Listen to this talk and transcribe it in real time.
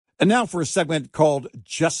And now for a segment called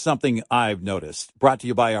Just Something I've Noticed, brought to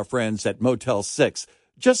you by our friends at Motel 6.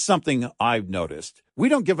 Just something I've noticed. We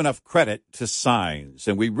don't give enough credit to signs,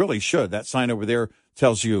 and we really should. That sign over there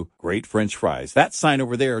tells you great French fries. That sign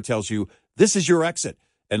over there tells you this is your exit.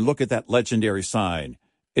 And look at that legendary sign.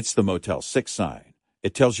 It's the Motel 6 sign.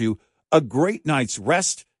 It tells you a great night's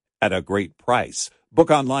rest at a great price.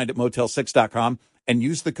 Book online at motel6.com and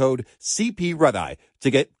use the code CP Red-Eye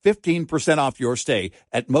to get 15% off your stay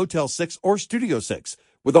at Motel 6 or Studio 6.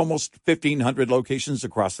 With almost 1,500 locations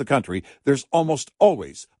across the country, there's almost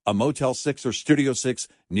always a Motel 6 or Studio 6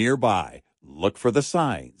 nearby. Look for the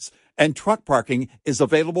signs. And truck parking is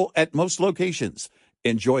available at most locations.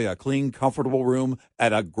 Enjoy a clean, comfortable room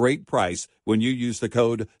at a great price when you use the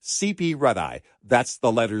code CP Red-Eye. That's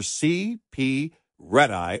the letters CP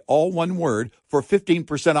Red-Eye, all one word, for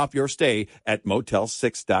 15% off your stay at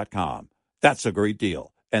motel6.com. That's a great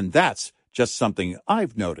deal. And that's just something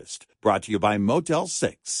I've noticed. Brought to you by Motel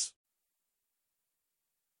 6.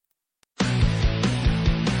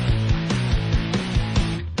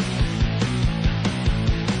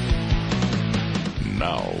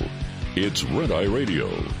 Now, it's Red Eye Radio.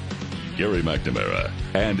 Gary McNamara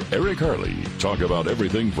and Eric Harley talk about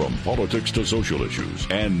everything from politics to social issues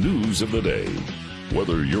and news of the day.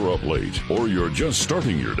 Whether you're up late or you're just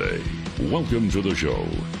starting your day, welcome to the show.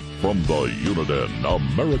 From the Uniden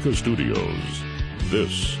America Studios,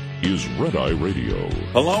 this is Red Eye Radio.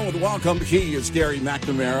 Hello and welcome. He is Gary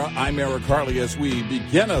McNamara. I'm Eric Harley as we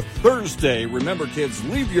begin a Thursday. Remember, kids,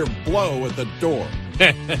 leave your blow at the door.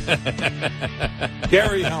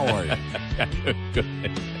 Gary, how are you?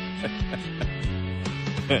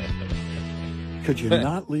 Could you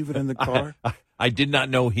not leave it in the car? I did not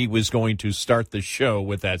know he was going to start the show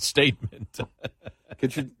with that statement.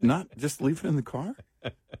 Could you not just leave it in the car?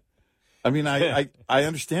 I mean, I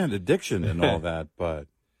understand addiction and all that, but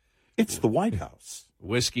it's the White House.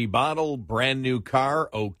 Whiskey bottle, brand new car,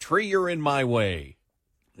 oak tree, you're in my way.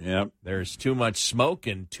 Yep. There's too much smoke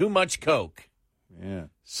and too much coke. Yeah.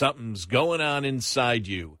 Something's going on inside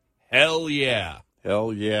you. Hell yeah.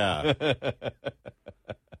 Hell yeah.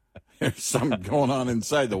 There's something going on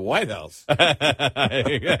inside the White House.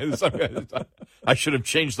 I should have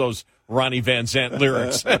changed those Ronnie Van Zant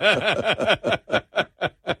lyrics.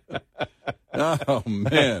 Oh,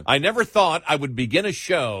 man. I never thought I would begin a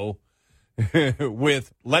show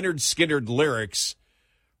with Leonard Skinner lyrics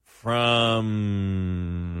from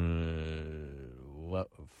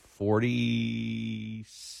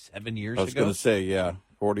 47 years ago? I was going to say, yeah,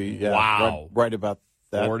 40. Yeah, wow. Right about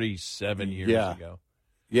that. 47 years ago.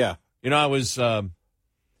 Yeah. You know,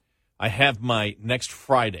 I have my next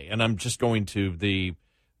Friday, and I'm just going to the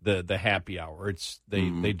happy hour.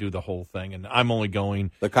 They do the whole thing, and I'm only going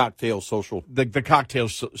the cocktail social. The cocktail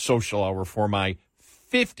social hour for my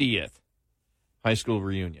 50th high school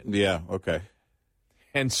reunion. Yeah, okay.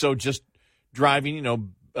 And so just driving,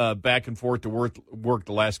 back and forth to work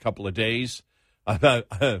the last couple of days. I've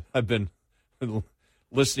been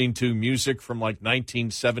listening to music from like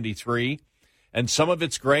 1973. And some of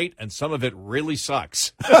it's great, and some of it really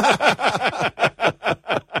sucks.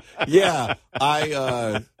 Yeah,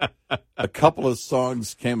 a couple of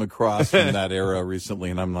songs came across from that era recently,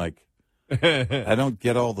 and I'm like, I don't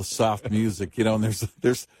get all the soft music, and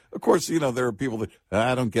there's of course, there are people that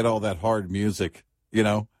I don't get all that hard music,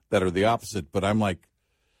 that are the opposite. But I'm like,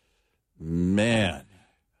 man,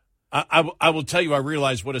 I will tell you, I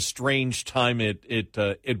realized what a strange time it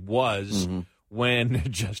was when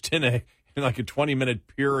just in a 20-minute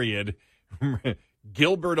period,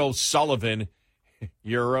 Gilbert O'Sullivan,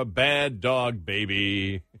 you're a bad dog,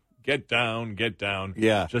 baby. Get down.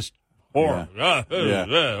 Yeah. Just horror.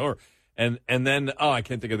 Yeah. And then, I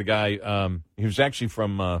can't think of the guy. He was actually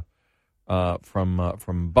from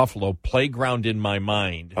Buffalo, Playground in My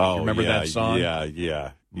Mind. Oh, you remember that song?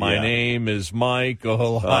 Yeah. My name is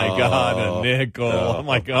Michael. I got a nickel. I'm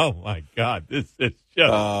like, oh, my God. This is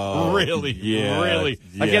just really.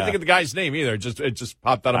 I can't think of the guy's name either. It just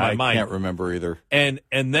popped out of my mind. I can't remember either. And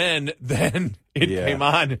then it came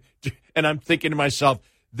on, and I'm thinking to myself,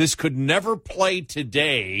 this could never play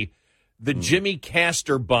today. The Jimmy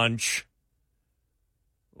Castor Bunch,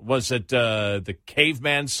 was it the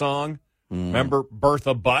Caveman song? Remember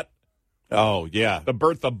Bertha Butt? Oh, yeah. The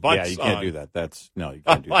Bertha Butt song. Yeah, you can't do that. You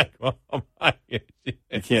can't do that.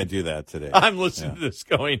 You can't do that today. I'm listening to this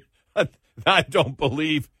going, I don't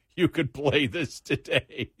believe you could play this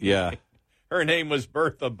today. Yeah. Her name was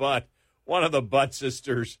Bertha Butt, one of the Butt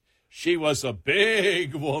sisters. She was a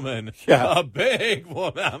big woman. Yeah. A big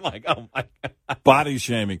woman. I'm like, oh, my God. Body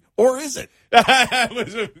shaming. Or is it?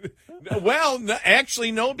 Well,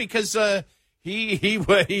 actually, no, because he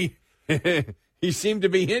he seemed to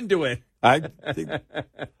be into it. I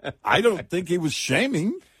don't think he was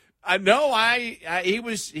shaming.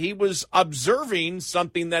 He was observing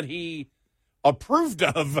something that he approved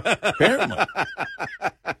of. Apparently.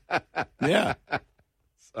 Yeah.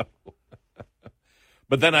 So,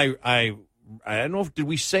 but then I don't know if did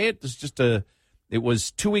we say it? It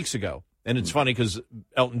was 2 weeks ago, and it's funny because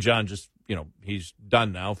Elton John just he's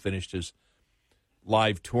done now, finished his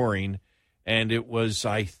live touring, and it was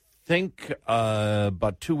I think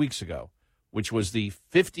about 2 weeks ago, which was the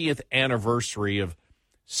 50th anniversary of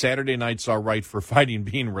Saturday Night's All Right for Fighting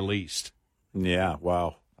being released. Yeah,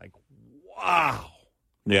 wow. Like, wow.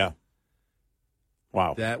 Yeah.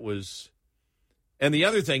 Wow. That was... And the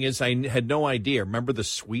other thing is I had no idea. Remember The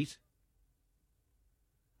Sweet?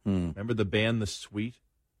 Remember the band The Sweet?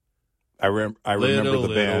 I remember the little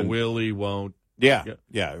band. Willie won't. Yeah.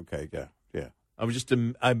 Okay. Yeah. I was just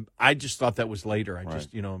I just thought that was later.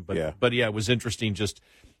 But yeah, it was interesting. Just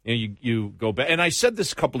you go back, and I said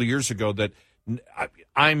this a couple of years ago that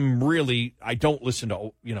I don't listen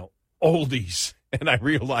to oldies, and I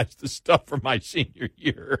realized the stuff from my senior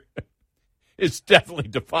year is definitely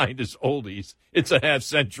defined as oldies. It's a half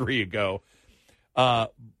century ago,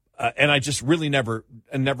 and I just really never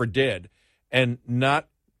did, and not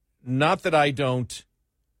that I don't.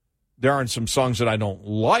 There aren't some songs that I don't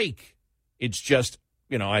like. It's just,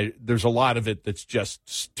 there's a lot of it that's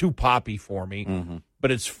just too poppy for me. Mm-hmm. But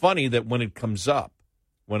it's funny that when it comes up,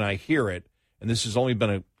 when I hear it, and this has only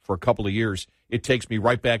been for a couple of years, it takes me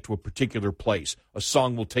right back to a particular place. A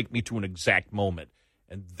song will take me to an exact moment.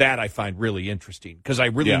 And that I find really interesting because I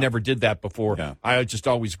really never did that before. Yeah. I just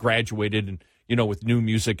always graduated and, with new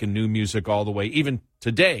music all the way. Even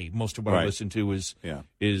today, most of what I listen to is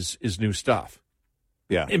new stuff.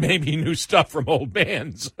 Yeah. It may be new stuff from old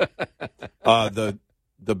bands.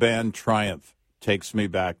 The band Triumph takes me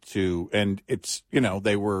back to, and it's,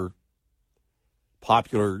 they were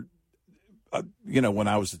popular, when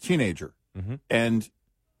I was a teenager. Mm-hmm. And,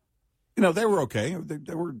 they were okay.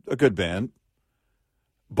 They were a good band.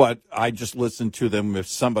 But I just listened to them if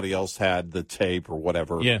somebody else had the tape or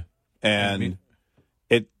whatever. Yeah. And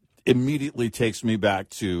it immediately takes me back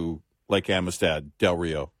to Lake Amistad, Del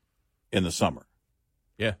Rio in the summer.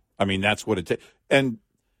 Yeah. I mean, that's what it takes. And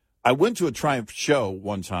I went to a Triumph show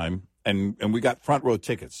one time, and we got front row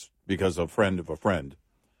tickets because a friend of a friend.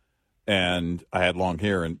 And I had long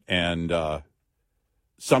hair, and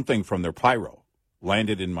something from their pyro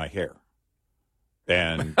landed in my hair.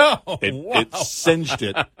 And it singed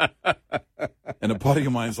it. And a buddy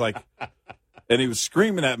of mine's like, and he was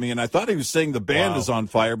screaming at me, and I thought he was saying the band is on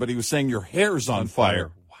fire, but he was saying your hair's on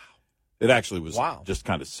fire. Wow. It actually was just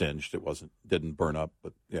kind of singed. It didn't burn up,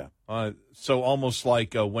 but yeah. So almost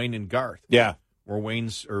like Wayne and Garth. Yeah. Where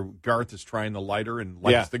Garth is trying the lighter and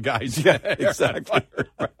lights the guy's hair. Exactly.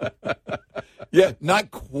 Yeah,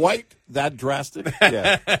 not quite that drastic.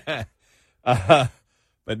 Yeah.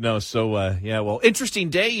 But no, well, interesting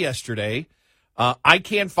day yesterday. I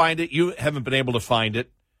can't find it. You haven't been able to find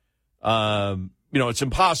it. It's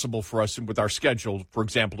impossible for us with our schedule, for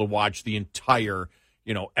example, to watch the entire,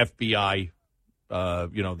 FBI,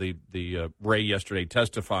 the Ray yesterday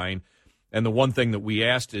testifying. And the one thing that we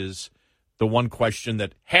asked is the one question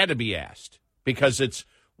that had to be asked, because it's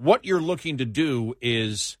what you're looking to do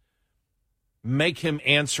is make him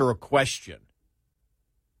answer a question.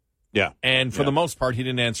 Yeah. And for the most part, he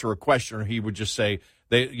didn't answer a question. Or he would just say,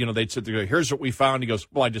 they'd sit there, here's what we found. He goes,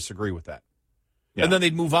 well, I disagree with that. Yeah. And then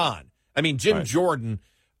they'd move on. I mean, Jim Jordan,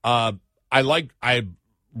 I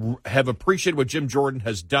have appreciated what Jim Jordan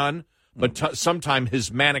has done, but sometimes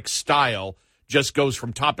his manic style just goes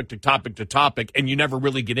from topic to topic to topic, and you never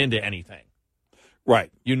really get into anything.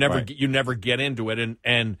 Right. You never get into it.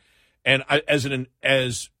 And as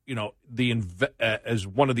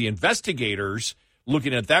one of the investigators,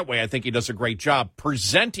 looking at it that way, I think he does a great job.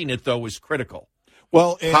 Presenting it, though, is critical.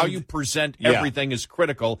 Well, how you present everything is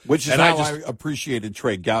critical. Which is how I appreciated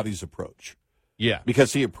Trey Gowdy's approach. Yeah.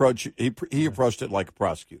 Because he approached it like a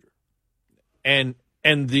prosecutor. And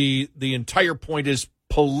the entire point is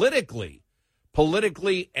politically,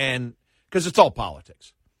 and because it's all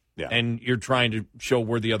politics. Yeah. And you're trying to show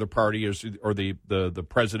where the other party is, or the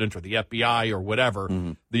president or the FBI or whatever,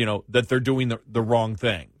 that they're doing the wrong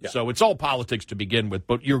thing. Yeah. So it's all politics to begin with.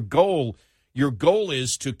 But your goal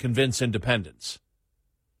is to convince independents.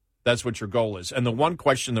 That's what your goal is. And the one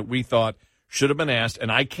question that we thought should have been asked,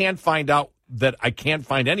 and I can't find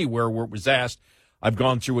anywhere where it was asked. I've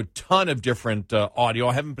gone through a ton of different audio.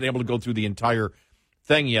 I haven't been able to go through the entire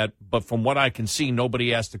thing yet, but from what I can see,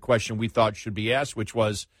 nobody asked the question we thought should be asked, which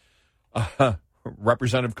was,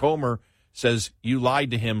 Representative Comer, says you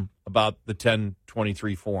lied to him about the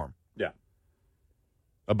 1023 form. Yeah.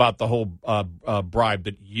 About the whole bribe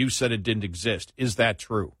that you said it didn't exist. Is that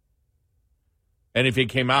true? And if it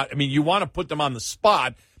came out, I mean, you want to put them on the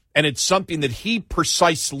spot, and it's something that he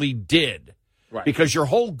precisely did. Right. Because your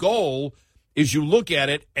whole goal is you look at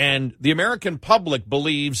it, and the American public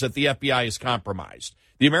believes that the FBI is compromised.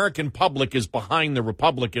 The American public is behind the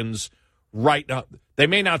Republicans right now. They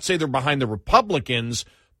may not say they're behind the Republicans,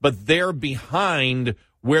 but they're behind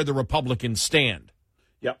where the Republicans stand.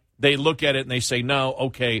 Yep. They look at it and they say, no,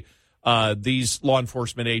 okay, these law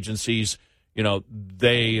enforcement agencies, you know,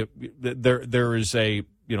 there's a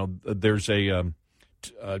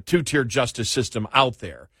two-tier justice system out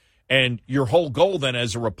there. And your whole goal then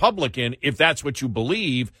as a Republican, if that's what you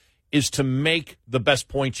believe, is to make the best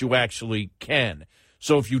points you actually can.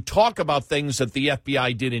 So if you talk about things that the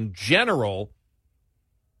FBI did in general,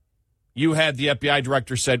 you had the FBI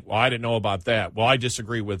director said, well, I didn't know about that. Well, I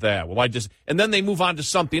disagree with that. And then they move on to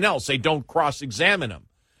something else. They don't cross-examine them.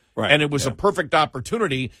 Right. And it was a perfect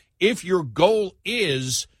opportunity. If your goal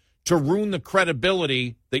is to ruin the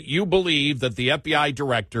credibility that you believe that the FBI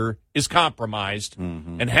director is compromised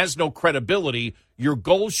and has no credibility, your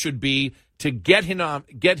goal should be to get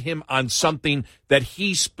him on something that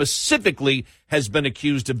he specifically has been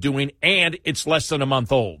accused of doing, and it's less than a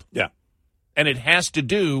month old. Yeah. And it has to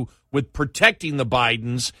do with protecting the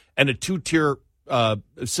Bidens and a two-tier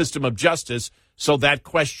system of justice. So that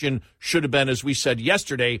question should have been, as we said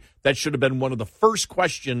yesterday, that should have been one of the first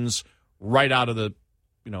questions right out of the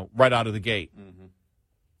gate. Mm-hmm.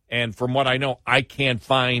 And from what I know, I can't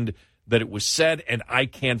find that it was said, and I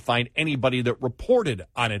can't find anybody that reported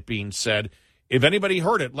on it being said. If anybody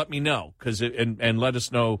heard it, let me know, and let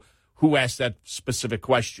us know who asked that specific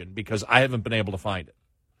question, because I haven't been able to find it.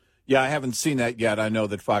 Yeah, I haven't seen that yet. I know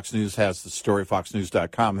that Fox News has the story.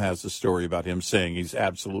 FoxNews.com has the story about him saying he's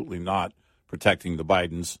absolutely not protecting the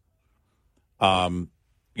Bidens.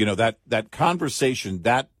 That conversation,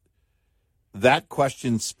 that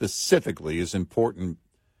question specifically is important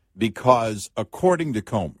because, according to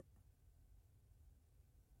Comer,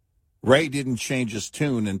 Wray didn't change his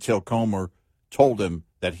tune until Comer told him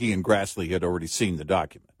that he and Grassley had already seen the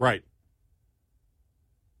document. Right.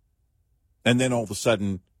 And then all of a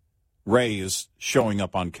sudden, Wray is showing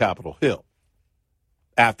up on Capitol Hill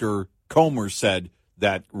after Comer said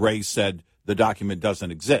that Wray said the document doesn't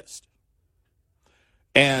exist.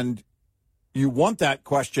 And you want that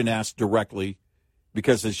question asked directly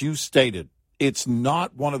because, as you stated, it's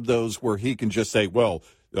not one of those where he can just say, well,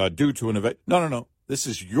 due to an event. No. This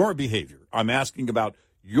is your behavior. I'm asking about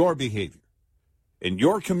your behavior in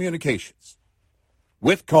your communications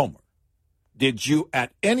with Comer. Did you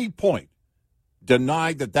at any point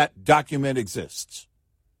deny that document exists?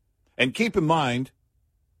 And keep in mind,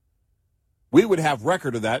 we would have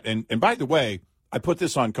record of that. And by the way, I put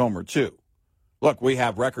this on Comer too. Look, we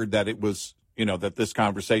have record that it was, that this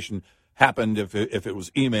conversation happened if it was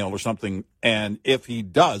email or something. And if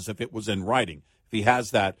it was in writing, if he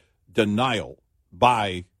has that denial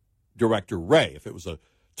by Director Wray, if it was a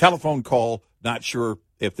telephone call, not sure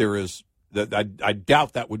if there is, I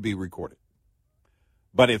doubt that would be recorded.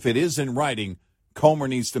 But if it is in writing, Comer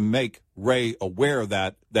needs to make Wray aware of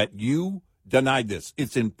that you denied this.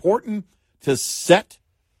 It's important to set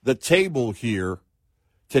the table here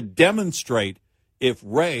to demonstrate if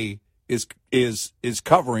Wray is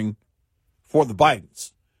covering for the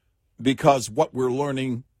Bidens. Because what we're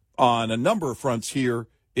learning on a number of fronts here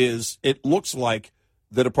is it looks like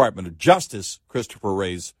the Department of Justice, Christopher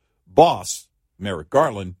Wray's boss, Merrick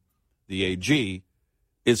Garland, the AG,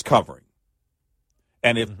 is covering.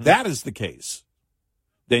 And if that is the case,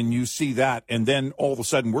 then you see that, and then all of a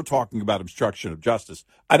sudden we're talking about obstruction of justice.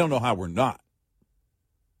 I don't know how we're not.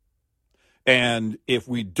 And if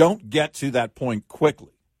we don't get to that point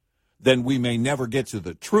quickly, then we may never get to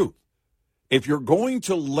the truth. If you're going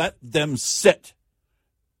to let them sit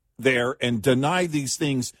there and deny these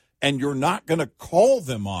things and you're not going to call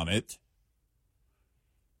them on it,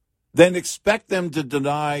 then expect them to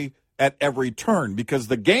deny at every turn, because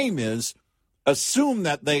the game is assume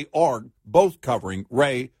that they are both covering.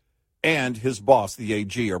 Wray and his boss, the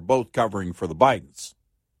AG, are both covering for the Bidens.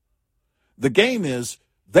 The game is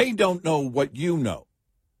they don't know what you know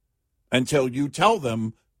until you tell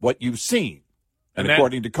them what you've seen. And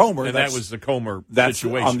according to Comer, that was the Comer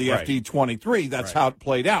situation. On the FD23, that's how it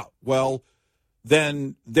played out. Well,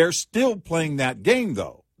 then they're still playing that game,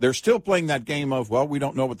 though. They're still playing that game of, well, we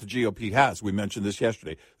don't know what the GOP has. We mentioned this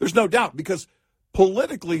yesterday. There's no doubt, because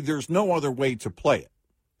politically, there's no other way to play it.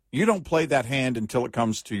 You don't play that hand until it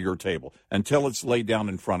comes to your table, until it's laid down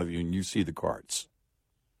in front of you and you see the cards.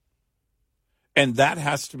 And that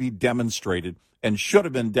has to be demonstrated and should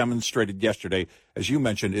have been demonstrated yesterday. As you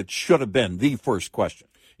mentioned, it should have been the first question.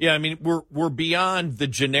 Yeah, I mean, we're beyond the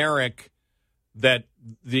generic the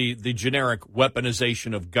generic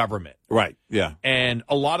weaponization of government. Right, yeah. And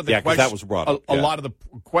a lot of the questions that was brought up. A lot of the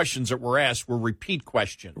questions that were asked were repeat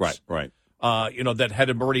questions. Right. That had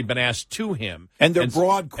already been asked to him. And they're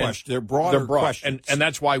broad questions. They're broader questions. And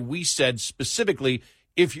that's why we said specifically,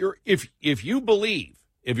 if you're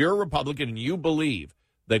a Republican and you believe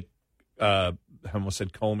that I almost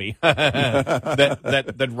said Comey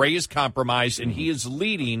that Wray is compromised and he is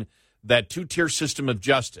leading that two-tier system of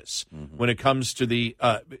justice when it comes to the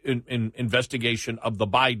investigation of the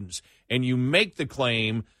Bidens, and you make the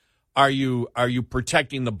claim, are you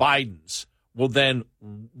protecting the Bidens? Well, then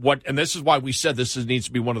what? And this is why we said needs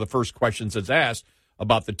to be one of the first questions that's asked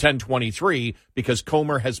about the 1023, because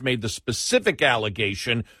Comer has made the specific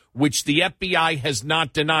allegation, which the FBI has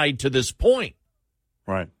not denied to this point.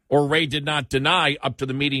 Right. Or Wray did not deny up to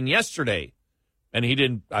the meeting yesterday. And he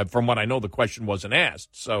didn't, from what I know, the question wasn't asked.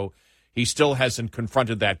 So he still hasn't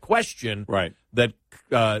confronted that question. Right. That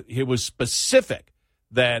it was specific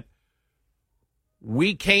that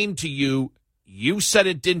we came to you, you said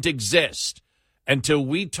it didn't exist until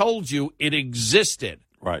we told you it existed.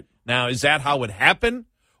 Right. Now, is that how it happened?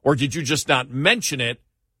 Or did you just not mention it?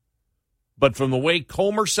 But from the way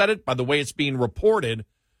Comer said it, by the way it's being reported,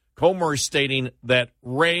 Comer is stating that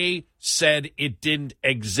Wray said it didn't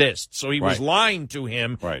exist. So he was lying to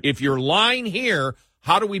him. Right. If you're lying here,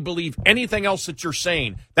 how do we believe anything else that you're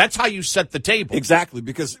saying? That's how you set the table. Exactly,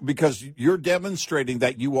 because you're demonstrating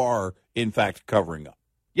that you are, in fact, covering up.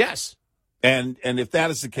 Yes. And if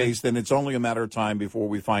that is the case, then it's only a matter of time before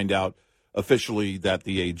we find out officially that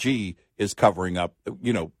the AG is covering up,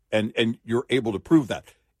 and you're able to prove that.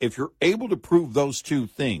 If you're able to prove those two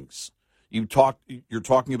things, you're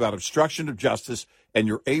talking about obstruction of justice, and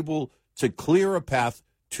you're able to clear a path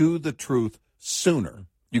to the truth sooner.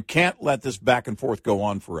 You can't let this back and forth go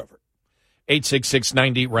on forever.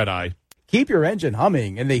 866-90-RED-EYE. Keep your engine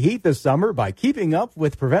humming in the heat this summer by keeping up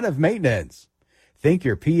with preventive maintenance. Think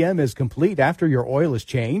your PM is complete after your oil is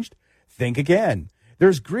changed? Think again.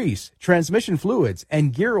 There's grease, transmission fluids,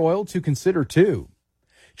 and gear oil to consider too.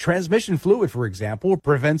 Transmission fluid, for example,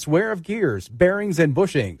 prevents wear of gears, bearings, and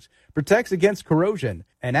bushings, protects against corrosion,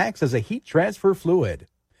 and acts as a heat transfer fluid.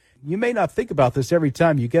 You may not think about this every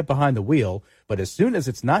time you get behind the wheel, but as soon as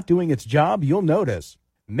it's not doing its job, you'll notice.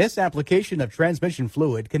 Misapplication of transmission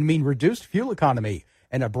fluid can mean reduced fuel economy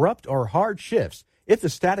and abrupt or hard shifts if the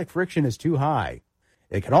static friction is too high.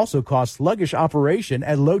 It can also cause sluggish operation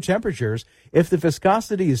at low temperatures if the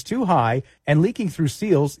viscosity is too high and leaking through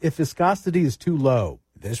seals if viscosity is too low.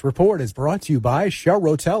 This report is brought to you by Shell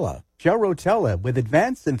Rotella. Shell Rotella, with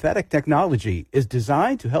advanced synthetic technology, is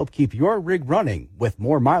designed to help keep your rig running with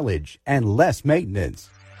more mileage and less maintenance.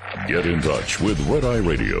 Get in touch with Red Eye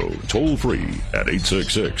Radio, toll free at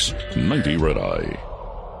 866-90-RED-EYE.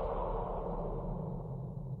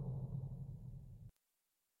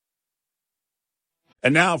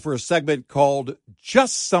 And now for a segment called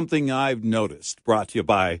Just Something I've Noticed, brought to you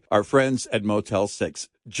by our friends at Motel 6.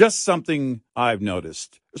 Just something I've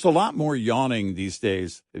noticed. There's a lot more yawning these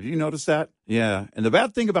days. Have you noticed that? Yeah. And the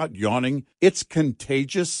bad thing about yawning, it's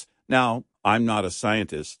contagious. Now, I'm not a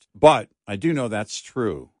scientist, but I do know that's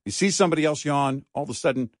true. You see somebody else yawn, all of a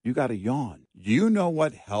sudden, you got to yawn. You know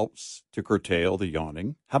what helps to curtail the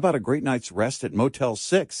yawning? How about a great night's rest at Motel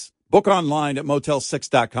 6? Book online at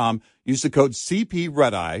motel6.com. Use the code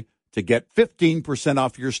CPREDEYE to get 15%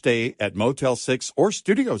 off your stay at Motel 6 or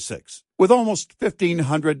Studio 6. With almost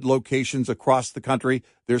 1,500 locations across the country,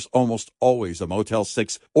 there's almost always a Motel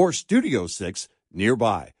 6 or Studio 6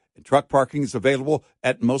 nearby. And truck parking is available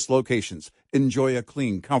at most locations. Enjoy a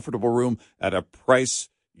clean, comfortable room at a price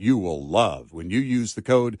you will love when you use the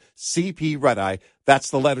code CPREDEYE. That's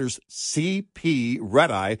the letters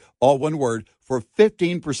CPREDEYE, all one word, for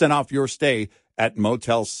 15% off your stay at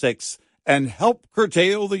Motel 6 and help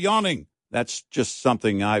curtail the yawning. That's just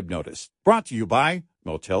something I've noticed. Brought to you by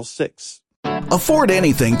Motel 6. Afford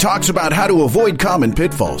Anything talks about how to avoid common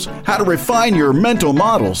pitfalls, how to refine your mental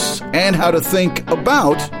models, and how to think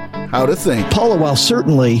about how to think. Paula, while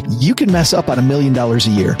certainly you can mess up on $1 million a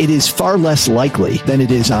year, it is far less likely than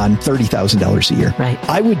it is on $30,000 a year. Right.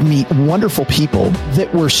 I would meet wonderful people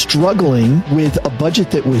that were struggling with a budget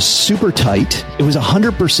that was super tight. It was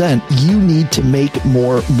 100% you need to make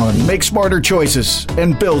more money. Make smarter choices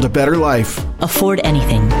and build a better life. Afford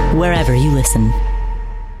Anything, wherever you listen.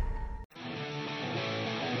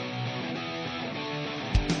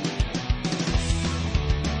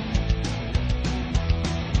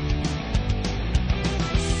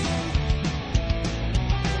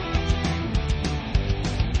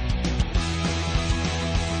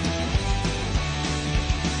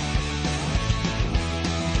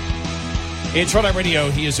 It's Rhode Island Radio.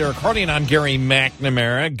 He is Eric Harley, and I'm Gary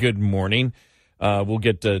McNamara. Good morning. We'll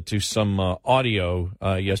get to some audio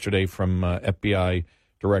yesterday from FBI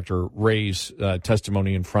Director Wray's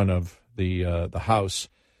testimony in front of the House.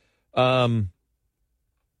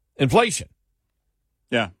 Inflation.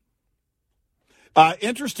 Yeah.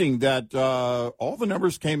 Interesting that all the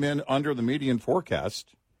numbers came in under the median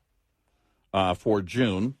forecast for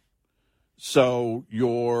June. So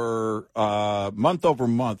your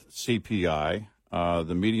month-over-month CPI,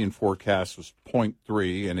 the median forecast was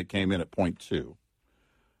 0.3, and it came in at 0.2.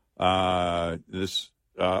 This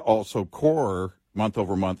also core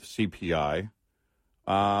month-over-month CPI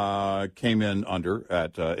came in under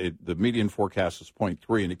at the median forecast was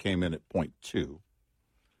 0.3, and it came in at 0.2.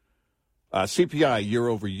 CPI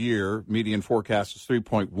year-over-year, median forecast was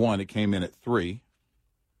 3.1, it came in at 3.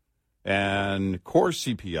 And core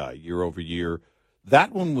CPI year over year,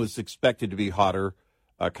 that one was expected to be hotter,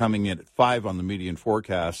 coming in at 5 on the median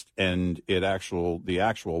forecast, and the actual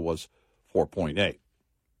was 4.8.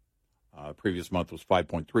 Previous month was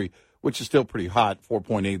 5.3, which is still pretty hot.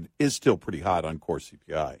 4.8 is still pretty hot on core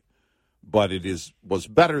CPI, but it was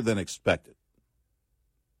better than expected.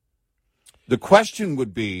 The question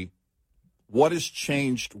would be, what has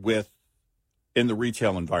changed in the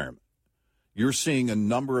retail environment? You're seeing a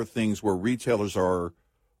number of things where retailers are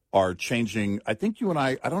changing. I think you and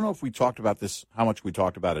I don't know if we talked about this, how much we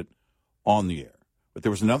talked about it on the air, but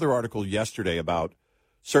there was another article yesterday about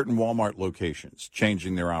certain Walmart locations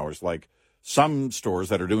changing their hours. Like some stores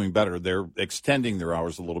that are doing better, they're extending their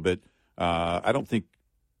hours a little bit. I don't think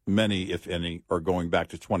many, if any, are going back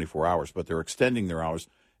to 24 hours, but they're extending their hours.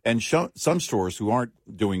 And some stores who aren't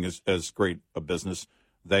doing as great a business,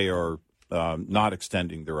 they are not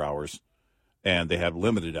extending their hours. And they have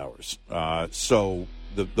limited hours. So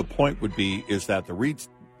the point would be is that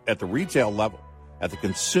at the retail level, at the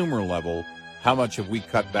consumer level, how much have we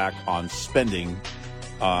cut back on spending,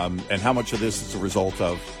 and how much of this is a result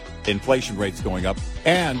of inflation rates going up,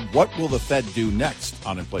 and what will the Fed do next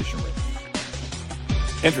on inflation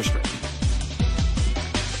rates? Interest rates.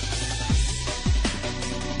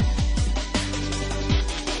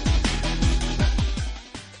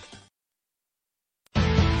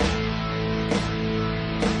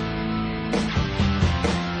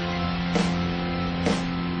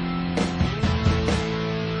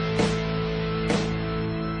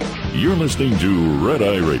 You're listening to Red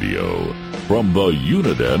Eye Radio from the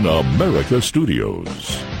Uniden America Studios.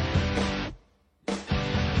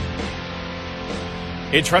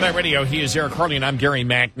 It's Red Eye Radio. He is Eric Harley, and I'm Gary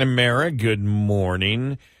McNamara. Good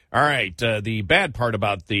morning. All right, the bad part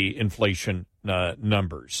about the inflation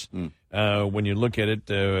numbers. When you look at it,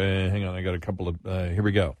 hang on, I got a couple of, here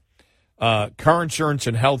we go. Car insurance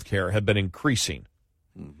and health care have been increasing.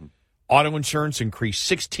 Mm-hmm. Auto insurance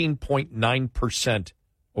increased 16.9%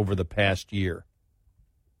 over the past year.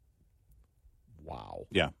 Wow.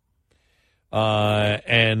 Yeah.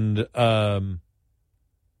 And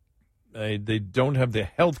they don't have the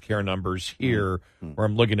healthcare numbers here where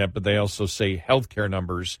I'm looking at, but they also say healthcare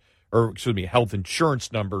numbers, or excuse me, health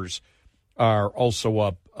insurance numbers are also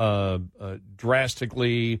up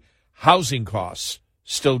drastically. Housing costs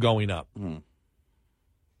still going up.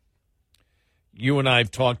 You and I have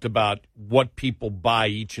talked about what people buy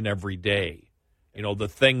each and every day. You know, the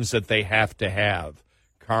things that they have to have.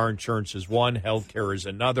 Car insurance is one, healthcare is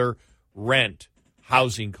another. Rent,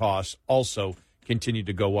 housing costs also continue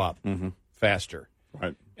to go up faster.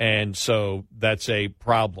 Right. And so that's a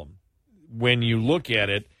problem. When you look at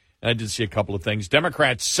it, I did see a couple of things.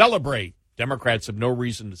 Democrats celebrate. Democrats have no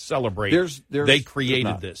reason to celebrate. They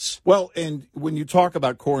created this. Well, and when you talk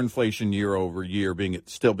about core inflation year over year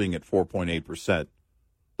still being at 4.8%,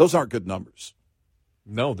 those aren't good numbers.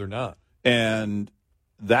 No, they're not. And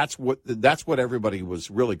that's what everybody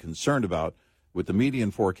was really concerned about with the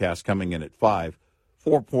median forecast coming in at 5.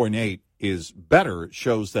 4.8 is better. It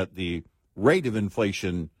shows that the rate of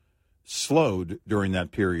inflation slowed during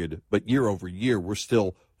that period, but year over year, we're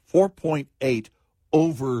still 4.8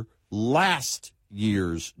 over last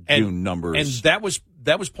year's June numbers. And that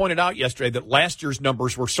was pointed out yesterday that last year's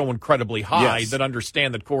numbers were so incredibly high that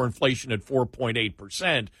understand that core inflation at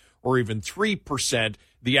 4.8% or even 3%,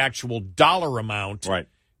 the actual dollar amount,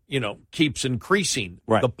 keeps increasing.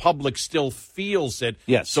 Right. The public still feels it.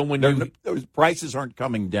 Yes. So when those prices aren't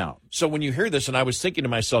coming down. So when you hear this, and I was thinking to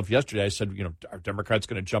myself yesterday, I said, are Democrats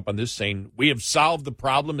going to jump on this saying we have solved the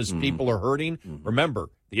problem as people are hurting?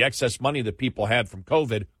 Remember, the excess money that people had from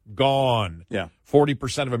COVID, gone. Yeah.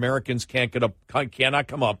 40% of Americans cannot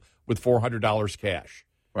come up with $400 cash.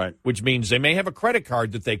 Right. Which means they may have a credit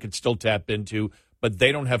card that they could still tap into, but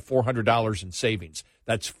they don't have $400 in savings.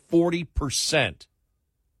 That's 40%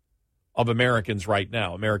 of Americans right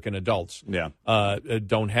now, American adults,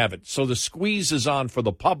 don't have it. So the squeeze is on for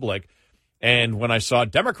the public. And when I saw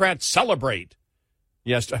Democrats celebrate,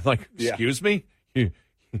 yes, I'm like, excuse me?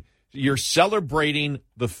 You're celebrating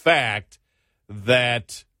the fact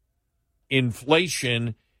that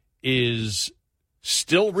inflation is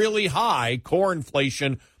still really high, core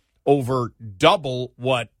inflation over double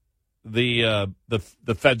what the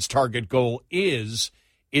Fed's target goal is.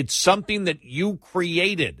 It's something that you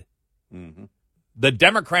created. Mm-hmm. The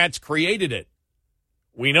Democrats created it.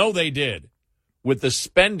 We know they did with the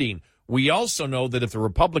spending. We also know that if the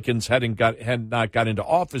Republicans had not got into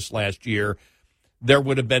office last year, there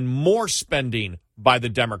would have been more spending by the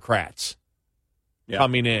Democrats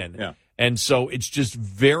coming in. Yeah. And so it's just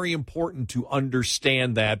very important to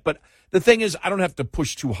understand that. But the thing is, I don't have to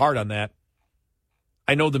push too hard on that.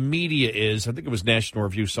 I know the media is. I think it was National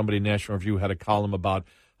Review. Somebody in National Review had a column about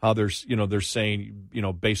how they're saying,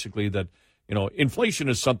 basically that, inflation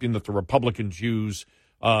is something that the Republicans use,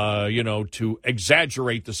 to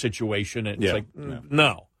exaggerate the situation. And it's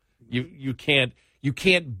no, you can't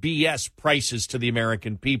BS prices to the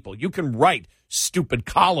American people. You can write stupid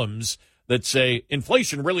columns that say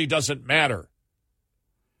inflation really doesn't matter.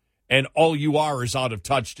 And all you are is out of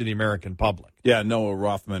touch to the American public. Yeah, Noah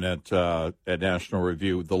Rothman at National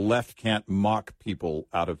Review. The left can't mock people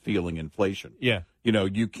out of feeling inflation. Yeah.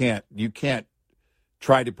 You can't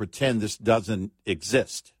try to pretend this doesn't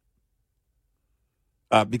exist.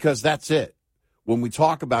 Because that's it. When we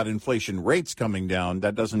talk about inflation rates coming down,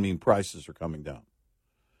 that doesn't mean prices are coming down.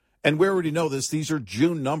 And we already know this. These are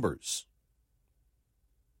June numbers.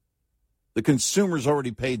 The consumers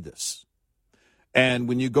already paid this. And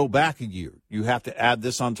when you go back a year, you have to add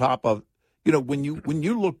this on top of, when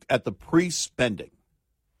you look at the pre-spending,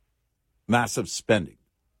 massive spending,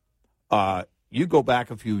 you go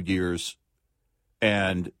back a few years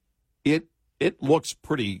and it looks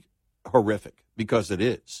pretty horrific because it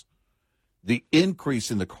is. The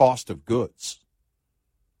increase in the cost of goods,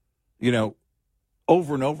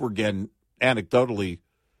 over and over again, anecdotally,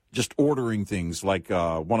 just ordering things like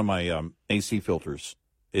one of my AC filters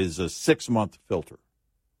is a 6-month filter.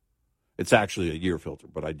 It's actually a year filter,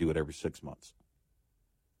 but I do it every 6 months.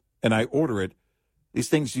 And I order it. These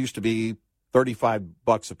things used to be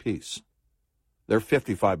 $35 a piece. They're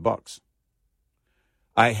 $55.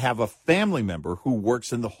 I have a family member who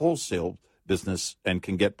works in the wholesale business and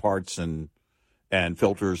can get parts and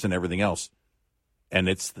filters and everything else. And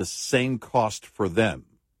it's the same cost for them,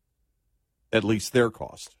 at least their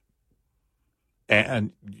cost.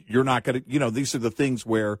 And you're not going to, these are the things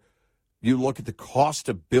where you look at the cost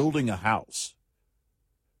of building a house.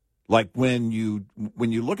 Like when you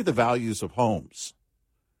look at the values of homes,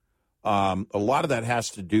 a lot of that has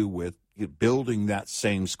to do with building that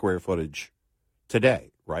same square footage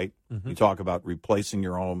today, right? Mm-hmm. You talk about replacing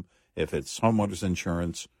your home, if it's homeowners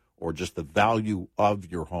insurance or just the value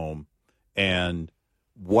of your home and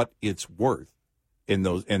what it's worth in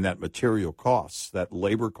that material costs, that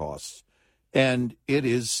labor costs. And it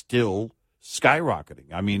is still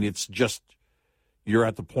skyrocketing. I mean, it's just, you're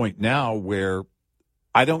at the point now where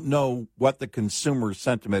I don't know what the consumer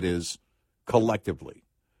sentiment is collectively,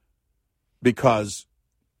 because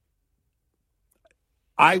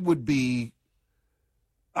I would be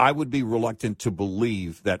reluctant to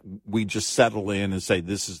believe that we just settle in and say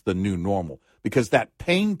this is the new normal, because that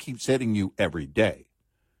pain keeps hitting you every day.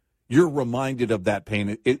 You're reminded of that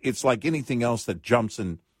pain. It's like anything else that jumps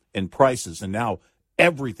in prices, and now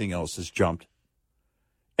everything else has jumped.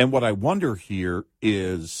 And what I wonder here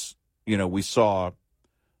is, we saw,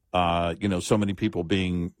 so many people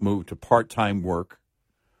being moved to part-time work.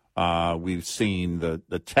 We've seen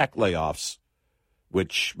the tech layoffs,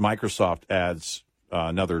 which Microsoft adds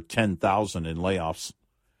another 10,000 in layoffs.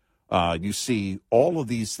 You see all of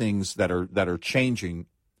these things that are changing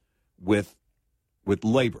with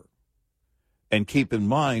labor. And keep in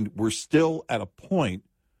mind, we're still at a point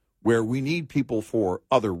where we need people for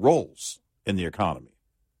other roles in the economy.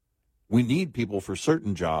 We need people for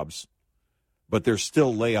certain jobs, but there's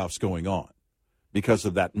still layoffs going on because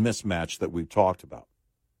of that mismatch that we've talked about.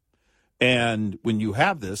 And when you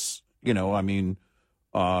have this,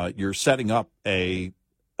 you're setting up a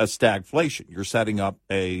stagflation. You're setting up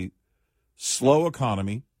a slow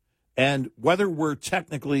economy. And whether we're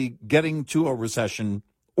technically getting to a recession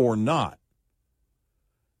or not,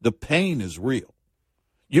 the pain is real.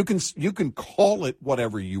 You can call it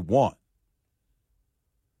whatever you want.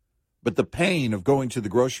 But the pain of going to the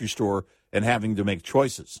grocery store and having to make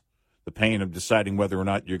choices, the pain of deciding whether or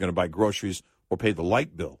not you're going to buy groceries or pay the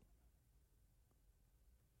light bill,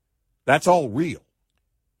 That's all real.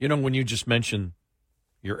 You know, when you just mentioned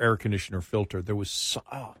your air conditioner filter, there was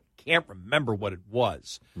I can't remember what it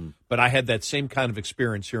was, but I had that same kind of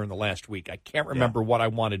experience here in the last week. I can't remember what I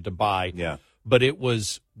wanted to buy, but it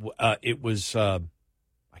was I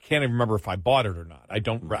can't even remember if I bought it or not.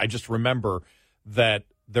 I just remember that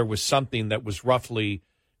there was something that was roughly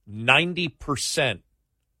 90%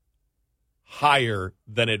 higher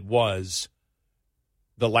than it was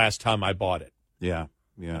the last time I bought it. Yeah.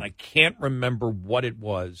 And I can't remember what it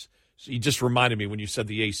was. So you just reminded me when you said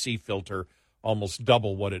the AC filter almost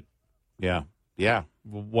double what it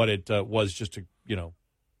was just a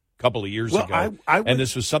couple of years ago. And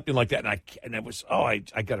this was something like that, and it was I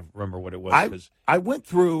got to remember what it was. I went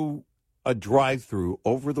through a drive-through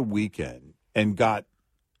over the weekend and got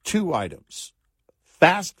 2 items,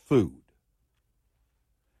 fast food,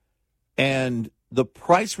 and the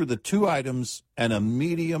price for the 2 items and a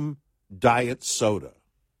medium diet soda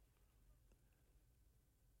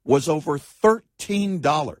was over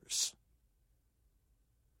 $13.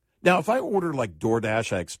 Now, if I order like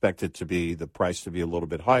DoorDash, I expect it to be the price to be a little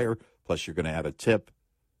bit higher, plus you're going to add a tip,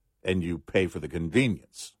 and you pay for the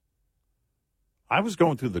convenience. I was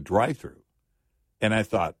going through the drive-thru, and I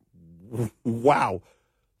thought, wow,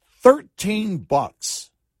 $13.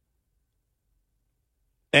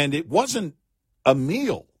 And it wasn't a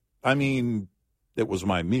meal. I mean, it was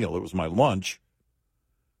my meal. It was my lunch.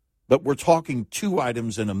 But we're talking 2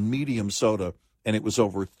 items and a medium soda, and it was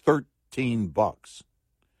over $13.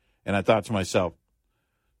 And I thought to myself,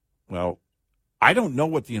 well, I don't know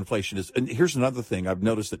what the inflation is. And here's another thing. I've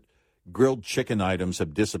noticed that grilled chicken items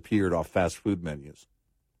have disappeared off fast food menus.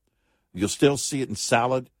 You'll still see it in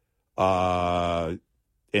salad. And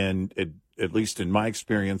at least in my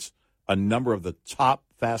experience, a number of the top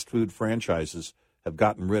fast food franchises have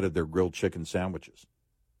gotten rid of their grilled chicken sandwiches.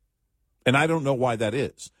 And I don't know why that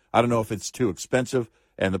is. I don't know if it's too expensive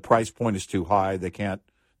and the price point is too high. They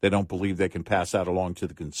don't believe they can pass that along to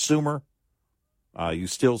the consumer. You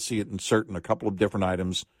still see it in a couple of different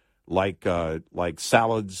items like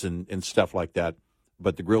salads and stuff like that.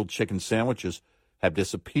 But the grilled chicken sandwiches have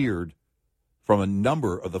disappeared from a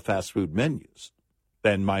number of the fast food menus.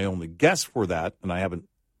 And my only guess for that, and I haven't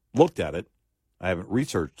looked at it, I haven't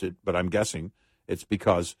researched it, but I'm guessing it's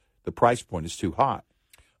because the price point is too high.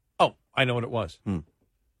 Oh, I know what it was.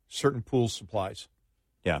 Certain pool supplies.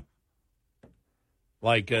 Yeah.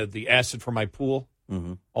 Like the acid for my pool,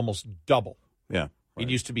 almost double. Yeah. It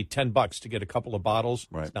used to be $10 to get a couple of bottles.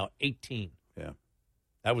 Right. It's now $18. Yeah.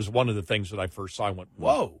 That was one of the things that I first saw. I went,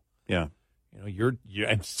 whoa. Yeah. You're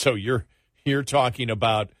talking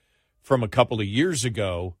about from a couple of years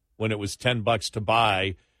ago when it was $10 to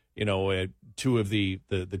buy, 2 of the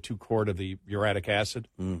 2 quart of the uric acid.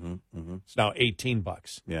 It's now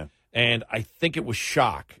 $18. Yeah. And I think it was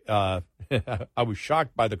shock. I was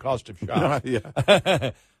shocked by the cost of shock.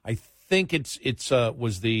 I think it's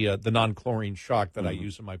was the non-chlorine shock that I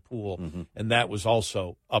use in my pool, and that was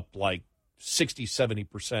also up like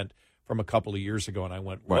 60-70% from a couple of years ago. And I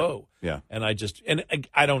went, whoa, yeah. And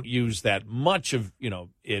I don't use that much of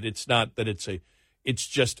it. It's not that it's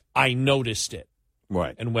just I noticed it.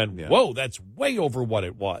 Right. And went, whoa, that's way over what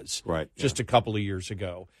it was just a couple of years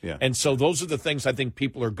ago. Yeah. And so those are the things I think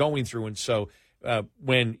people are going through. And so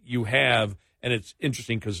when you have, and it's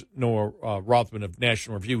interesting because Noah Rothman of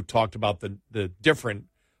National Review talked about the different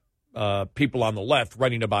people on the left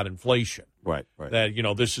writing about inflation. Right. That,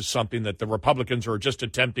 this is something that the Republicans are just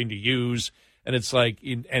attempting to use. And it's like,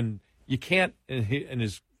 and you can't, and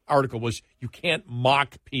his article was, you can't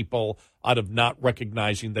mock people out of not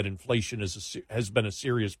recognizing that inflation has been a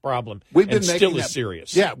serious problem and still is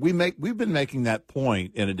serious. Yeah, we've been making that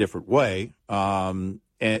point in a different way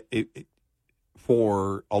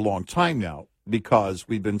for a long time now, because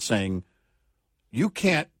we've been saying you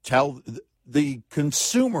can't tell the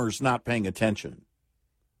consumer's not paying attention.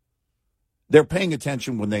 They're paying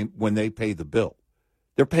attention when they pay the bill.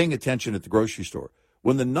 They're paying attention at the grocery store.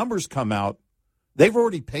 When the numbers come out, they've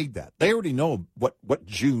already paid that. They already know what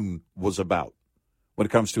June was about when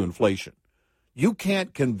it comes to inflation. You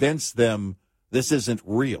can't convince them this isn't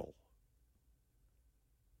real.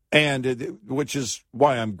 And which is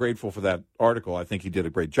why I'm grateful for that article. I think he did a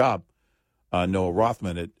great job, Noah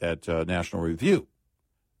Rothman at National Review.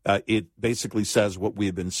 It basically says what we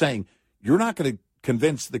have been saying. You're not going to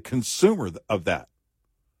convince the consumer of that.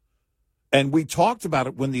 And we talked about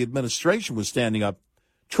it when the administration was standing up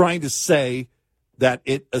trying to say that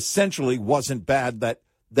it essentially wasn't bad,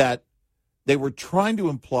 that they were trying to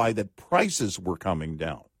imply that prices were coming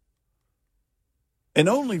down. And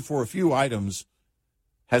only for a few items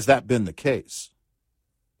has that been the case.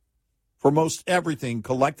 for most everything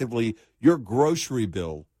collectively, your grocery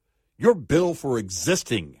bill, your bill for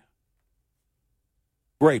existing,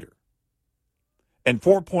 greater. And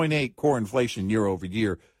 4.8 core inflation year over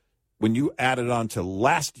year, when you add it on to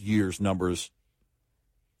last year's numbers,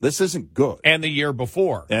 this isn't good. And the year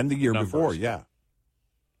before. And the year numbers. before, yeah.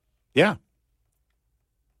 Yeah.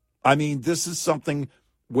 I mean, this is something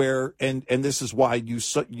where, and this is why you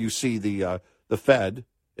see the Fed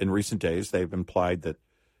in recent days, they've implied that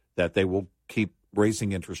they will keep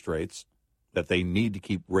raising interest rates, that they need to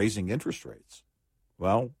keep raising interest rates.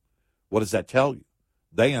 Well, what does that tell you?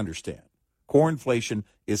 They understand. Core inflation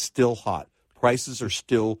is still hot. Prices are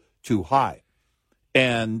still too high.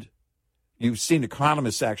 And you've seen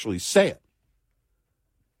economists actually say it.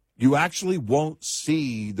 You actually won't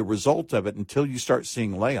see the result of it until you start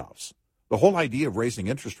seeing layoffs. The whole idea of raising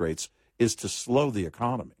interest rates is to slow the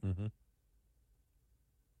economy. Mm-hmm.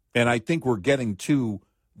 And I think we're getting to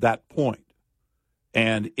that point.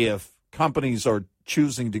 And if companies are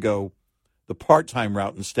choosing to go the part-time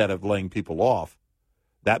route instead of laying people off,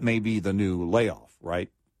 that may be the new layoff,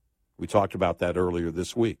 right? We talked about that earlier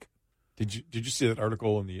this week. Did you see that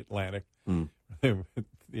article in the Atlantic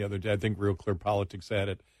the other day? I think Real Clear Politics had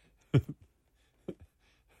it.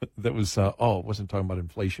 That was it wasn't talking about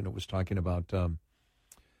inflation. It was talking about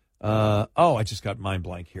I just got mind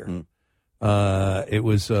blank here. It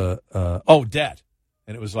was debt,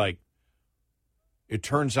 and it was like, it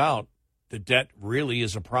turns out the debt really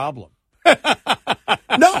is a problem.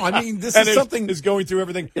 No, I mean, this is something is going through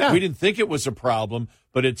everything. Yeah. We didn't think it was a problem,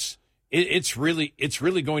 but it's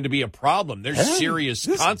really going to be a problem. There's serious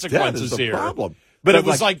consequences here. Problem. But it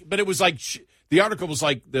was like the article was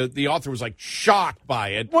like the author was like shocked by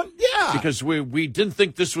it. Well, yeah, because we didn't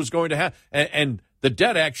think this was going to happen, and the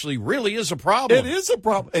debt actually really is a problem. It is a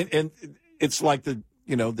problem, and it's like the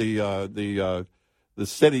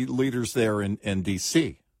city leaders there in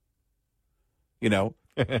D.C. You know,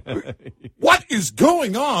 what is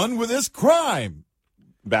going on with this crime?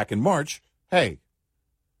 Back in March, hey,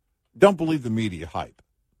 don't believe the media hype.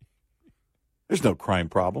 There's no crime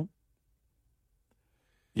problem.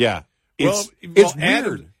 Yeah. It's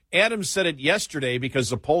weird. Adam said it yesterday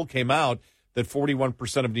because a poll came out that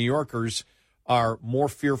 41% of New Yorkers are more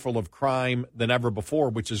fearful of crime than ever before,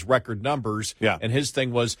 which is record numbers. Yeah. And his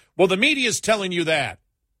thing was, well, the media's telling you that.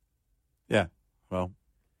 Yeah. Well.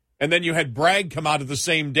 And then you had Bragg come out of the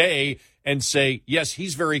same day and say, yes,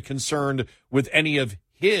 he's very concerned with any of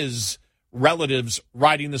his relatives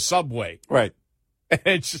riding the subway. Right. And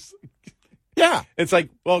it's just... Yeah. It's like,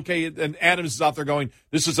 well, okay, and Adams is out there going,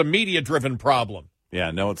 this is a media-driven problem.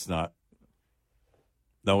 Yeah, no, it's not.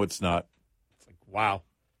 No, it's not. It's like, wow.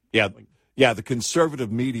 Yeah, the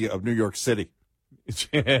conservative media of New York City.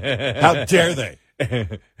 How dare they?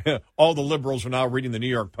 All the liberals are now reading the New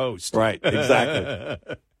York Post. Right,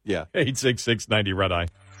 exactly. Yeah. 866-90 Red Eye.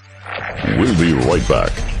 We'll be right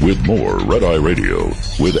back with more Red Eye Radio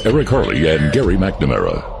with Eric Harley and Gary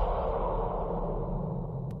McNamara.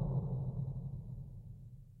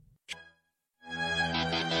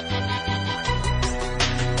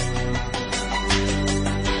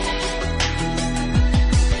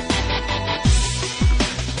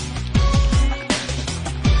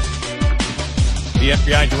 The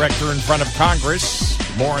FBI director in front of Congress.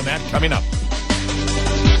 More on that coming up.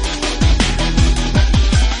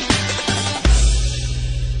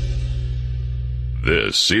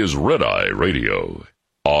 This is Red Eye Radio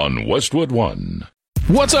on Westwood One.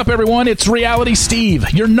 What's up, everyone? It's Reality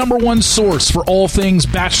Steve, your number one source for all things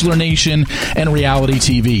Bachelor Nation and reality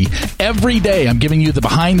TV. Every day, I'm giving you the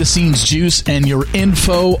behind-the-scenes juice and your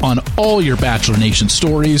info on all your Bachelor Nation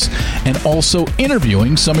stories, and also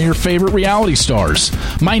interviewing some of your favorite reality stars.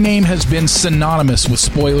 My name has been synonymous with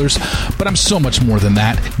spoilers, but I'm so much more than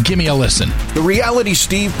that. Give me a listen. The Reality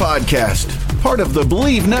Steve Podcast, part of the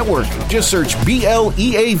Believe Network. Just search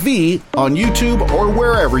BLEAV on YouTube or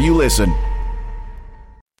wherever you listen.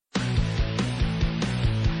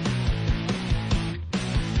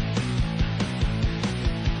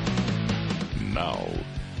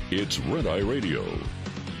 It's Red Eye Radio.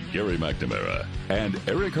 Gary McNamara and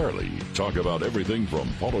Eric Harley talk about everything from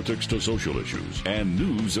politics to social issues and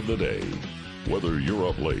news of the day. Whether you're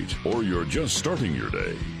up late or you're just starting your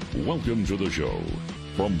day, welcome to the show.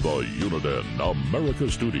 From the Uniden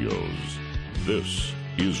America Studios, this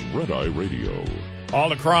is Red Eye Radio.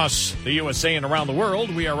 All across the USA and around the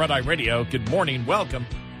world, we are Red Eye Radio. Good morning. Welcome.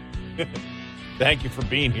 Thank you for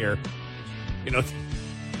being here. You know,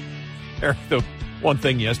 Eric, the one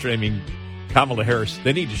thing yesterday, I mean, Kamala Harris,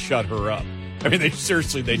 they need to shut her up. I mean, they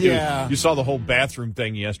do. You saw the whole bathroom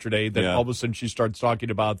thing yesterday, that all of a sudden she starts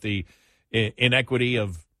talking about the inequity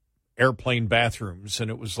of airplane bathrooms, and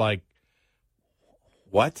it was like,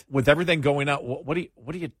 What? with everything going on, what do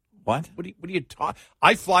you talk?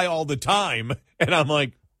 I fly all the time, and I'm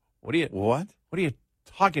like, what are you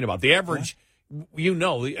talking about? The average,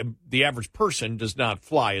 the average person does not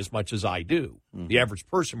fly as much as I do. Mm-hmm. The average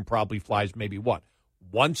person probably flies maybe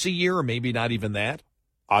once a year, or maybe not even that.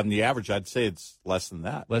 On the average, I'd say it's less than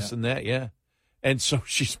that. Than that, yeah. And so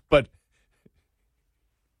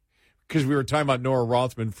because we were talking about Nora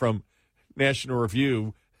Rothman from National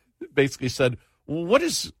Review, basically said, well, what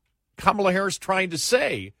is Kamala Harris trying to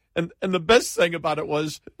say? And the best thing about it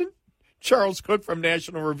was Charles Cook from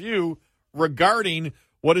National Review regarding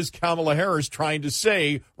what is Kamala Harris trying to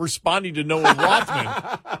say, responding to Noah Rothman.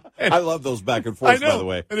 I love those back and forth, by the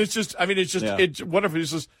way. And it's just, whatever.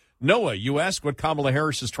 It's just, Noah, you ask what Kamala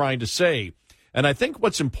Harris is trying to say. And I think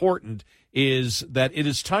what's important is that it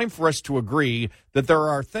is time for us to agree that there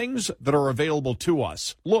are things that are available to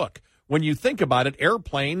us. Look, when you think about it,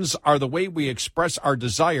 airplanes are the way we express our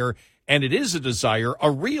desire, and it is a desire, a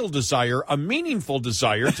real desire, a meaningful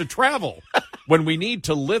desire to travel when we need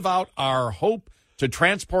to live out our hope to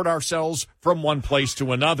transport ourselves from one place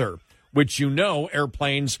to another, which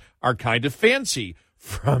airplanes are kind of fancy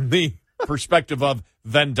from the perspective of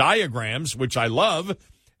Venn diagrams, which I love.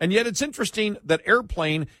 And yet it's interesting that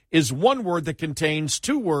airplane is one word that contains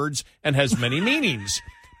two words and has many meanings,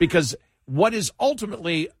 because what is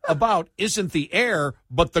ultimately about isn't the air,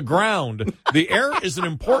 but the ground. The air is an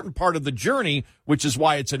important part of the journey, which is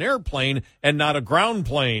why it's an airplane and not a ground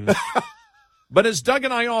plane. But as Doug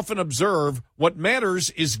and I often observe, what matters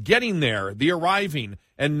is getting there, the arriving,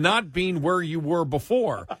 and not being where you were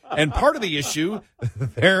before. And part of the issue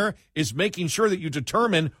there is making sure that you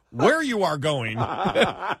determine where you are going,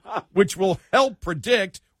 which will help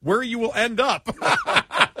predict where you will end up.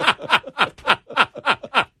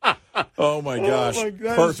 Oh, my gosh.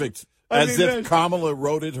 Perfect. As if Kamala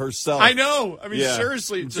wrote it herself. I know.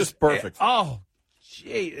 Seriously. Just perfect.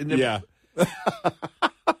 Gee. Yeah.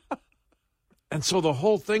 And so the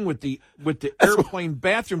whole thing with the airplane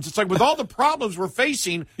bathrooms, it's like with all the problems we're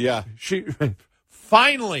facing, she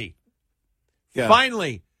finally,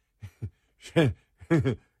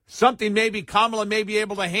 something maybe Kamala may be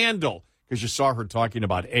able to handle, because you saw her talking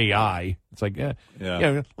about AI. It's like,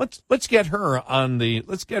 let's get her on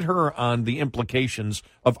the implications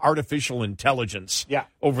of artificial intelligence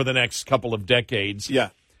over the next couple of decades.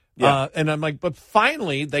 Yeah. And I'm like, but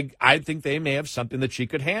finally, I think they may have something that she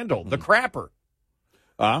could handle. The crapper.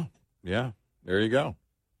 Yeah, there you go.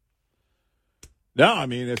 No,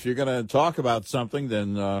 if you're going to talk about something,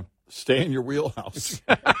 then stay in your wheelhouse.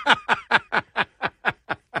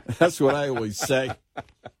 That's what I always say.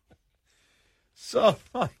 So,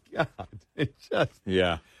 my God, it just...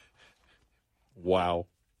 Yeah. Wow.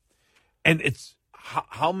 And it's,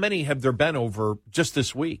 how many have there been over just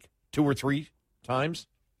this week? 2 or 3 times?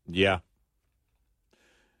 Yeah.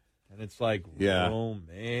 And it's like, oh,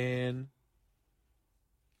 man...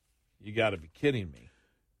 You got to be kidding me.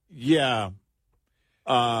 Yeah.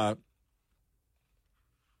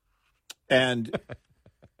 And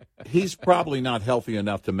he's probably not healthy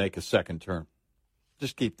enough to make a second term.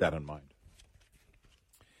 Just keep that in mind.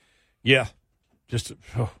 Yeah.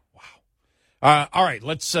 Wow. All right,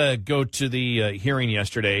 let's go to the hearing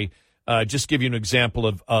yesterday. Just give you an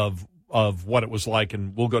example of what it was like,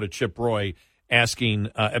 and we'll go to Chip Roy asking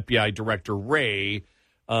FBI Director Wray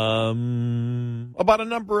about a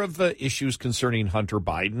number of issues concerning Hunter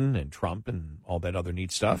Biden and Trump and all that other neat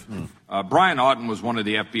stuff. Brian Auten was one of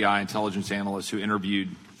the FBI intelligence analysts who interviewed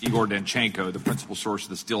Igor Danchenko, the principal source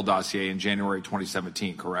of the Steele dossier, in January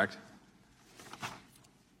 2017, correct?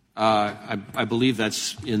 I believe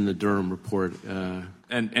that's in the Durham report.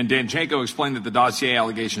 And Danchenko explained that the dossier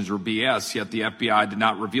allegations were BS, yet the FBI did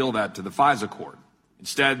not reveal that to the FISA court.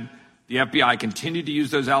 Instead, the FBI continued to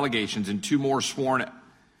use those allegations in 2 more sworn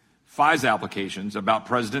FISA applications about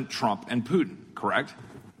President Trump and Putin, correct?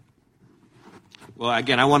 Well,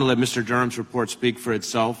 again, I want to let Mr. Durham's report speak for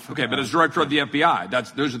itself. Okay, but as director of the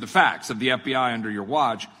FBI, those are the facts of the FBI under your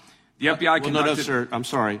watch. The FBI conducted... No, sir, I'm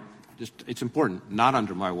sorry. It's important. Not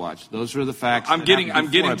under my watch. Those are the facts. I'm getting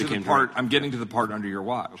to the part under your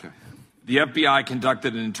watch. Okay. The FBI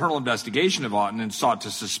conducted an internal investigation of Auten and sought to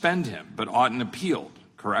suspend him, but Auten appealed,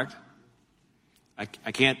 correct?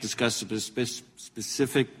 I can't discuss a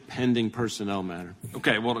specific pending personnel matter.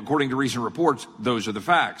 Okay, well, according to recent reports, those are the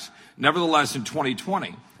facts. Nevertheless, in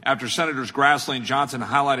 2020, after Senators Grassley and Johnson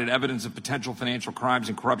highlighted evidence of potential financial crimes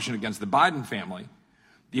and corruption against the Biden family,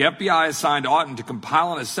 the FBI assigned Auten to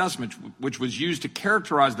compile an assessment which was used to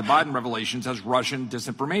characterize the Biden revelations as Russian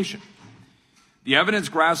disinformation. The evidence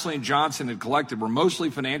Grassley and Johnson had collected were mostly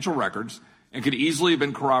financial records and could easily have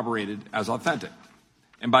been corroborated as authentic.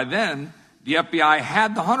 And by then, the FBI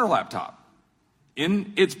had the Hunter laptop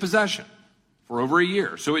in its possession for over a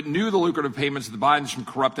year, so it knew the lucrative payments of the Bidens from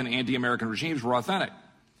corrupt and anti-American regimes were authentic.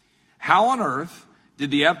 How on earth did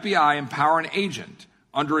the FBI empower an agent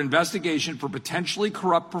under investigation for potentially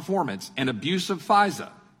corrupt performance and abuse of FISA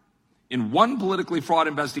in one politically flawed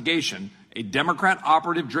investigation, a Democrat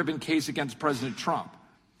operative-driven case against President Trump,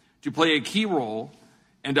 to play a key role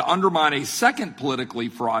and to undermine a second politically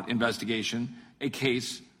fraught investigation, a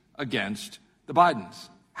case against the Bidens?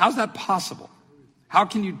 How's that possible? How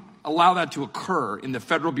can you allow that to occur in the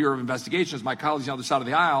Federal Bureau of Investigation, as my colleagues on the other side of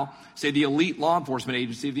the aisle say, the elite law enforcement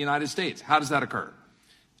agency of the United States? How does that occur?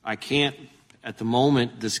 I can't, at the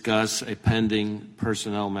moment, discuss a pending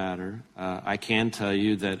personnel matter. I can tell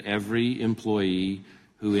you that every employee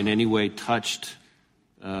who in any way touched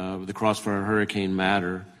the Crossfire Hurricane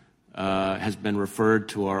matter has been referred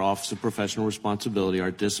to our Office of Professional Responsibility,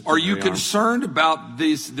 our disciplinary arm. Are you concerned about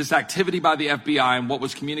this activity by the FBI and what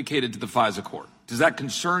was communicated to the FISA court? Does that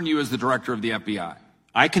concern you as the director of the FBI?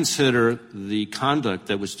 I consider the conduct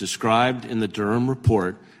that was described in the Durham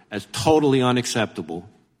report as totally unacceptable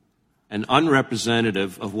and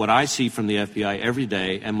unrepresentative of what I see from the FBI every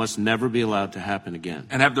day and must never be allowed to happen again.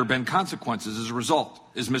 And have there been consequences as a result?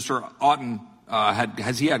 Is Mr. Auten,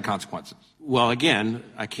 has he had consequences? Well, again,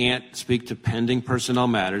 I can't speak to pending personnel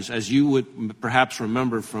matters. As you would perhaps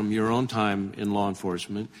remember from your own time in law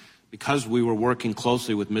enforcement, because we were working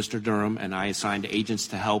closely with Mr. Durham and I assigned agents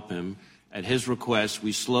to help him, at his request,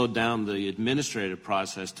 we slowed down the administrative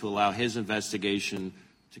process to allow his investigation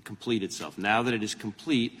to complete itself. Now that it is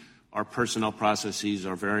complete, our personnel processes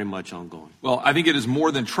are very much ongoing. Well, I think it is more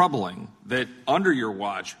than troubling that under your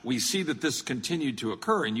watch, we see that this continued to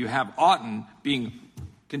occur, and you have Auten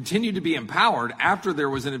continued to be empowered after there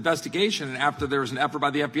was an investigation and after there was an effort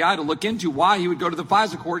by the FBI to look into why he would go to the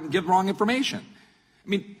FISA court and give wrong information. I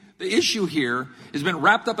mean, the issue here has been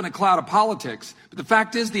wrapped up in a cloud of politics, but the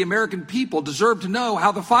fact is the American people deserve to know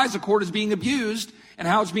how the FISA court is being abused and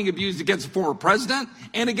how it's being abused against the former president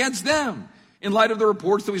and against them, in light of the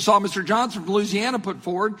reports that we saw Mr. Johnson from Louisiana put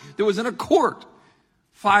forward that was in a court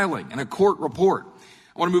filing and a court report.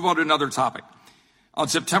 I want to move on to another topic. On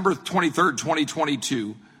September 23rd,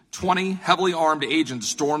 2022, 20 heavily armed agents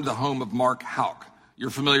stormed the home of Mark Houck.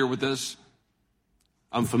 You're familiar with this?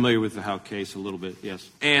 I'm familiar with the Houck case a little bit, yes.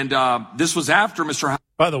 And this was after Mr. Houck.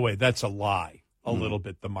 By the way, that's a lie. A little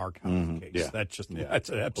bit, the Mark Houck case. Yeah. That's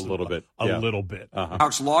a little bit. A little bit.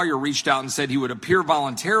 Houck's lawyer reached out and said he would appear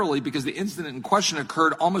voluntarily because the incident in question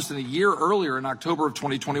occurred almost in a year earlier in October of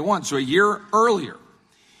 2021, so a year earlier.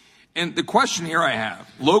 And the question here I have,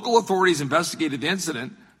 local authorities investigated the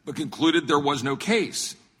incident but concluded there was no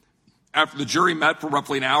case. After the jury met for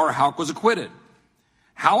roughly an hour, Houck was acquitted.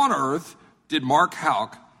 How on earth did Mark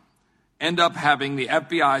Houck end up having the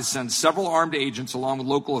FBI send several armed agents along with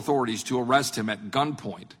local authorities to arrest him at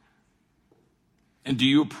gunpoint? And do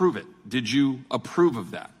you approve it? Did you approve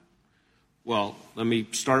of that? Well, let me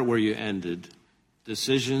start where you ended.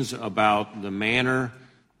 Decisions about the manner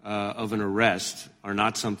of an arrest are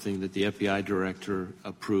not something that the FBI director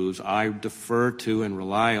approves. I defer to and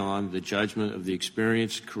rely on the judgment of the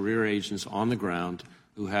experienced career agents on the ground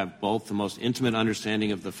who have both the most intimate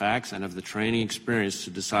understanding of the facts and of the training experience to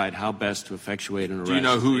decide how best to effectuate an arrest. Do you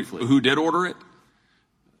know who did order it?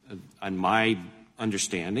 And my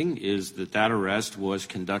understanding is that arrest was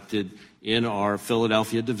conducted in our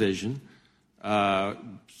Philadelphia division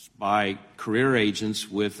by career agents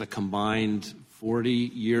with a combined 40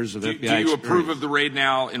 years of FBI experience. Do you approve of the raid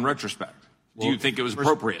now in retrospect? Do you think it was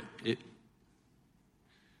appropriate? Do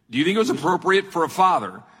you think it was appropriate for a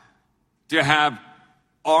father to have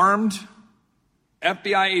armed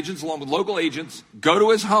FBI agents along with local agents go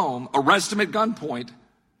to his home, arrest him at gunpoint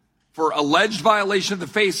for alleged violation of the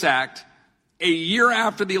FACE Act a year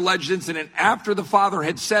after the alleged incident, after the father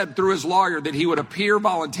had said through his lawyer that he would appear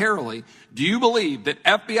voluntarily? Do you believe that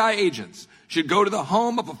FBI agents should go to the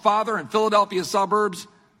home of a father in Philadelphia suburbs?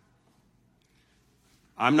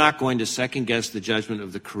 I'm not going to second guess the judgment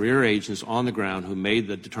of the career agents on the ground who made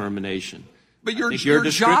the determination. But your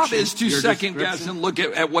job is to second guess and look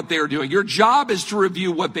at what they are doing. Your job is to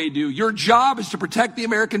review what they do. Your job is to protect the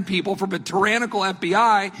American people from a tyrannical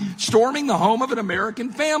FBI storming the home of an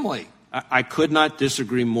American family. I could not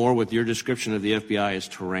disagree more with your description of the FBI as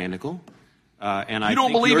tyrannical. And you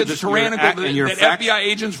don't believe it's tyrannical that FBI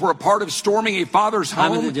agents were a part of storming a father's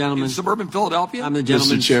home in suburban Philadelphia?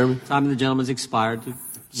 Mr. Chairman. Time of the gentleman's expired.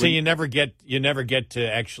 So you never get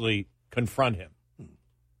to actually confront him.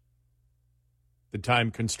 the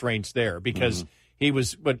time constraints there, because he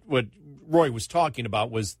was what Roy was talking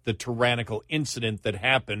about was the tyrannical incident that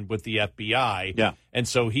happened with the FBI. Yeah. And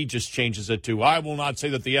so he just changes it to, I will not say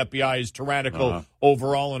that the FBI is tyrannical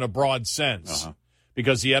overall in a broad sense.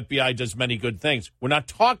 Because the FBI does many good things. We're not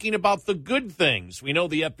talking about the good things. We know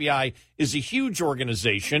the FBI is a huge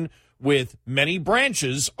organization with many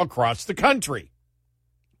branches across the country.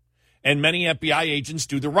 And many FBI agents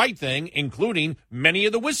do the right thing, including many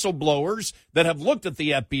of the whistleblowers that have looked at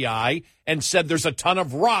the FBI and said there's a ton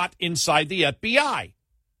of rot inside the FBI.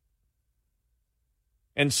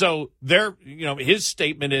 And so his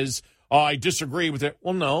statement is, oh, I disagree with it.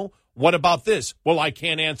 Well, no. What about this? Well, I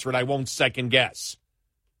can't answer it. I won't second guess.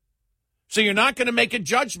 So you're not going to make a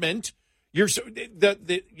judgment. You're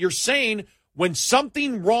saying when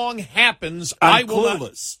something wrong happens, I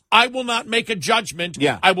will not make a judgment.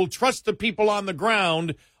 Yeah. I will trust the people on the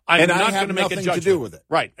ground. I'm not going to make a judgment. To do with it.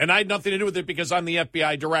 Right. And I had nothing to do with it because I'm the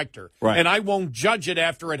FBI director. Right. And I won't judge it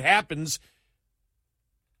after it happens.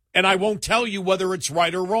 And I won't tell you whether it's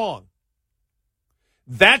right or wrong.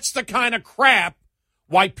 That's the kind of crap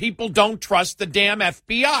why people don't trust the damn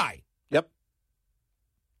FBI. Yep.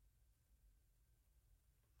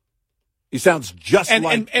 He sounds just like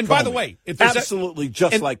Comey. And by the way, if there's absolutely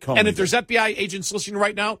just like Comey. And if there's FBI agents listening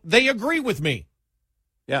right now, they agree with me.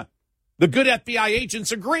 Yeah. The good FBI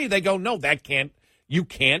agents agree. They go, no, you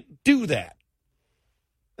can't do that.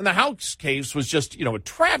 And the House case was just, a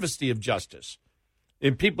travesty of justice.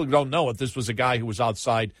 And people don't know it. This was a guy who was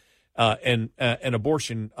outside an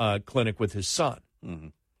abortion clinic with his son. Mm-hmm.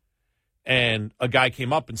 And a guy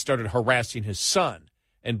came up and started harassing his son.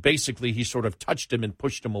 And basically he sort of touched him and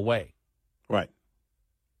pushed him away. Right.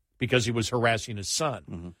 Because he was harassing his son.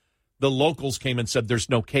 Mm-hmm. The locals came and said, there's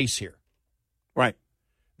no case here. Right.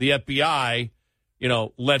 The FBI,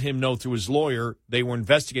 let him know through his lawyer. They were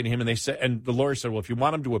investigating him, and the lawyer said, well, if you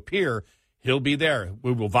want him to appear, he'll be there.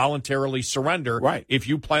 We will voluntarily surrender. Right. If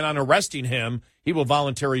you plan on arresting him, he will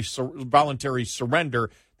voluntarily surrender.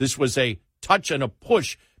 This was a touch and a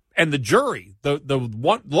push. And the jury, the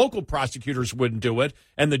local prosecutors wouldn't do it.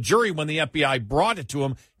 And the jury, when the FBI brought it to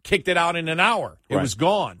him, kicked it out in an hour. It was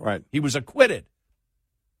gone. Right. He was acquitted.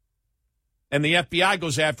 And the FBI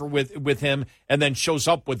goes after with him and then shows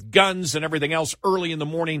up with guns and everything else early in the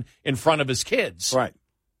morning in front of his kids. Right.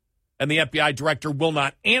 And the FBI director will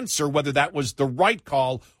not answer whether that was the right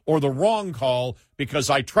call or the wrong call because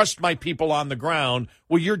I trust my people on the ground.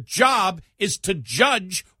 Well, your job is to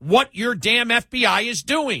judge what your damn FBI is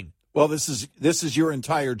doing. Well, this is your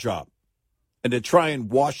entire job. And to try and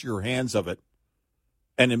wash your hands of it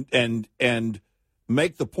and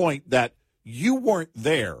make the point that you weren't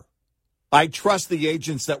there. I trust the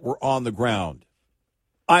agents that were on the ground.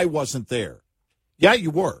 I wasn't there. Yeah, you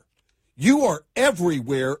were. You are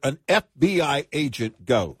everywhere an FBI agent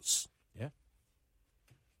goes. Yeah.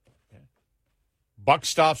 Buck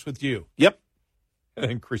stops with you. Yep.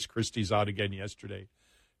 And Chris Christie's out again yesterday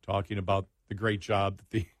talking about the great job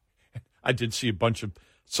that I did see a bunch of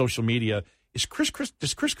social media. Does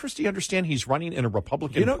Chris Christie understand he's running in a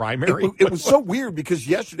Republican primary? It was so weird because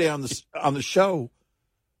yesterday on the show,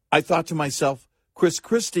 I thought to myself, Chris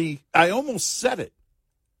Christie, I almost said it.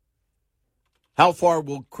 How far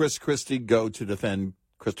will Chris Christie go to defend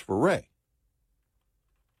Christopher Wray?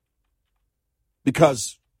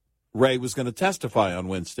 Because Wray was going to testify on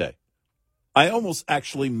Wednesday. I almost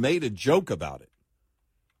actually made a joke about it.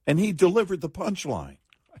 And he delivered the punchline.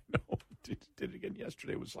 I know. Did it again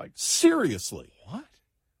yesterday. It was like, seriously. What?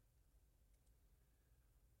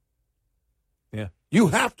 Yeah. You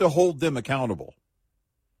have to hold them accountable.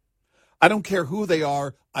 I don't care who they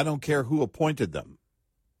are. I don't care who appointed them.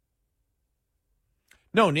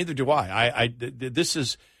 No, neither do I. This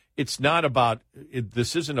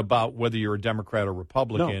isn't about whether you're a Democrat or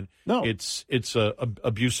Republican. No. It's a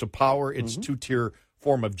abuse of power. It's two-tier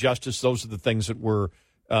form of justice. Those are the things that we're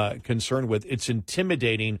concerned with. It's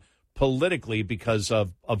intimidating politically because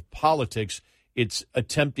of politics. It's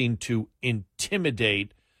attempting to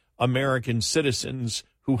intimidate American citizens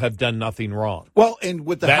who have done nothing wrong. Well, and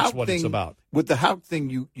with the That's Houck what thing, it's about. With the Houck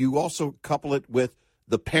thing, you also couple it with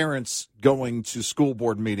the parents going to school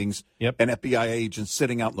board meetings and FBI agents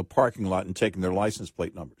sitting out in the parking lot and taking their license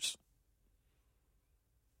plate numbers.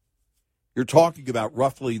 You're talking about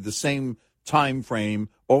roughly the same time frame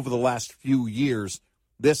over the last few years.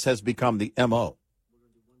 This has become the MO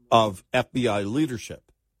of FBI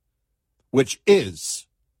leadership, which is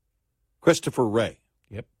Christopher Wray.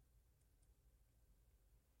 Yep.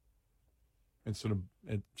 It's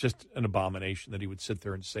just an abomination that he would sit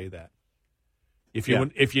there and say that. If you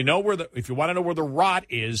want to know where the rot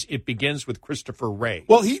is, it begins with Christopher Wray.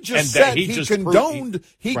 Well, he just said he condoned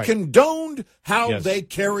how Yes. they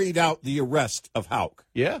carried out the arrest of Houck.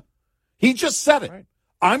 Yeah. He just said it. Right.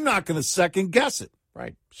 I'm not going to second guess it.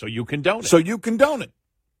 Right. So you condone it. So you condone it.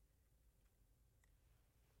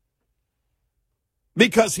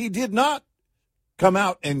 Because he did not come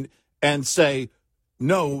out and say,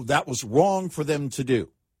 no, that was wrong for them to do.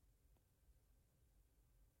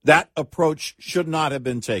 That approach should not have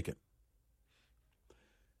been taken.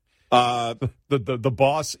 The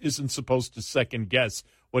boss isn't supposed to second guess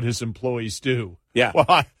what his employees do. Yeah.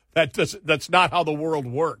 Well, that's not how the world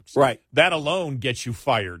works. Right. That alone gets you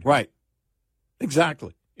fired. Right.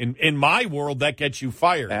 Exactly. In my world, that gets you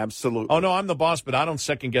fired. Absolutely. Oh, no, I'm the boss, but I don't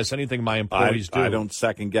second guess anything my employees do. I don't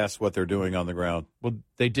second guess what they're doing on the ground. Well,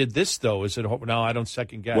 they did this, though. Is it? No, I don't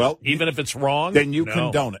second guess. Well, even if it's wrong? Then you no.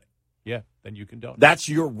 condone it. Yeah, then you condone it. That's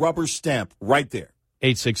your rubber stamp right there.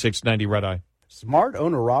 866-90 Red Eye. Smart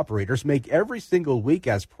owner-operators make every single week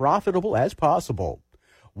as profitable as possible.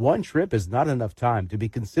 One trip is not enough time to be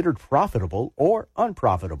considered profitable or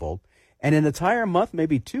unprofitable, and an entire month may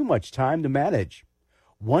be too much time to manage.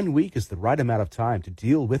 1 week is the right amount of time to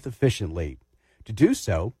deal with efficiently. To do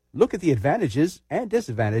so, look at the advantages and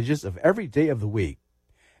disadvantages of every day of the week.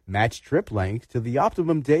 Match trip length to the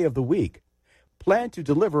optimum day of the week. Plan to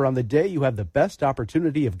deliver on the day you have the best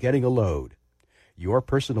opportunity of getting a load. Your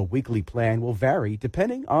personal weekly plan will vary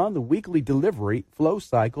depending on the weekly delivery flow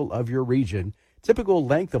cycle of your region, typical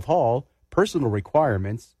length of haul, personal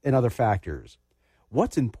requirements, and other factors.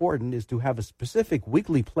 What's important is to have a specific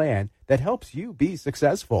weekly plan that helps you be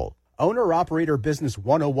successful. Owner-Operator Business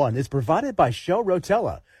 101 is provided by Shell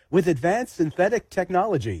Rotella with advanced synthetic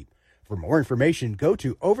technology. For more information, go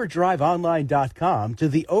to overdriveonline.com to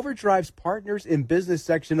the Overdrive's Partners in Business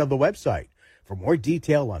section of the website for more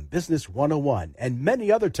detail on Business 101 and many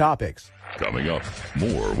other topics. Coming up,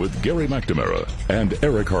 more with Gary McNamara and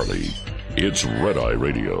Eric Harley. It's Red Eye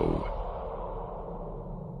Radio.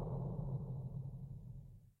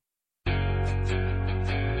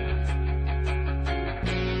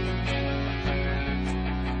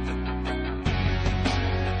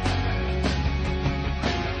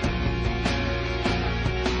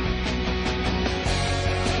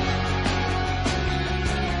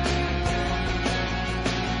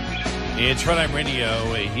 It's Red Eye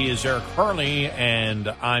Radio. He is Eric Harley, and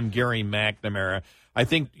I'm Gary McNamara. I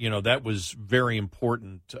think, that was very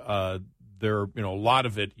important. There, a lot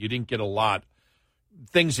of it, you didn't get a lot.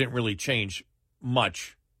 Things didn't really change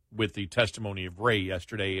much with the testimony of Ray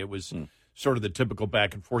yesterday. It was sort of the typical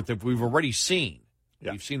back and forth that we've already seen.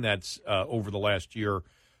 Yeah. We've seen that over the last year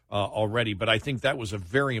already. But I think that was a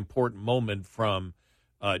very important moment from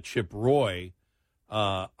Chip Roy.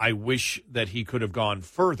 I wish that he could have gone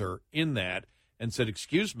further in that and said,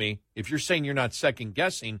 excuse me, if you're saying you're not second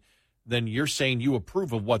guessing, then you're saying you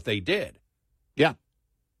approve of what they did. Yeah.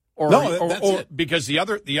 Or it. Because the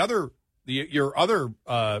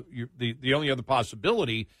only other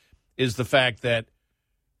possibility is the fact that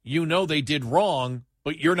they did wrong,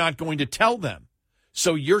 but you're not going to tell them.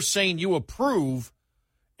 So you're saying you approve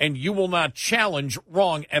and you will not challenge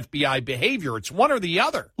wrong FBI behavior. It's one or the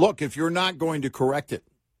other. Look, if you're not going to correct it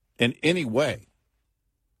in any way,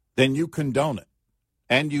 then you condone it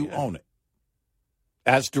and you own it.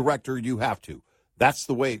 As director, you have to. That's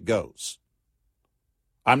the way it goes.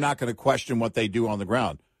 I'm not going to question what they do on the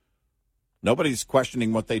ground. Nobody's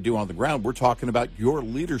questioning what they do on the ground. We're talking about your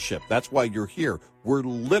leadership. That's why you're here. We're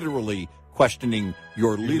literally questioning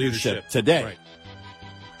your leadership today. Right.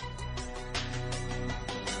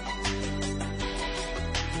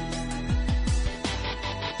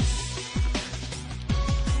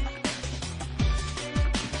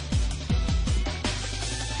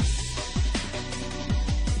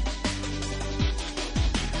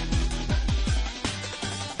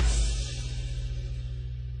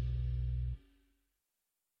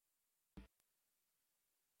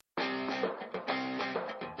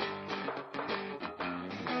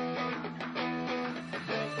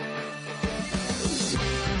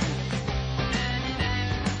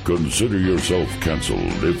 Consider yourself canceled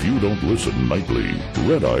if you don't listen nightly.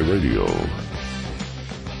 Red Eye Radio.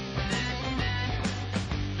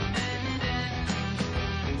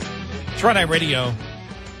 It's Red Eye Radio.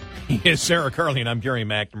 It's Eric Harley, and I'm Gary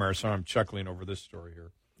McNamara, so I'm chuckling over this story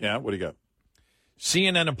here. Yeah, what do you got?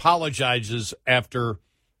 CNN apologizes after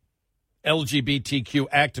LGBTQ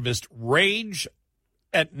activist rage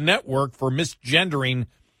at network for misgendering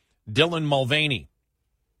Dylan Mulvaney.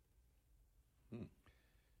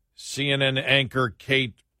 CNN anchor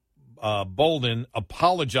Kate Bolden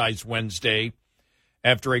apologized Wednesday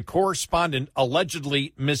after a correspondent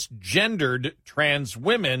allegedly misgendered trans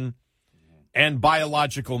women and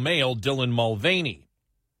biological male Dylan Mulvaney.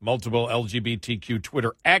 Multiple LGBTQ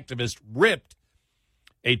Twitter activists ripped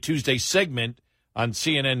a Tuesday segment on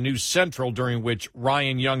CNN News Central during which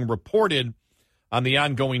Ryan Young reported on the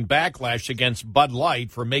ongoing backlash against Bud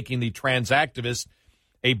Light for making the trans activist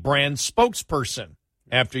a brand spokesperson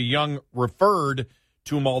after Young referred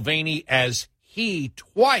to Mulvaney as he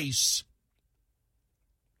twice.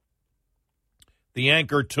 The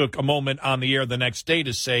anchor took a moment on the air the next day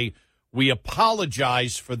to say, "We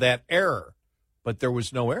apologize for that error," but there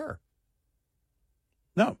was no error.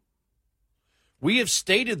 No. We have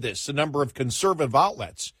stated this, a number of conservative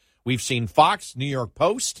outlets. We've seen Fox, New York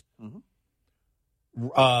Post,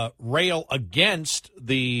 rail against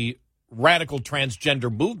the radical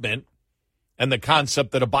transgender movement and the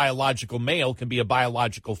concept that a biological male can be a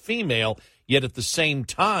biological female, yet at the same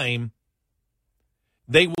time,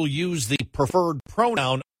 they will use the preferred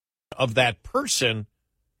pronoun of that person,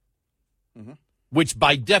 which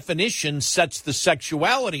by definition sets the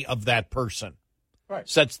sexuality of that person. Right.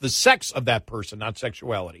 Sets the sex of that person, not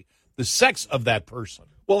sexuality. The sex of that person.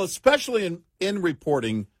 Well, especially in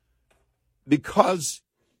reporting, because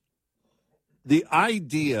the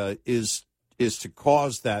idea is to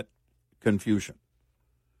cause that confusion.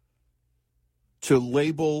 To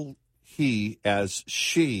label he as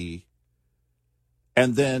she,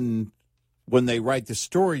 and then when they write the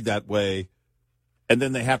story that way, and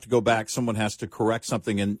then they have to go back, someone has to correct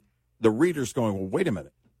something, and the reader's going, well, wait a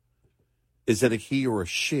minute. Is it a he or a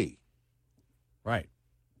she? Right.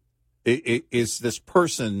 Is this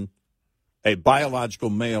person a biological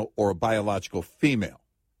male or a biological female?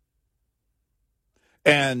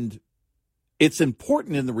 And it's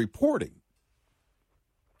important in the reporting.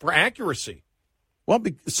 For accuracy. Well,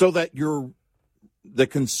 so that the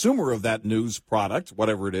consumer of that news product,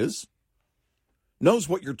 whatever it is, knows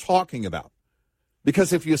what you're talking about.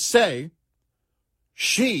 Because if you say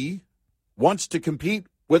she wants to compete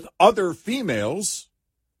with other females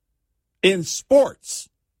in sports,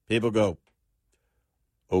 people go,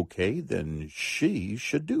 okay, then she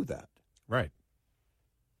should do that. Right.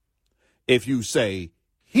 If you say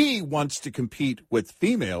he wants to compete with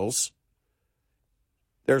females,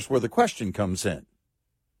 there's where the question comes in.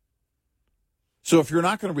 So if you're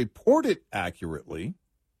not going to report it accurately,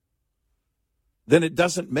 then it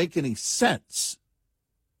doesn't make any sense.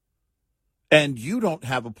 And you don't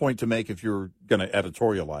have a point to make if you're going to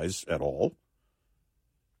editorialize at all.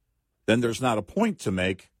 Then there's not a point to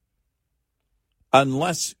make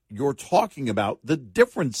unless you're talking about the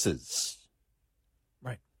differences.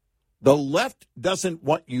 Right. The left doesn't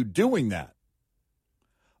want you doing that.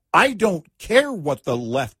 I don't care what the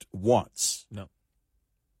left wants. No.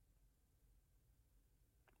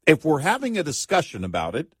 If we're having a discussion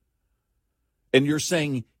about it, and you're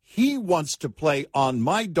saying he wants to play on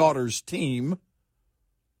my daughter's team,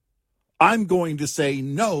 I'm going to say,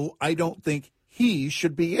 no, I don't think he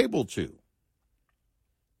should be able to.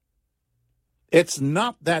 It's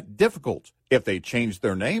not that difficult. If they change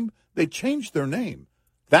their name, they change their name.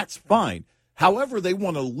 That's fine. However they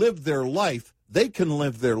want to live their life, they can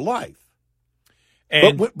live their life.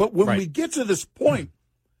 And, but when we get to this point,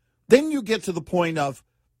 then you get to the point of,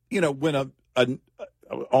 when I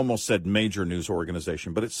almost said major news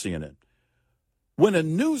organization, but it's CNN. When a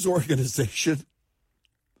news organization,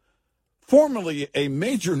 formerly a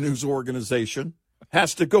major news organization,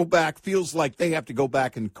 has to go back, feels like they have to go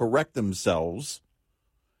back and correct themselves,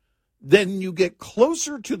 then you get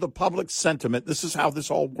closer to the public sentiment. This is how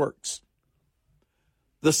this all works.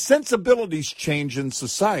 The sensibilities change in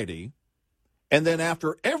society, and then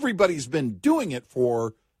after everybody's been doing it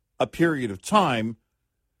for a period of time,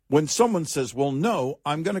 when someone says, well, no,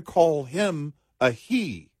 I'm going to call him a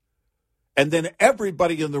he, and then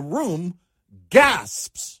everybody in the room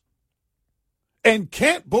gasps and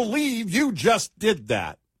can't believe you just did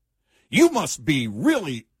that. You must be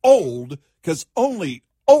really old, because only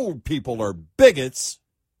old people are bigots.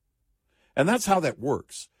 And that's how that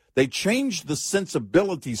works. They change the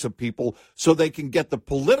sensibilities of people so they can get the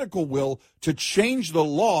political will to change the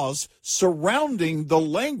laws surrounding the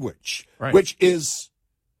language, right, which is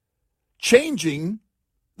changing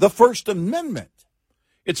the First Amendment.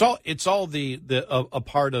 It's all a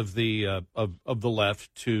part of the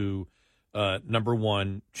left to number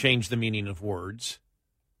one, change the meaning of words,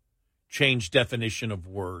 change definition of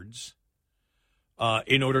words,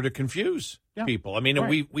 in order to confuse people. I mean,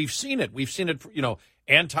 right. we've seen it. We've seen it.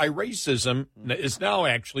 Anti-racism is now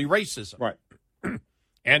actually racism. Right.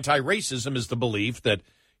 Anti-racism is the belief that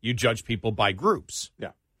you judge people by groups.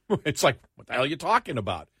 Yeah. It's like, what the hell are you talking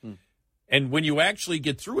about? And when you actually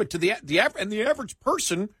get through it, the average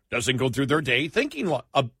person doesn't go through their day thinking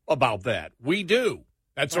about that. We do.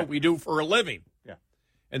 That's what we do for a living. Yeah.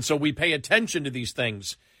 And so we pay attention to these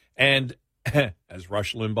things. And as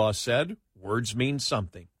Rush Limbaugh said, words mean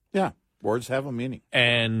something. Yeah, words have a meaning.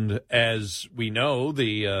 And as we know,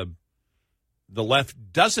 the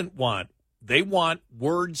left doesn't want. They want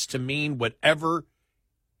words to mean whatever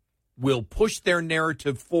will push their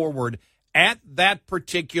narrative forward at that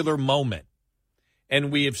particular moment.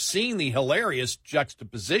 And we have seen the hilarious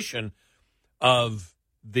juxtaposition of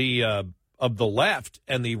the left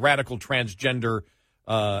and the radical transgender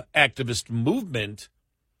activist movement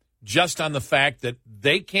just on the fact that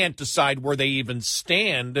they can't decide where they even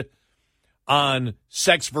stand on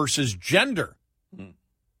sex versus gender.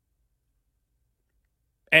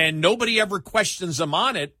 And nobody ever questions them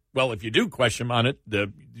on it. Well, if you do question them on it,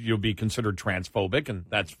 you'll be considered transphobic, and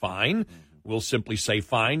that's fine. We'll simply say,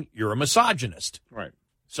 fine, you're a misogynist. Right.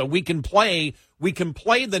 So we can play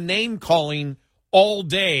the name calling all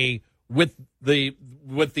day with the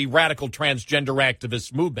radical transgender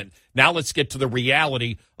activist movement. Now let's get to the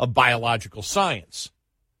reality of biological science.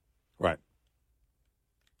 Right.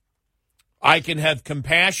 I can have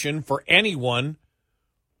compassion for anyone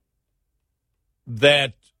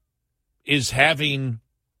that is having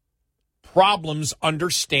problems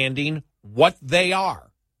understanding what they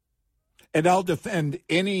are. And I'll defend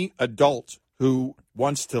any adult who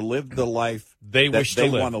wants to live the life they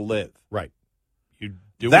want to live. Right. You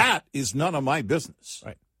do that is none of my business.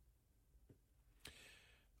 Right.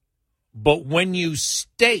 But when you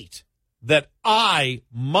state that I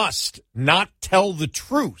must not tell the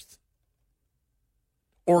truth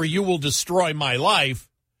or you will destroy my life,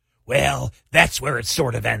 well, that's where it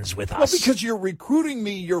sort of ends with us. Well, because you're recruiting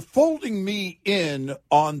me, you're folding me in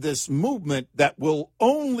on this movement that will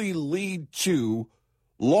only lead to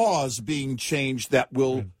laws being changed that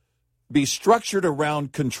will be structured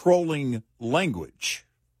around controlling language.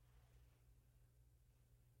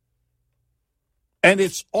 And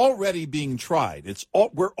it's already being tried.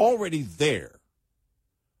 We're already there.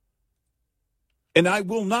 And I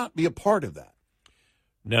will not be a part of that.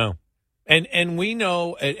 No. And we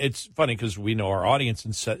know, it's funny because we know our audience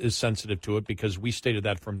is sensitive to it because we stated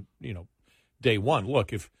that from, day one.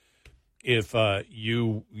 Look, if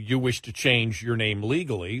you wish to change your name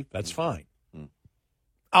legally, that's fine.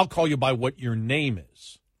 I'll call you by what your name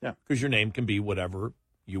is. Yeah. Because your name can be whatever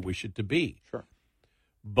you wish it to be. Sure.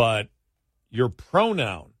 But your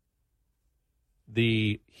pronoun,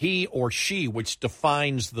 the he or she, which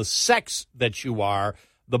defines the sex that you are,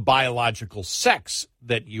 the biological sex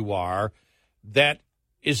that you are, that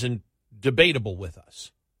isn't debatable with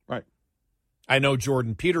us. Right. I know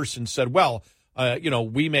Jordan Peterson said, well,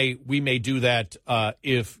 we may do that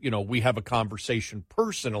if, we have a conversation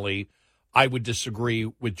personally. I would disagree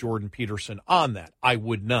with Jordan Peterson on that. I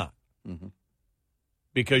would not. Mm-hmm.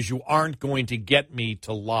 Because you aren't going to get me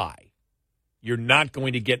to lie. You're not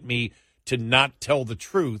going to get me to not tell the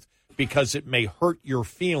truth because it may hurt your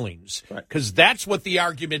feelings. Because that's what the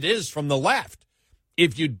argument is from the left.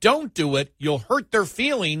 If you don't do it, you'll hurt their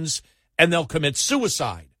feelings and they'll commit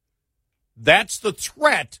suicide. That's the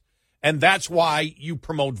threat, and that's why you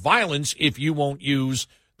promote violence if you won't use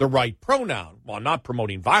the right pronoun. Well, I'm not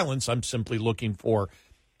promoting violence. I'm simply looking for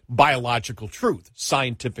biological truth,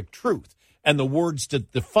 scientific truth, and the words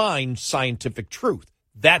that define scientific truth.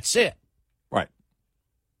 That's it. Right.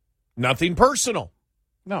 Nothing personal.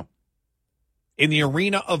 No. In the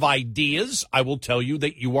arena of ideas, I will tell you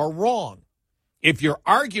that you are wrong. If your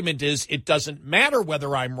argument is it doesn't matter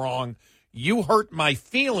whether I'm wrong, you hurt my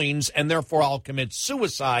feelings and therefore I'll commit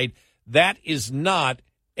suicide, that is not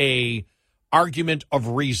a argument of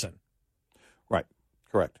reason. Right.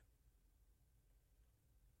 Correct.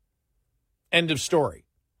 End of story.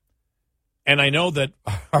 And I know that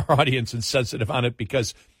our audience is sensitive on it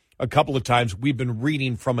because a couple of times we've been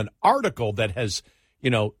reading from an article that has,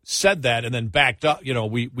 said that and then backed up.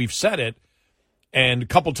 We've said it. And a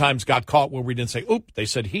couple times got caught where we didn't say, oop, they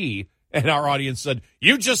said he. And our audience said,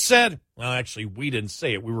 you just said. Well, actually, we didn't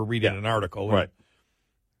say it. We were reading an article. Right.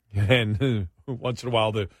 And once in a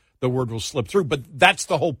while, the word will slip through. But that's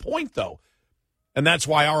the whole point, though. And that's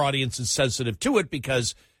why our audience is sensitive to it,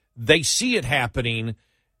 because they see it happening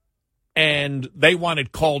and they want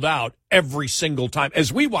it called out every single time,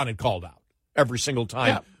 as we want it called out every single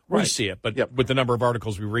time we see it. But with the number of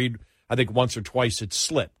articles we read, I think once or twice it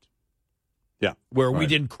slipped. Yeah. Where we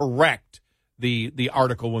didn't correct the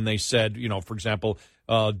article when they said, for example,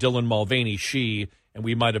 Dylan Mulvaney, she, and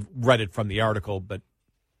we might have read it from the article, but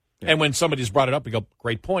And when somebody's brought it up, we go,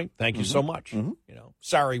 great point. Thank you so much. You know,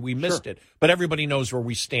 sorry we missed it. But everybody knows where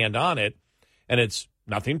we stand on it, and it's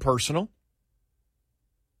nothing personal.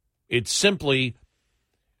 It's simply,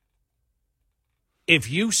 if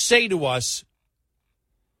you say to us,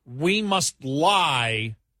 we must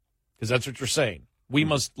lie, because that's what you're saying, we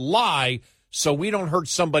must lie so we don't hurt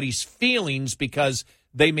somebody's feelings because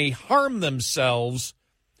they may harm themselves,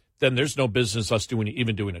 then there's no business us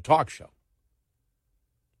even doing a talk show.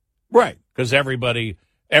 Right. Because everybody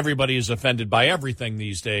is offended by everything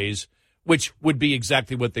these days, which would be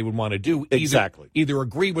exactly what they would want to do. Either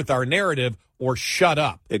agree with our narrative or shut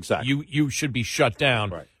up. Exactly. You should be shut down.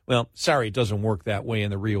 Right. Well, sorry, it doesn't work that way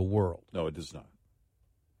in the real world. No, it does not.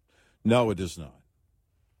 No, it does not.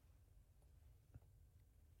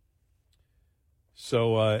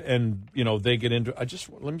 So, and, you know, they get into,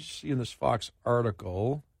 let me see in this Fox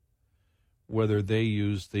article whether they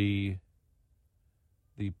use the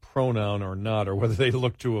pronoun or not, or whether they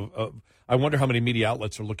look to, I wonder how many media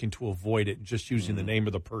outlets are looking to avoid it, just using the name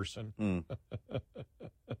of the person.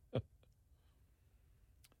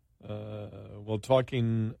 While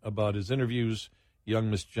talking about his interviews,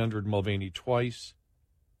 Young misgendered Mulvaney twice.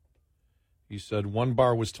 He said one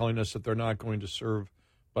bar was telling us that they're not going to serve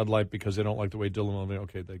Bud Light because they don't like the way Dylan Mulvaney.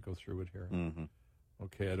 Okay, they go through it here.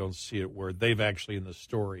 Okay, I don't see it where they've actually in the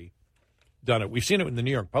story done it. We've seen it in the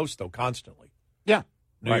New York Post, though, constantly. Yeah.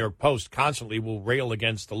 New York Post constantly will rail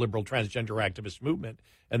against the liberal transgender activist movement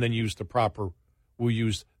and then use will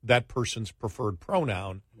use that person's preferred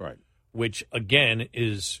pronoun. Right. Which, again,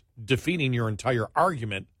 is defeating your entire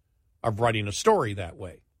argument of writing a story that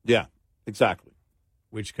way. Yeah, exactly.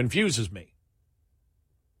 Which confuses me.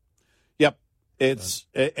 Yep. It's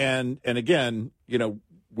and again, you know,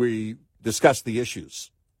 we discuss the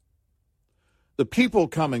issues. The people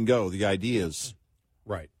come and go, the ideas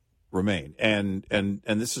remain. And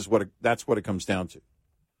this is that's what it comes down to.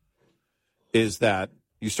 Is that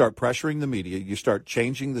you start pressuring the media, you start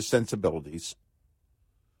changing the sensibilities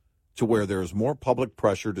to where there's more public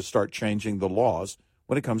pressure to start changing the laws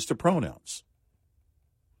when it comes to pronouns.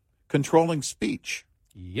 Controlling speech.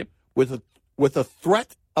 Yep. With a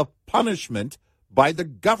threat of punishment by the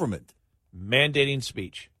government. Mandating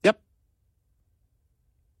speech. Yep.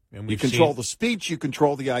 And you control the speech, you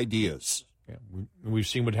control the ideas. Yeah, we've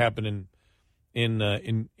seen what happened in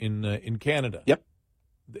Canada. Yep.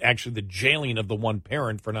 Actually, the jailing of the one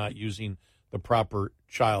parent for not using the proper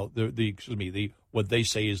child, what they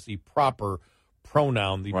say is the proper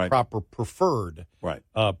pronoun, the proper preferred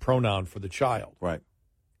pronoun for the child. Right.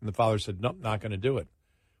 And the father said, nope, not going to do it.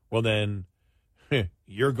 Well, then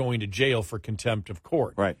you're going to jail for contempt of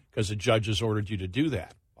court. Right. Because the judge has ordered you to do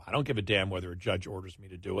that. I don't give a damn whether a judge orders me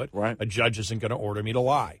to do it. Right. A judge isn't going to order me to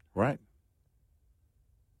lie. Right.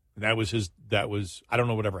 And that was, I don't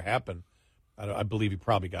know whatever happened. I believe he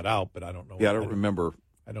probably got out, but I don't know. Yeah, I don't remember.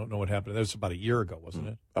 I don't know what happened. That was about a year ago, wasn't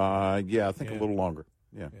it? Yeah, I think a little longer.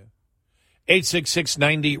 Yeah.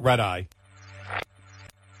 866-90 Red Eye.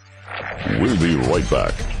 We'll be right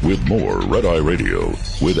back with more Red Eye Radio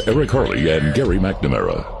with Eric Harley and Gary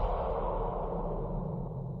McNamara.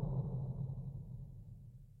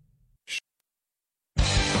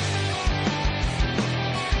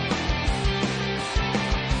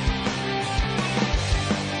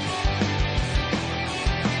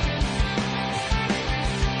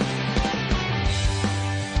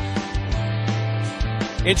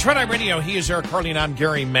 It's Red Eye Radio. He is Eric Harley, and I'm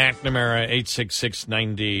Gary McNamara,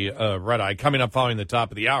 866-90 Red Eye. Coming up following the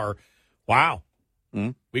top of the hour. Wow.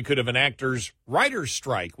 We could have an writer's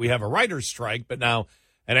strike. We have a writer's strike, but now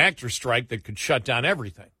an actor's strike that could shut down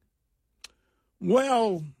everything.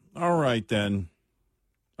 Well, all right then.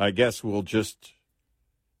 I guess we'll just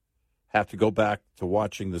have to go back to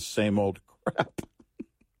watching the same old crap.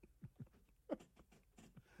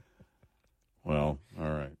 Well, all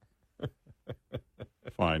right.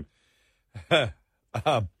 Fine.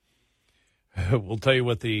 We'll tell you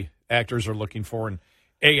what the actors are looking for, and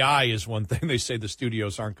AI is one thing they say the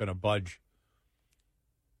studios aren't going to budge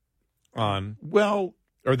on. Well,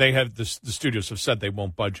 or they have the studios have said they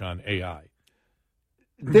won't budge on AI.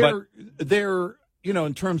 They're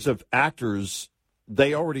in terms of actors,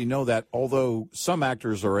 they already know that. Although some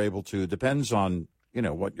actors are able to, depends on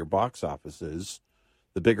what your box office is.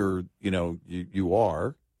 The bigger you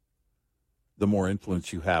are, the more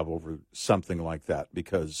influence you have over something like that.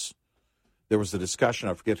 Because there was a discussion,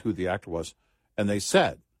 I forget who the actor was, and they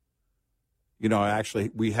said,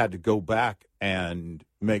 we had to go back and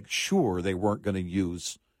make sure they weren't going to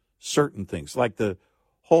use certain things, like the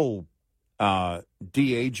whole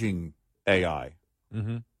de-aging AI.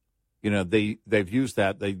 Mm-hmm. They've used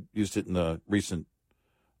that. They used it in the recent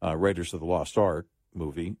Raiders of the Lost Ark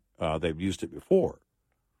movie. They've used it before.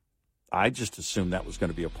 I just assumed that was going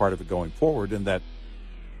to be a part of it going forward, and that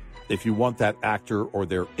if you want that actor or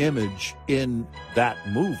their image in that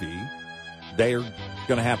movie, they're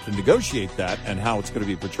going to have to negotiate that and how it's going to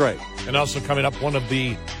be portrayed. And also coming up, one of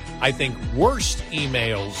the, I think, worst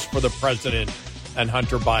emails for the president and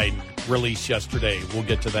Hunter Biden released yesterday. We'll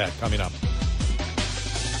get to that coming up.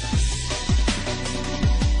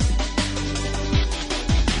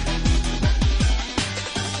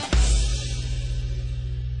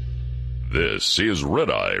 This is Red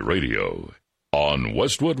Eye Radio on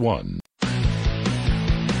Westwood One.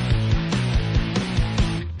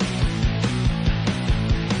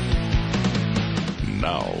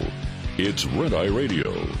 Now, it's Red Eye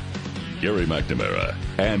Radio. Gary McNamara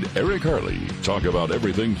and Eric Harley talk about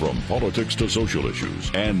everything from politics to social issues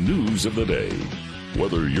and news of the day.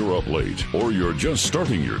 Whether you're up late or you're just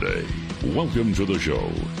starting your day, welcome to the show.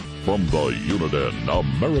 From the Uniden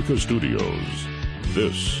America Studios,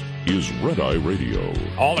 this is Red Eye Radio.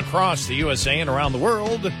 All across the USA and around the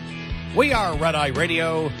world, we are Red Eye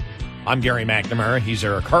Radio. I'm Gary McNamara. He's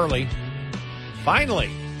Eric Harley.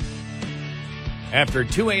 Finally, after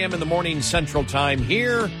 2 a.m. in the morning Central Time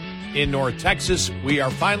here in North Texas, we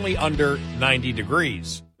are finally under 90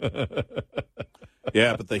 degrees.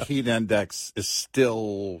 Yeah, but the heat index is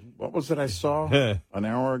still, what was it I saw an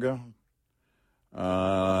hour ago?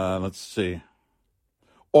 Let's see.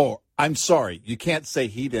 Oh, I'm sorry. You can't say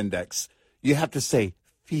heat index. You have to say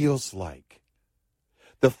feels like.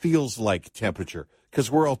 The feels like temperature, because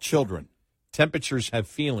we're all children. Temperatures have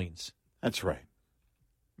feelings. That's right.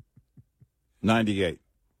 98.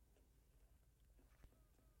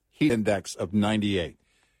 Heat index of 98.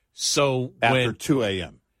 So after 2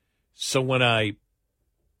 a.m. So when I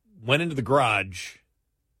went into the garage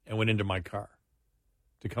and went into my car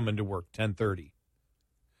to come into work, 10:30,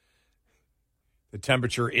 the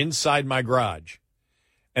temperature inside my garage,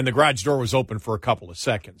 and the garage door was open for a couple of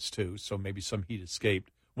seconds, too, so maybe some heat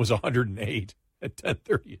escaped, was 108 at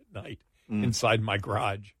 10:30 at night inside my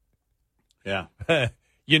garage. Yeah.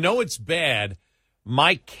 You know it's bad.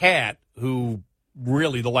 My cat, who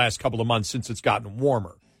really the last couple of months since it's gotten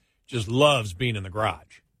warmer, just loves being in the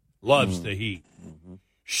garage, loves the heat. Mm-hmm.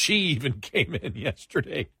 She even came in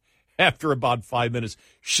yesterday after about 5 minutes.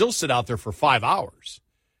 She'll sit out there for 5 hours.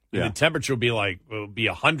 Yeah. The temperature will be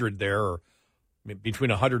 100 there, or between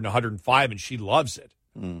 100 and 105, and she loves it.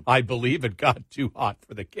 I believe it got too hot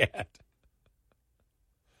for the cat.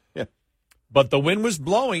 Yeah. But the wind was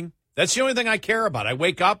blowing. That's the only thing I care about. I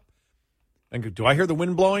wake up and go, do I hear the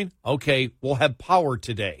wind blowing? Okay, we'll have power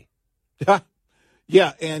today.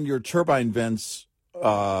 Yeah, and your turbine vents,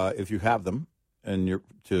 if you have them, and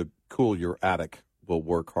to cool your attic, will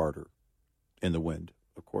work harder in the wind,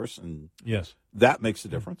 of course. And yes, that makes a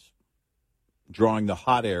difference. Drawing the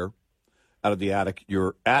hot air out of the attic.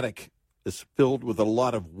 Your attic is filled with a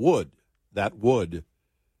lot of wood. That wood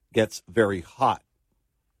gets very hot.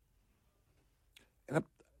 And,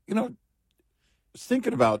 I was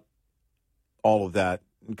thinking about all of that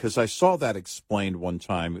because I saw that explained one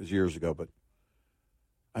time. It was years ago, but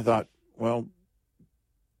I thought, well,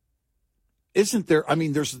 isn't there? I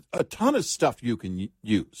mean, there's a ton of stuff you can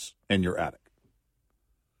use in your attic.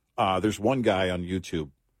 There's one guy on YouTube,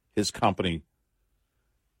 his company,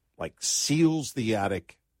 seals the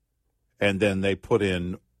attic, and then they put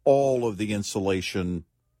in all of the insulation,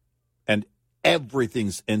 and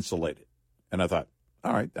everything's insulated. And I thought,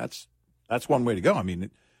 all right, that's one way to go. I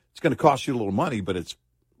mean, it's going to cost you a little money, but it's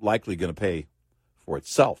likely going to pay for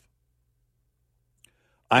itself.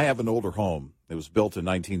 I have an older home. It was built in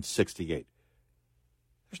 1968.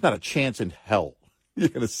 There's not a chance in hell you're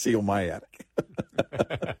going to seal my attic.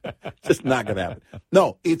 Just not going to happen.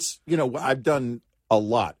 No, it's, I've done a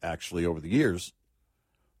lot, actually, over the years.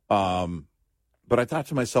 But I thought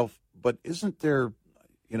to myself, but isn't there,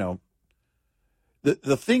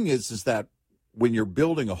 the thing is that when you're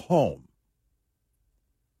building a home,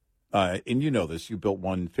 and you know this, you built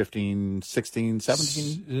one 15, 16,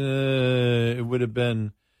 17? It would have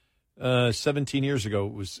been 17 years ago.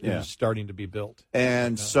 It was starting to be built.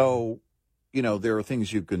 And so, there are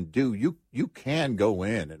things you can do. You can go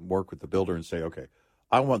in and work with the builder and say, okay,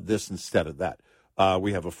 I want this instead of that.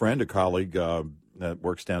 We have a friend, a colleague that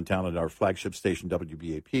works downtown at our flagship station,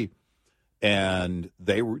 WBAP, and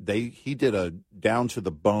he did a down to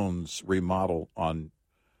the bones remodel on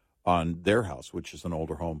their house, which is an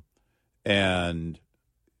older home, and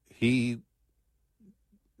he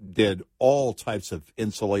did all types of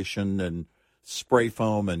insulation and spray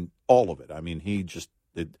foam and all of it. I mean, he just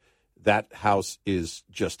did. That house is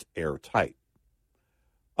just airtight.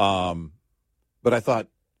 But I thought,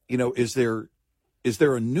 is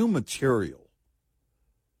there a new material,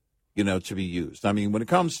 to be used? I mean, when it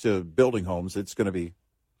comes to building homes, it's going to be,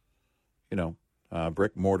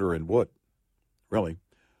 brick, mortar, and wood, really,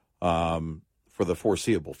 for the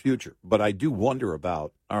foreseeable future. But I do wonder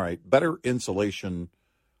about, all right, better insulation,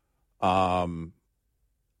 and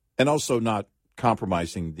also not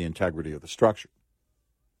compromising the integrity of the structure.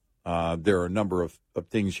 There are a number of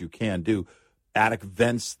things you can do. Attic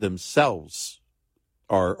vents themselves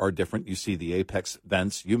are different. You see the apex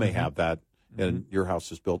vents. You may have that, and your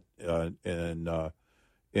house is built in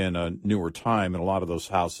a newer time. And a lot of those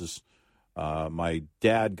houses, my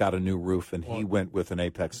dad got a new roof, and he went with an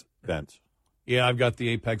apex vent. Yeah, I've got the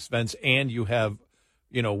apex vents, and you have,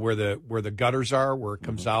 where the gutters are, where it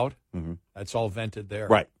comes out. Mm-hmm. That's all vented there,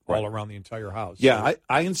 right? All around the entire house. Yeah, so.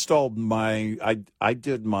 I installed I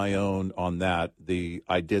did my own on that.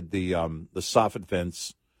 I did the soffit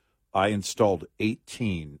vents. I installed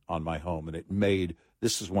 18 on my home, and it made,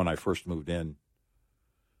 this is when I first moved in,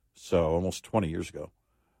 so almost 20 years ago.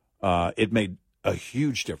 It made a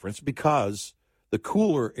huge difference because the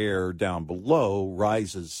cooler air down below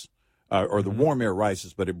rises, or the warm air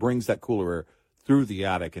rises, but it brings that cooler air through the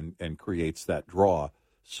attic and creates that draw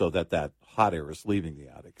so that hot air is leaving the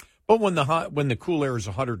attic. But when the cool air is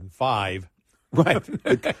 105... Right.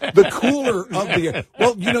 The cooler of the air.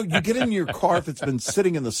 Well, you get in your car if it's been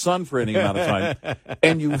sitting in the sun for any amount of time,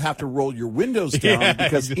 and you have to roll your windows down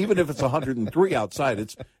because even if it's 103 outside,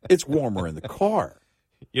 it's warmer in the car.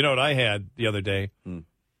 You know what I had the other day?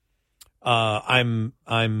 I'm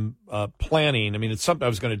planning. I mean, it's something I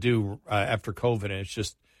was going to do after COVID, and it's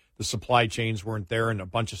just the supply chains weren't there, and a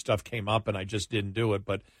bunch of stuff came up, and I just didn't do it.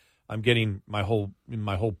 But I'm getting my whole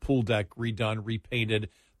pool deck redone, repainted.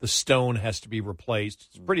 The stone has to be replaced.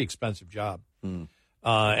 It's a pretty expensive job. And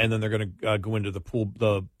then they're going to go into the pool.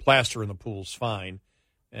 The plaster in the pool's fine,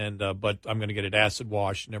 but I'm going to get it acid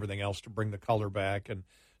washed and everything else to bring the color back. And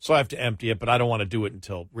so I have to empty it, but I don't want to do it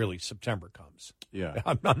until really September comes. Yeah,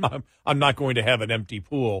 I'm not going to have an empty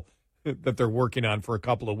pool that they're working on for a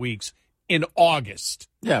couple of weeks in August.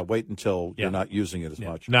 Yeah, wait until you're not using it as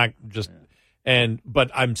much. Not just, but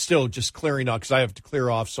I'm still just clearing off because I have to clear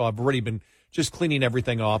off. So I've already been just cleaning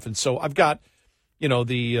everything off, and so I've got,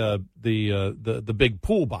 the big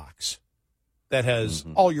pool box that has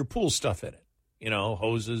all your pool stuff in it,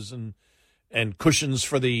 hoses and cushions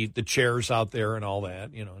for the chairs out there and all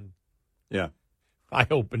that, And yeah, I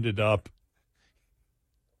opened it up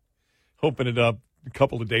a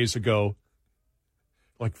couple of days ago.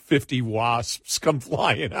 Like 50 wasps come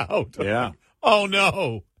flying out. Yeah. Oh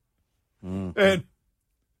no. And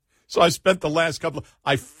so I spent the last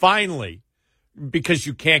I finally, because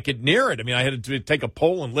you can't get near it. I mean, I had to take a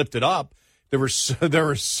pole and lift it up. There were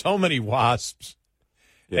so many wasps,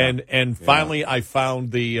 and finally I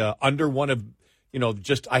found the under one of,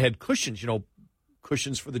 I had cushions,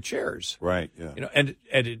 cushions for the chairs, right? Yeah, and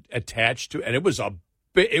it attached to, and it was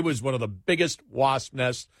one of the biggest wasp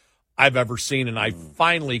nests I've ever seen, and I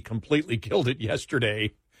finally completely killed it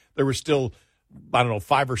yesterday. There were still,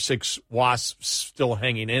 5 or 6 wasps still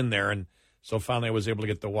hanging in there, and so finally I was able to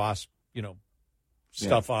get the wasp,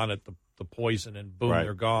 stuff on it, the poison, and boom,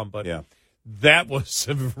 they're gone. But that was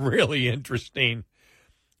really interesting.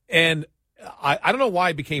 And I don't know why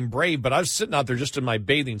I became brave, but I was sitting out there just in my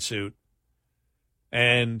bathing suit.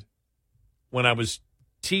 And when I was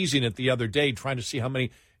teasing it the other day, trying to see how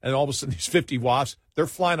many, and all of a sudden these 50 wasps, they're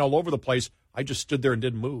flying all over the place. I just stood there and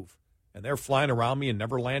didn't move. And they're flying around me and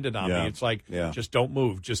never landed on me. It's like, just don't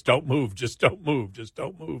move, just don't move, just don't move, just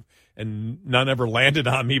don't move. And none ever landed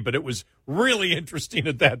on me, but it was really interesting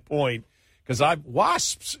at that point because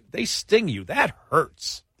wasps, they sting you. That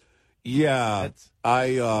hurts. Yeah.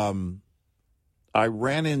 I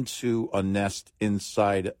ran into a nest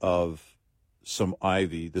inside of some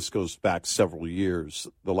ivy. This goes back several years,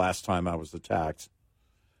 the last time I was attacked.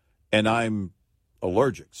 And I'm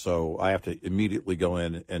allergic, so I have to immediately go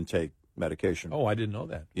in and take medication. Oh, I didn't know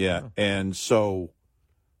that. Yeah, and so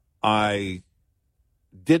I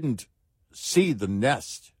didn't see the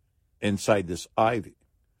nest inside this ivy.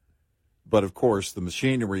 But, of course, the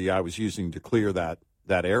machinery I was using to clear that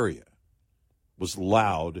area was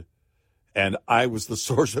loud, and I was the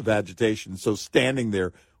source of agitation. So standing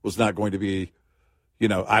there was not going to be,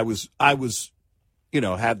 I was,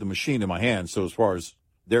 had the machine in my hand. So as far as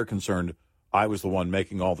they're concerned, I was the one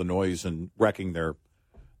making all the noise and wrecking their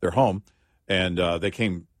home, and they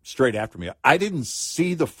came straight after me. I didn't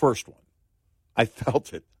see the first one. I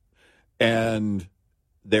felt it. And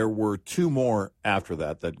there were 2 more after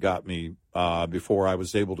that got me before I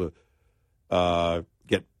was able to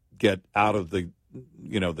get out of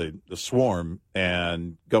the swarm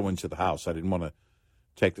and go into the house. I didn't want to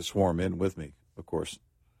take the swarm in with me, of course.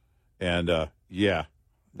 And,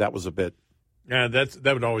 that was a bit. Yeah, that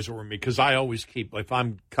would always worry me because I always keep, if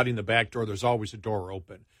I'm cutting the back door, there's always a door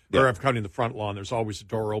open. Or if I'm cutting the front lawn, there's always a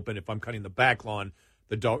door open. If I'm cutting the back lawn,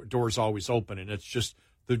 the door's always open. And it's just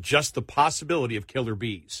the possibility of killer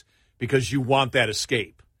bees because you want that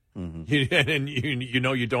escape. Mm-hmm. And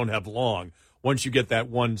you don't have long. Once you get that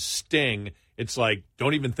one sting, it's like,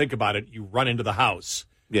 don't even think about it. You run into the house.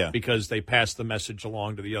 Yeah, because they pass the message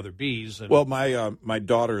along to the other bees. Well, my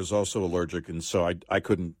daughter is also allergic, and so I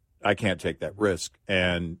can't take that risk.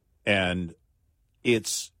 And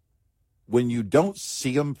it's when you don't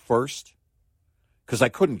see them first, because I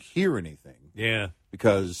couldn't hear anything. Yeah,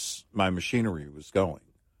 because my machinery was going,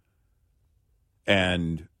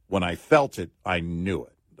 and when I felt it, I knew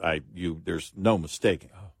it. There's no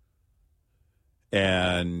mistaking. Oh.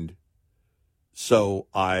 And so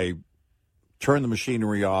I turned the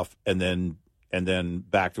machinery off and then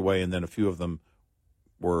backed away, and then a few of them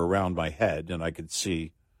were around my head, and I could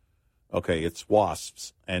see, okay, it's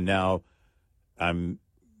wasps. And now I'm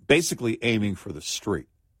basically aiming for the street.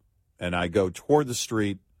 And I go toward the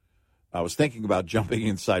street. I was thinking about jumping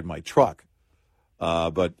inside my truck,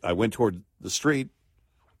 but I went toward the street.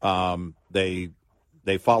 They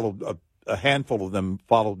followed, a handful of them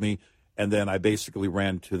followed me, and then I basically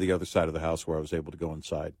ran to the other side of the house where I was able to go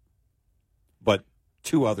inside. But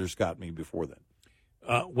 2 others got me before then.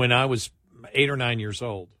 When I was 8 or 9 years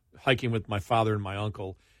old, hiking with my father and my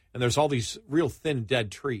uncle, and there's all these real thin,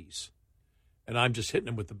 dead trees, and I'm just hitting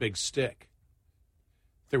them with the big stick.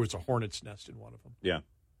 There was a hornet's nest in one of them. Yeah.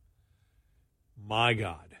 My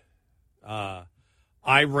God.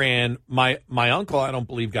 I ran. My uncle, I don't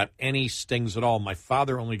believe, got any stings at all. My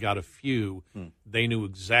father only got a few. They knew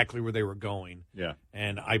exactly where they were going. Yeah.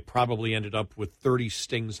 And I probably ended up with 30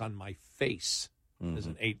 stings on my face as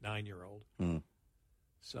an 8, 9-year-old.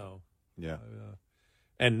 So. Yeah.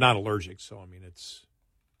 And not allergic. So, I mean,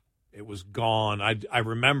 it was gone. I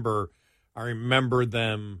remember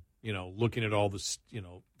them, looking at all the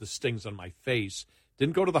stings on my face.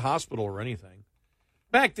 Didn't go to the hospital or anything.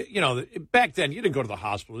 Back then, you didn't go to the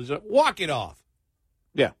hospital. You just walk it off.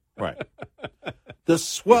 Yeah, right. The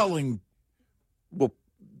swelling will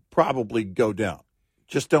probably go down.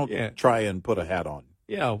 Just don't try and put a hat on.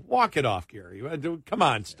 Yeah, walk it off, Gary. Come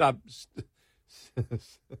on, stop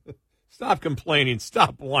complaining.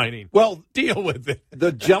 Stop whining. Well, deal with it.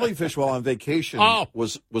 The jellyfish while on vacation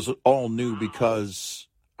was all new because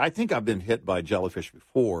I think I've been hit by jellyfish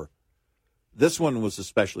before. This one was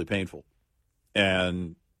especially painful.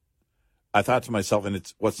 And I thought to myself,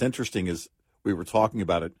 and what's interesting is we were talking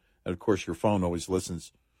about it, and of course your phone always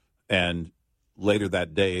listens, and later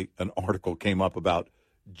that day an article came up about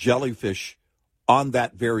jellyfish on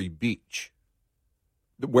that very beach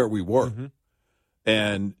where we were.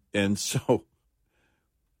 Mm-hmm. And so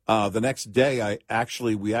the next day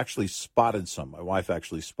we actually spotted some. My wife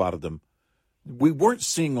actually spotted them. We weren't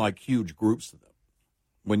seeing like huge groups of them.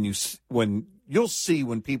 When you'll see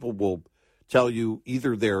when people will tell you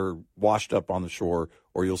either they're washed up on the shore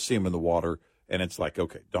or you'll see them in the water, and it's like,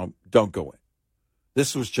 okay, don't go in.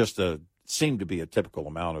 This was seemed to be a typical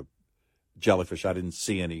amount of jellyfish. I didn't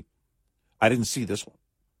see this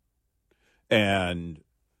one.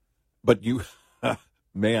 But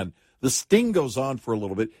man, the sting goes on for a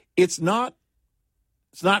little bit. It's not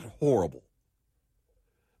horrible.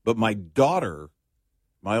 But my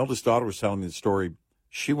oldest daughter was telling me the story.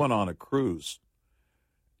 She went on a cruise,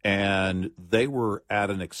 and they were at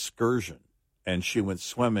an excursion, and she went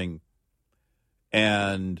swimming,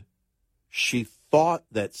 and she thought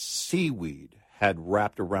that seaweed had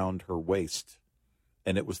wrapped around her waist,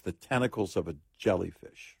 and it was the tentacles of a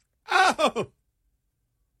jellyfish. Oh!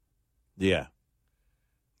 Yeah.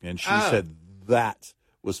 And she said that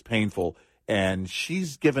was painful, and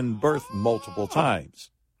she's given birth multiple times.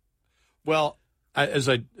 Well, as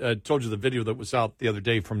I told you, the video that was out the other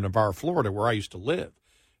day from Navarre, Florida, where I used to live,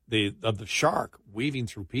 of the shark weaving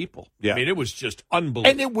through people. Yeah. I mean, it was just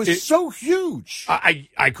unbelievable. And it was so huge.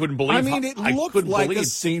 I couldn't believe it. I mean, it looked like a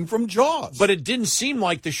scene from Jaws. But it didn't seem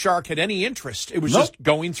like the shark had any interest. It was just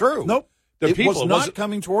going through. Nope. It was not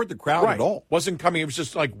coming toward the crowd at all. Wasn't coming. It was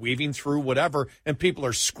just like weaving through whatever, and people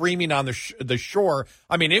are screaming on the shore.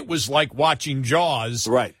 I mean, it was like watching Jaws.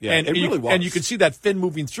 Right. Yeah. And it really was. And you could see that fin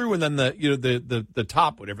moving through, and then the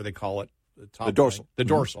top, whatever they call it, the dorsal, the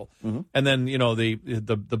dorsal, and then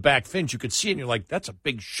the back fins. You could see it, and you're like, that's a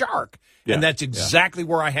big shark. Yeah. And that's exactly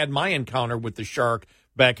where I had my encounter with the shark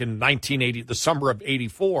back in 1980, the summer of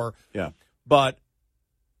 '84. Yeah. But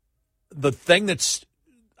the thing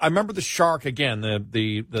I remember the shark again,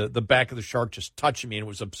 the back of the shark just touching me, and it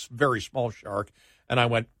was a very small shark. And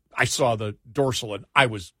I saw the dorsal, and I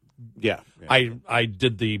was, I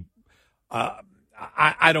did the,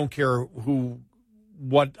 I don't care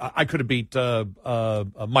what I could have beat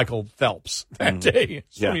Michael Phelps that day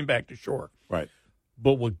swimming back to shore. Right.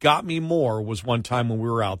 But what got me more was one time when we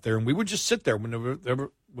were out there, and we would just sit there when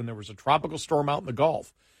there was a tropical storm out in the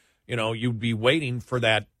Gulf. You know, you'd be waiting for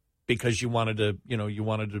that because you wanted to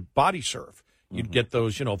body surf. You'd get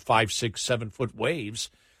those, 5, 6, 7 foot waves,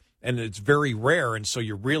 and it's very rare. And so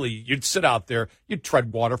you'd sit out there, you'd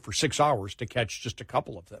tread water for 6 hours to catch just a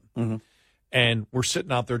couple of them. Mm-hmm. And we're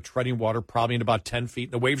sitting out there treading water probably in about 10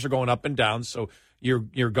 feet. The waves are going up and down, so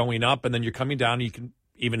you're going up, and then you're coming down. And you can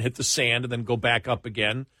even hit the sand and then go back up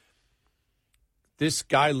again. This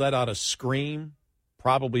guy let out a scream,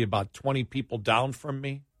 probably about 20 people down from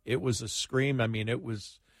me. It was a scream. I mean,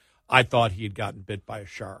 I thought he had gotten bit by a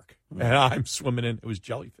shark. And I'm swimming in, it was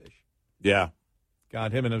jellyfish. Yeah.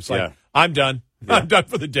 Got him, and it was like, I'm done. Yeah. I'm done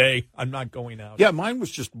for the day. I'm not going out. Yeah, mine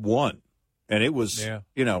was just one. And it was,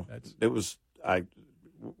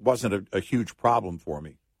 wasn't a huge problem for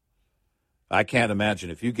me. I can't imagine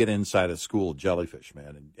if you get inside a school of jellyfish,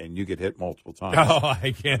 man, and you get hit multiple times. Oh,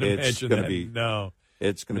 I can't imagine that. No.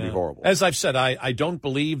 It's going to be horrible. As I've said, I don't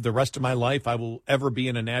believe the rest of my life I will ever be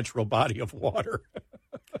in a natural body of water.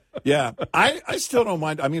 Yeah, I still don't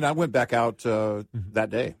mind. I mean, I went back out that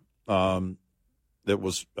day. That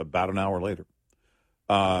was about an hour later.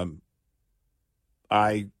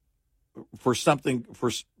 For some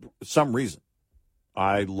reason,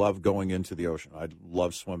 I love going into the ocean. I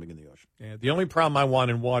love swimming in the ocean. Yeah, the only problem I want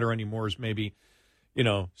in water anymore is maybe,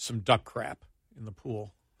 some duck crap in the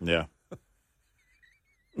pool. Yeah.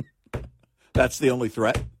 That's the only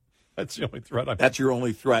threat? That's the only threat. That's your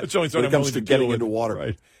only threat. That's the only threat when it comes to getting into water.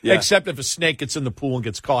 Right. Yeah. Except if a snake gets in the pool and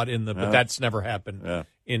gets caught in the, but that's never happened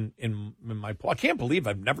in my pool. I can't believe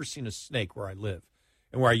I've never seen a snake where I live.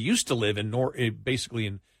 And where I used to live basically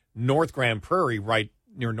in North Grand Prairie, right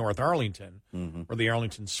near North Arlington, where the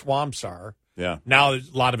Arlington swamps are. Yeah. Now a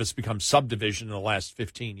lot of it's become subdivision in the last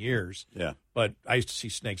 15 years. Yeah. But I used to see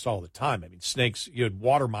snakes all the time. I mean, snakes, you had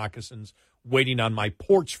water moccasins waiting on my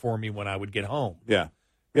porch for me when I would get home. Yeah.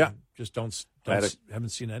 Yeah. Just haven't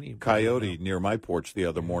seen any. Coyote near my porch the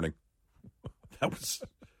other morning. I was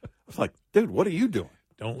like, dude, what are you doing?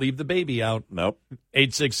 Don't leave the baby out. Nope.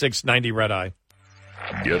 866-90-RED-EYE.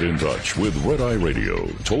 Get in touch with Red Eye Radio,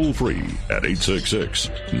 toll free at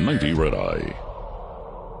 866-90-RED-EYE.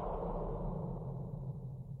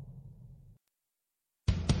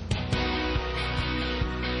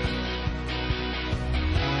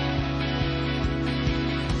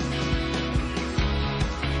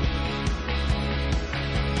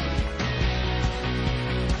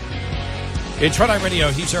 It's Red Eye Radio.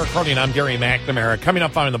 He's Eric Carly, and I'm Gary McNamara. Coming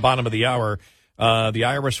up on the bottom of the hour, the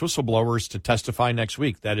IRS whistleblowers to testify next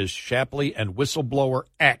week. That is Shapley and whistleblower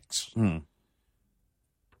X.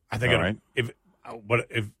 I think if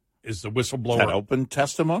is the whistleblower is that open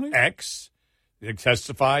testimony? X they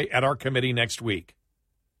testify at our committee next week.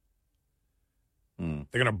 They're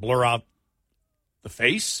going to blur out the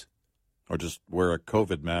face, or just wear a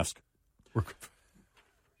COVID mask.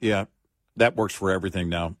 Yeah, that works for everything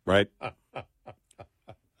now, right?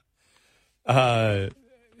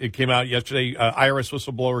 It came out yesterday. IRS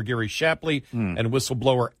whistleblower Gary Shapley and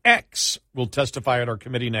whistleblower X will testify at our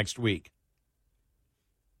committee next week.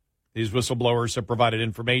 These whistleblowers have provided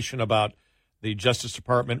information about the Justice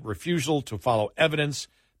Department refusal to follow evidence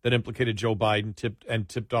that implicated Joe Biden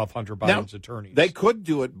tipped off Hunter Biden's attorneys. They could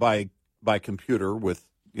do it by computer with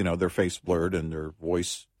their face blurred and their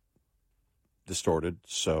voice distorted.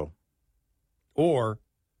 So, or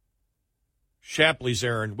Shapley's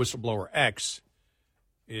there and whistleblower X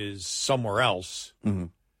is somewhere else. Mm-hmm.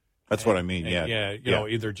 That's what I mean.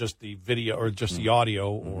 Either just the video or just the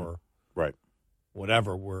audio or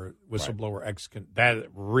whatever. Where whistleblower X can. That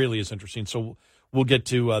really is interesting. So we'll get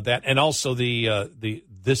to that, and also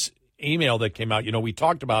this email that came out. We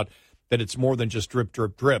talked about that it's more than just drip,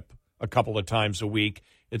 drip, drip a couple of times a week.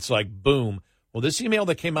 It's like boom. Well, this email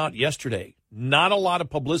that came out yesterday, not a lot of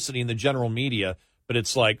publicity in the general media, but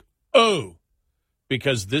it's like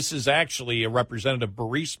because this is actually a representative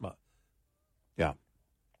Burisma. Yeah.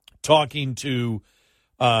 Talking to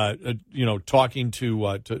Hunter,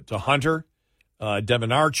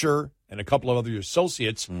 Devin Archer, and a couple of other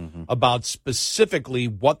associates about specifically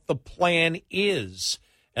what the plan is.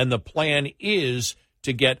 And the plan is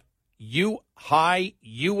to get high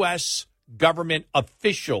U.S. government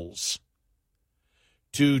officials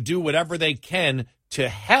to do whatever they can to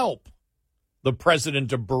help the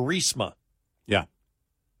president of Burisma. Yeah.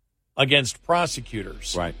 against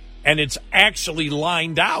prosecutors. Right. And it's actually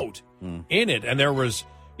lined out in it. And there was,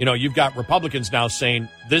 you've got Republicans now saying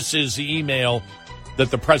this is the email that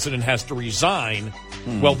the president has to resign.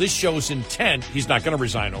 Well, this shows intent. He's not going to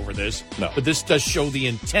resign over this. No. But this does show the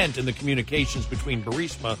intent in the communications between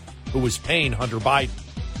Burisma, who was paying Hunter Biden.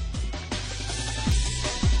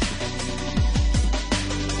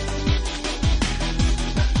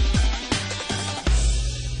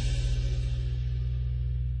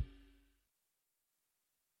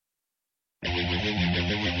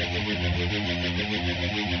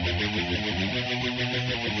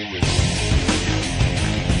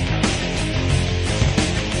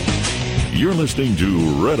 You're listening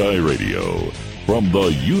to Red Eye Radio from the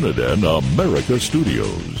Uniden America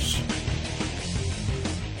Studios.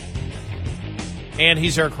 And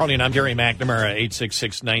he's Eric Harley, and I'm Gary McNamara,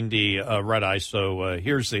 86690 Red Eye. So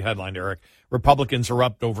here's the headline, Eric. Republicans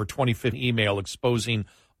erupt over 25th email exposing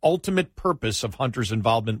ultimate purpose of Hunter's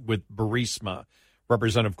involvement with Burisma.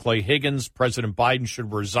 Representative Clay Higgins, President Biden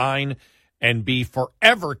should resign and be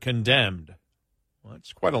forever condemned. Well,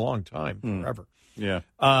 it's quite a long time, forever. Yeah.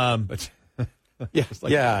 But it's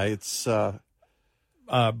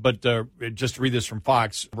but just to read this from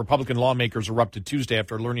Fox, Republican lawmakers erupted Tuesday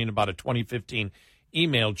after learning about a 2015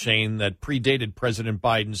 email chain that predated President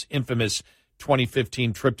Biden's infamous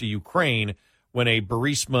 2015 trip to Ukraine, when a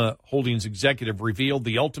Burisma Holdings executive revealed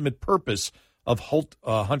the ultimate purpose of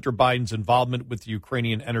Hunter Biden's involvement with the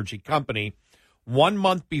Ukrainian energy company. 1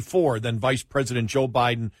 month before, then Vice President Joe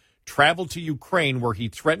Biden traveled to Ukraine, where he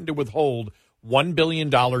threatened to withhold $1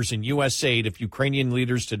 billion in U.S. aid if Ukrainian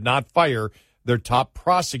leaders did not fire their top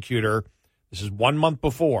prosecutor. This is 1 month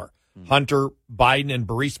before. Hunter Biden and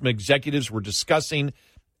Burisma executives were discussing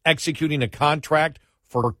executing a contract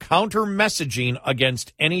for counter-messaging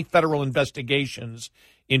against any federal investigations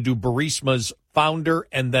into Burisma's founder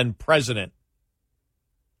and then president.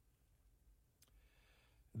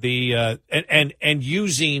 And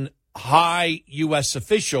using high U.S.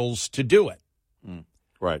 officials to do it.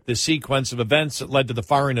 Right. The sequence of events that led to the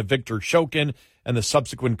firing of Viktor Shokin and the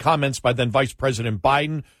subsequent comments by then Vice President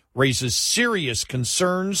Biden raises serious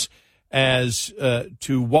concerns as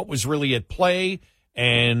to what was really at play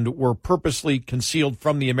and were purposely concealed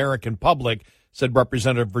from the American public, said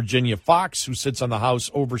Representative Virginia Fox, who sits on the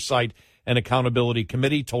House Oversight and Accountability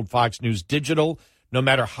Committee, told Fox News Digital, no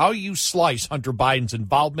matter how you slice Hunter Biden's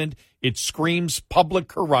involvement, it screams public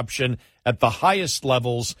corruption at the highest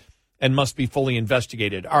levels and must be fully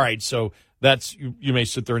investigated. All right, so that's you may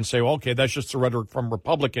sit there and say, well, okay, that's just the rhetoric from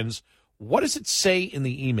Republicans. What does it say in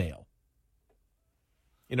the email?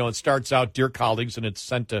 It starts out, dear colleagues, and it's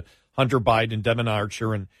sent to Hunter Biden, Devin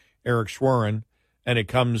Archer, and Eric Schwerin, and it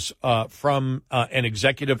comes from an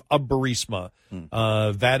executive of Burisma,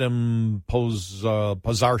 Vadim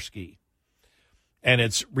Pozarski. And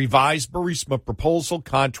it's revised Burisma proposal,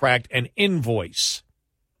 contract, and invoice.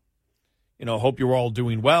 Hope you're all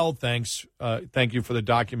doing well. Thanks. Thank you for the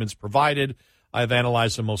documents provided. I've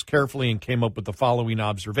analyzed them most carefully and came up with the following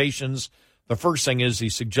observations. The first thing is the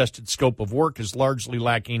suggested scope of work is largely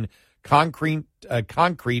lacking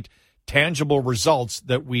concrete, tangible results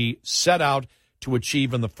that we set out to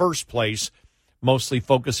achieve in the first place, mostly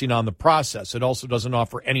focusing on the process. It also doesn't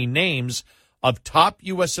offer any names of top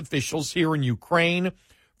U.S. officials here in Ukraine,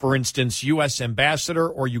 for instance, U.S. ambassador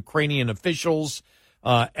or Ukrainian officials,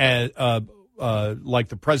 like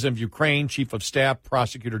the president of Ukraine, chief of staff,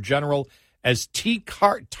 prosecutor general, as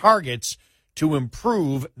targets to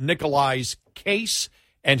improve Nikolai's case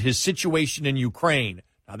and his situation in Ukraine.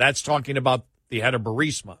 Now, that's talking about the head of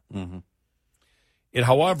Burisma. Mm-hmm. If,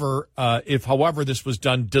 however, this was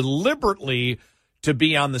done deliberately to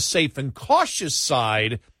be on the safe and cautious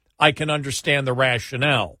side, I can understand the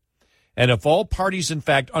rationale. And if all parties, in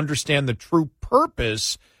fact, understand the true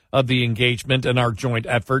purpose of the engagement and our joint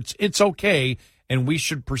efforts, it's okay, and we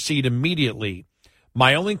should proceed immediately.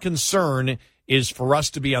 My only concern is for us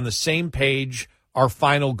to be on the same page, our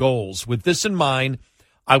final goals. With this in mind,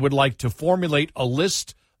 I would like to formulate a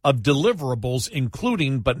list of deliverables,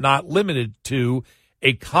 including but not limited to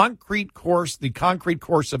the concrete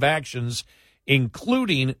course of actions,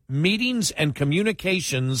 including meetings and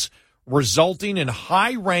communications resulting in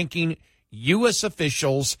high-ranking U.S.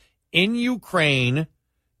 officials in Ukraine,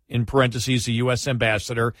 in parentheses, the U.S.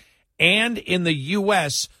 ambassador, and in the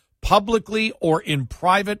U.S. publicly or in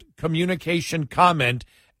private communication comment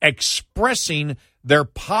expressing their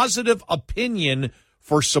positive opinion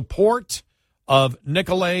for support of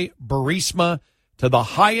Nikolai Burisma to the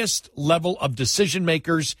highest level of decision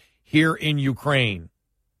makers here in Ukraine.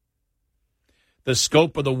 The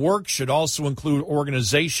scope of the work should also include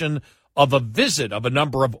organization of a visit of a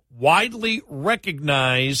number of widely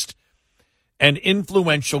recognized and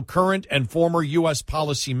influential current and former U.S.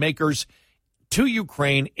 policymakers to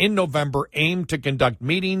Ukraine in November, aimed to conduct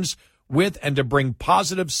meetings with and to bring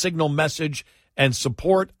positive signal message and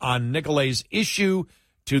support on Nikolay's issue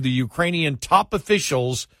to the Ukrainian top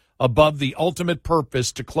officials, above the ultimate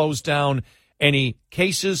purpose to close down any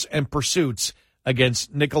cases and pursuits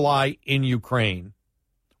against Nikolay in Ukraine,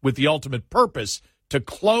 with the ultimate purpose to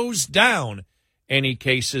close down any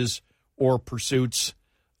cases or pursuits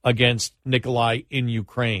against Nikolay in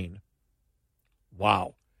Ukraine.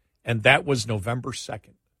 Wow. And that was November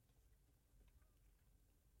 2nd.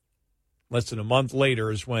 Less than a month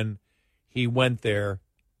later is when he went there,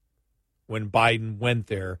 when Biden went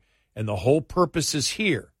there. And the whole purpose is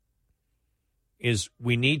here, is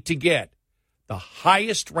we need to get the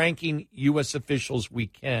highest-ranking U.S. officials we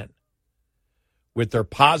can with their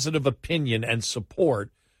positive opinion and support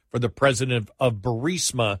for the president of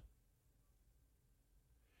Burisma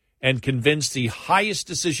and convince the highest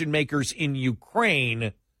decision-makers in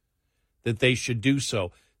Ukraine that they should do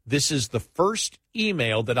so. This is the first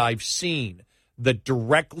email that I've seen that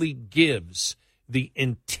directly gives the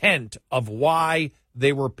intent of why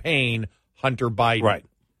they were paying Hunter Biden. Right.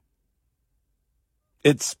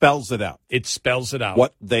 It spells it out. It spells it out.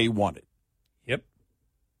 What they wanted. Yep.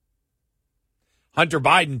 Hunter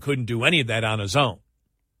Biden couldn't do any of that on his own.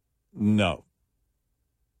 No.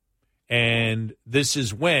 And this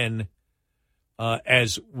is when,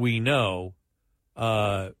 as we know,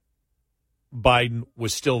 Biden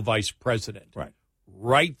was still vice president. Right.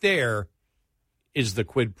 Right there is the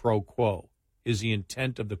quid pro quo, is the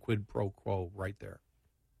intent of the quid pro quo right there.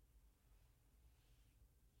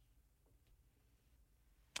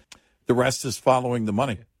 The rest is following the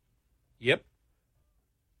money. Yep.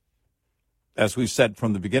 As we said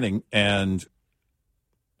from the beginning, and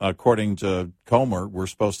according to Comer, we're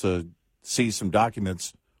supposed to see some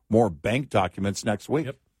documents, more bank documents next week.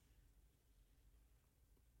 Yep.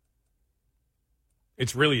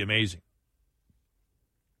 It's really amazing.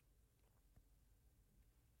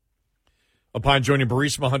 Upon joining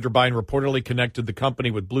Burisma, Hunter Biden reportedly connected the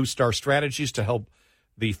company with Blue Star Strategies to help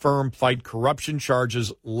the firm fight corruption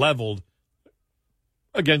charges leveled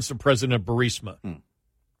against the president of Burisma.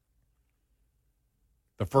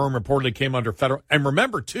 The firm reportedly came under federal... And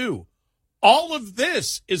remember, too, all of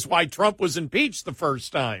this is why Trump was impeached the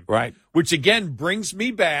first time. Right. Which, again, brings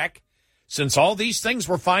me back, since all these things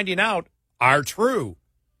we're finding out are true,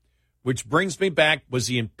 which brings me back, was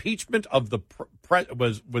the impeachment of the...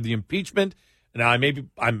 with the impeachment... Now,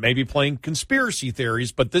 I may be playing conspiracy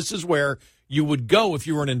theories, but this is where you would go if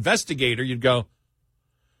you were an investigator. You'd go,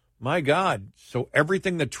 my God, so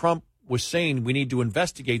everything that Trump was saying we need to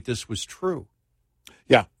investigate this was true.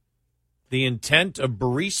 Yeah. The intent of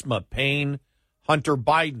Burisma paying Hunter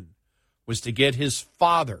Biden was to get his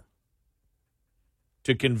father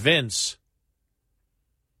to convince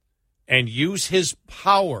and use his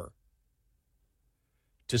power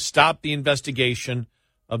to stop the investigation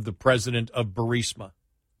of the president of Burisma.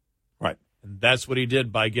 Right. And that's what he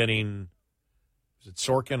did by getting, is it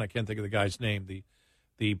Sorkin? I can't think of the guy's name.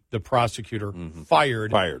 The prosecutor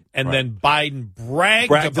fired. And right. then Biden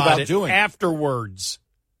bragged about it afterwards.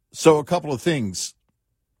 So a couple of things.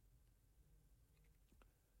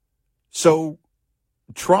 So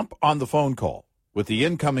Trump on the phone call with the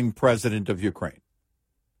incoming president of Ukraine.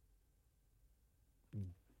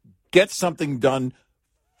 Get something done.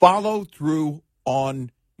 Follow through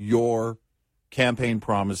on your campaign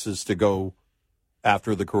promises to go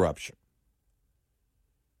after the corruption.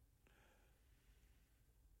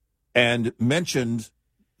 And mentioned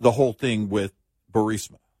the whole thing with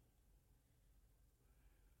Burisma.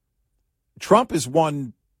 Trump is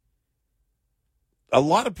one, a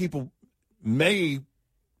lot of people may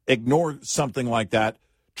ignore something like that.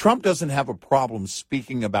 Trump doesn't have a problem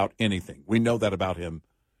speaking about anything. We know that about him,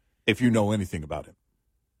 if you know anything about him.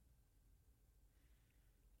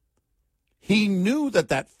 He knew that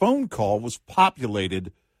that phone call was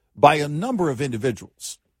populated by a number of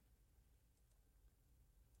individuals.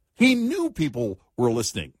 He knew people were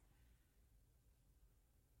listening.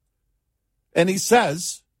 And he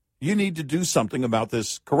says, you need to do something about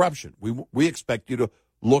this corruption. We expect you to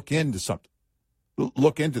look into something.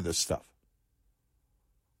 Look into this stuff.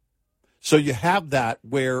 So you have that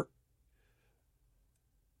where,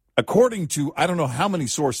 according to, I don't know how many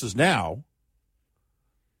sources now,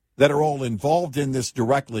 that are all involved in this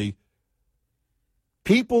directly,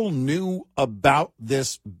 people knew about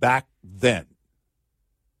this back then,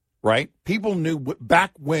 right? People knew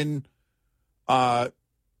back when Biden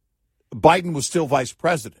was still vice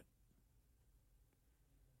president.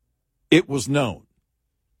 It was known.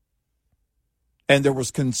 And there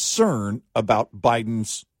was concern about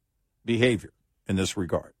Biden's behavior in this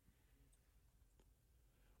regard.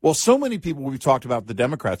 Well, so many people we've talked about, the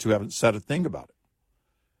Democrats, who haven't said a thing about it.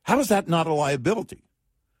 How is that not a liability?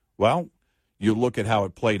 Well, you look at how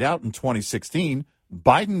it played out in 2016.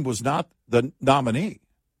 Biden was not the nominee.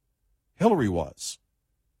 Hillary was.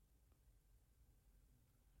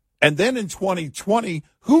 And then in 2020,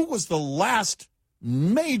 who was the last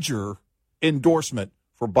major endorsement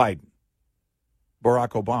for Biden? Barack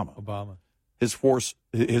Obama. His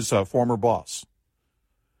former boss.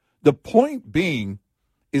 The point being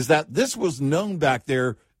is that this was known back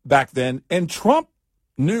then, and Trump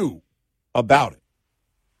knew about it.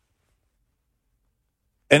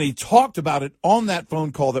 And he talked about it on that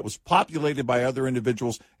phone call that was populated by other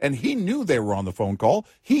individuals, and he knew they were on the phone call.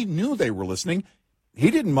 He knew they were listening.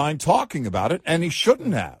 He didn't mind talking about it, and he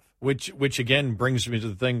shouldn't have. Which again brings me to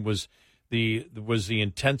the thing was the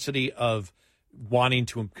intensity of wanting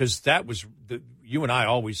to, because that was you and I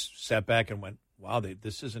always sat back and went, wow,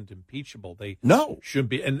 this isn't impeachable. They shouldn't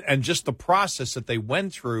be, and just the process that they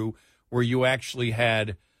went through, where you actually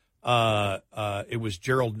had it was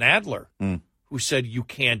Gerald Nadler who said you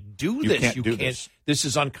can't do this. You can't. This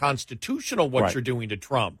is unconstitutional. What you're doing to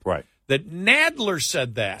Trump. Right. That Nadler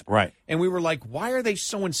said that. Right. And we were like, why are they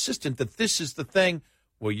so insistent that this is the thing?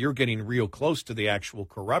 Well, you're getting real close to the actual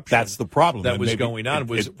corruption. That's the problem that was going on.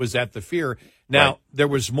 Was that the fear? Now, there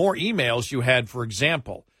was more emails you had, for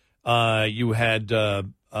example. You had, let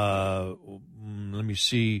me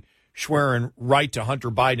see, Schwerin write to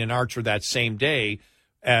Hunter Biden and Archer that same day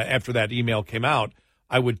after that email came out.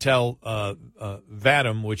 I would tell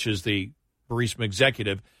Vadim, which is the Burisma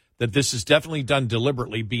executive, that this is definitely done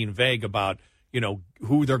deliberately, being vague about,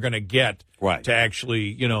 who they're going to get to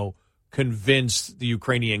actually, convince the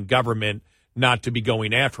Ukrainian government not to be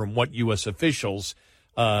going after him, what U.S. officials.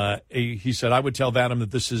 He said, I would tell Vadim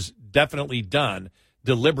that this is definitely done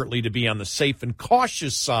deliberately to be on the safe and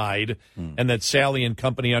cautious side, and that Sally and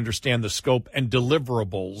company understand the scope and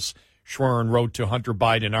deliverables. Schwerin wrote to Hunter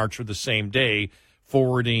Biden and Archer the same day,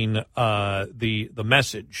 forwarding the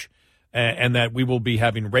message, and that we will be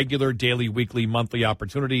having regular daily, weekly, monthly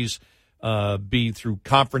opportunities, be through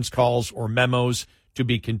conference calls or memos, to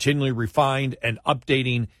be continually refined and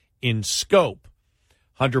updating in scope.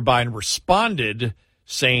 Hunter Biden responded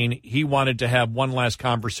saying he wanted to have one last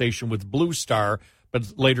conversation with Blue Star,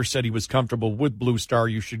 but later said he was comfortable with Blue Star.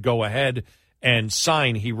 You should go ahead and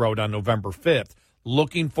sign, he wrote on November 5th.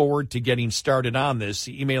 Looking forward to getting started on this.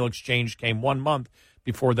 The email exchange came 1 month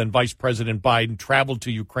before then Vice President Biden traveled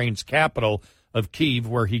to Ukraine's capital of Kyiv,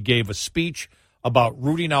 where he gave a speech about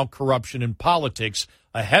rooting out corruption in politics.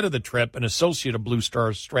 Ahead of the trip, an associate of Blue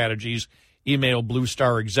Star Strategies emailed Blue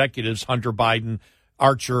Star executives Hunter Biden,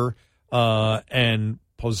 Archer, and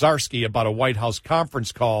Pozarski about a White House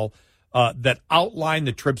conference call that outlined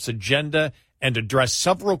the trip's agenda and addressed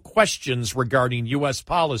several questions regarding U.S.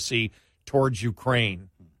 policy towards Ukraine.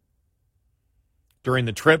 During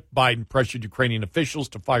the trip, Biden pressured Ukrainian officials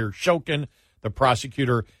to fire Shokin, the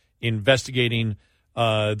prosecutor investigating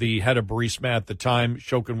the head of Burisma at the time.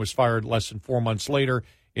 Shokin was fired less than 4 months later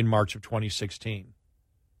in March of 2016.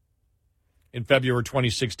 In February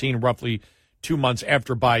 2016, roughly 2 months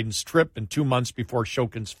after Biden's trip and 2 months before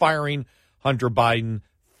Shokin's firing, Hunter Biden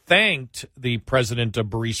thanked the president of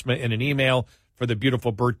Burisma in an email for the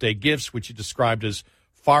beautiful birthday gifts, which he described as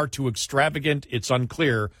far too extravagant. It's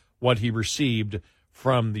unclear what he received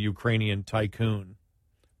from the Ukrainian tycoon.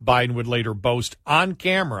 Biden would later boast on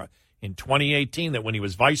camera in 2018 that when he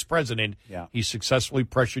was vice president, he successfully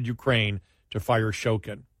pressured Ukraine to fire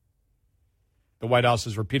Shokin. The White House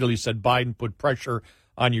has repeatedly said Biden put pressure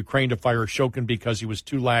on Ukraine to fire Shokin because he was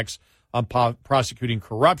too lax on prosecuting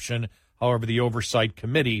corruption. However, the Oversight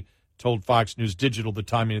Committee told Fox News Digital the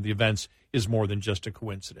timing of the events is more than just a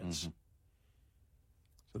coincidence.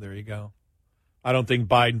 So there you go. I don't think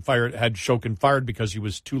Biden had Shokin fired because he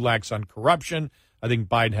was too lax on corruption. I think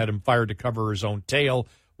Biden had him fired to cover his own tail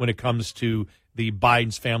when it comes to the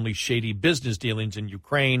Biden's family's shady business dealings in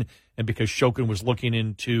Ukraine, and because Shokin was looking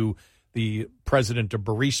into the president of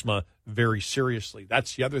Burisma very seriously.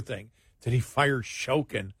 That's the other thing. Did he fire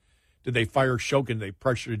Shokin? Did they fire Shokin? Did they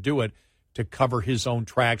pressure to do it to cover his own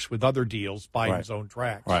tracks with other deals, Biden's own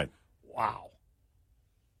tracks? Right. Wow.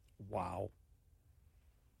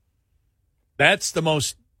 That's the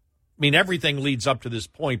most, everything leads up to this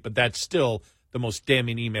point, but that's still the most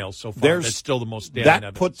damning email so far. That's still the most damning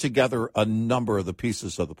evidence. That put together a number of the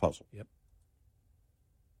pieces of the puzzle. Yep.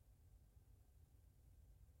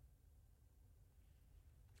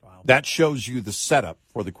 Wow. That shows you the setup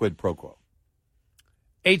for the quid pro quo.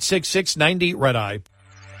 866-90-RED-EYE.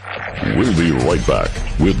 We'll be right back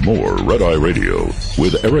with more Red Eye Radio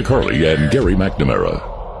with Eric Harley and Gary McNamara.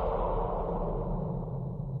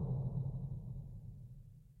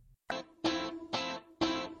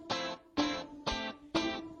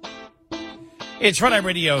 It's Red Eye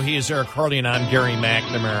Radio. He is Eric Harley, and I'm Gary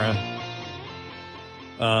McNamara.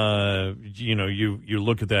 You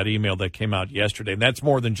look at that email that came out yesterday, and that's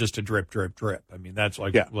more than just a drip, drip, drip. I mean, that's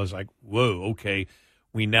like, it was like, whoa, okay.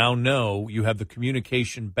 We now know you have the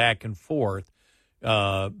communication back and forth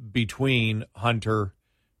between Hunter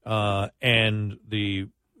and the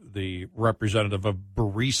representative of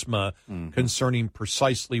Burisma concerning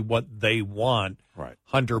precisely what they want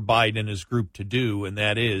Hunter Biden and his group to do, and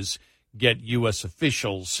that is get U.S.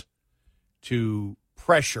 officials to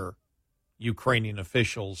pressure Ukrainian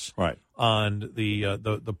officials on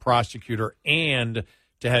the prosecutor, and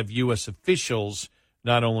to have U.S. officials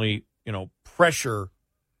not only pressure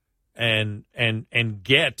and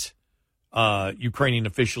get Ukrainian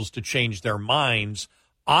officials to change their minds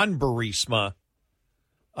on Burisma,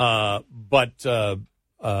 but to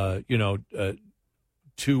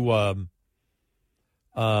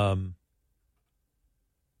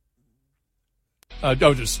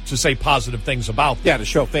say positive things about them. Yeah, to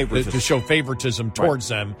show favoritism. To show favoritism towards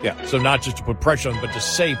them. Yeah. So not just to put pressure on them, but to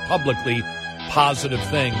say publicly positive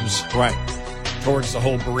things towards the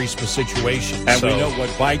whole Burisma situation. And we know what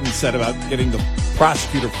Biden said about getting the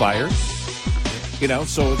prosecutor fired.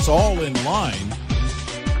 So it's all in line.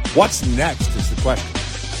 What's next is the question.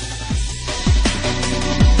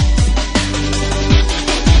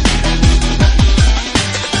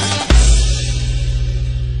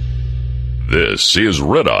 This is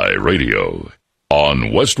Red Eye Radio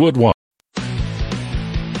on Westwood One.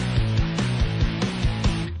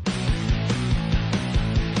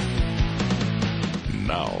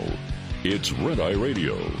 Now, it's Red Eye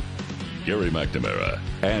Radio. Gary McNamara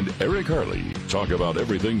and Eric Harley talk about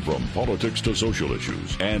everything from politics to social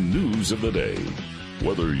issues and news of the day.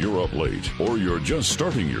 Whether you're up late or you're just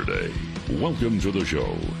starting your day, welcome to the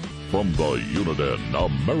show. From the Uniden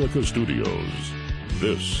America Studios,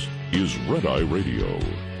 this is Red Eye Radio.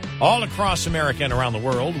 All across America and around the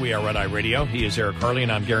world, we are Red Eye Radio. He is Eric Harley,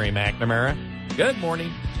 and I'm Gary McNamara. Good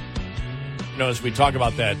morning. As we talk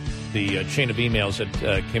about the chain of emails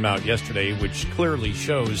that came out yesterday, which clearly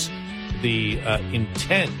shows the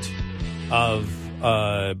intent of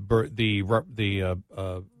the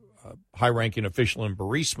high-ranking official in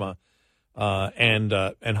Burisma and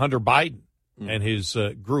Hunter Biden and his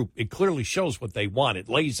group. It clearly shows what they want. It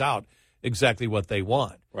lays out exactly what they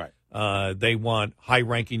want. They want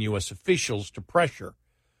high-ranking U.S. officials to pressure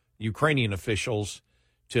Ukrainian officials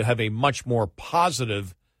to have a much more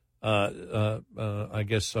positive, much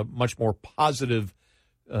more positive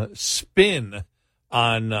spin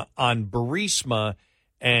on Burisma,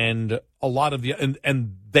 and a lot of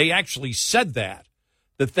and they actually said that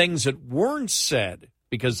the things that weren't said,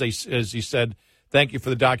 because they, as he said, thank you for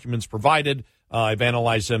the documents provided. I've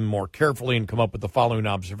analyzed them more carefully and come up with the following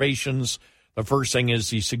observations. The first thing is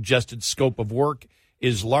the suggested scope of work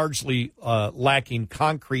is largely lacking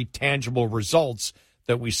concrete, tangible results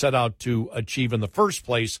that we set out to achieve in the first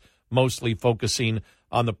place, mostly focusing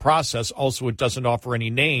on the process. Also, it doesn't offer any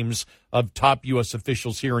names of top U.S.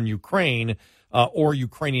 officials here in Ukraine or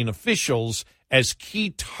Ukrainian officials as key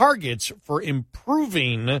targets for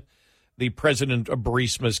improving the president of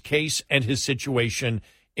Burisma's case and his situation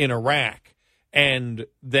in Iraq. And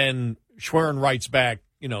then Schwerin writes back,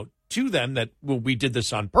 to them that, well, we did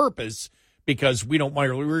this on purpose because we don't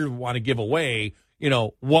really want to give away,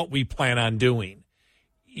 what we plan on doing.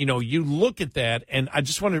 You look at that, and I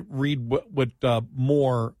just want to read what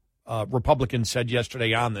more Republicans said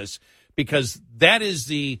yesterday on this, because that's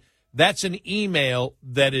an email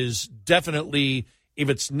that is definitely, if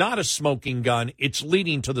it's not a smoking gun, it's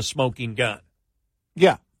leading to the smoking gun.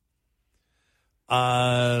 Yeah.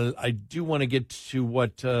 I do want to get to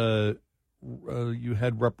what you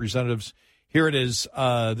had representatives. Here it is.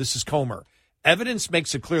 This is Comer. Evidence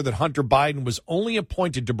makes it clear that Hunter Biden was only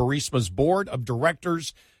appointed to Burisma's board of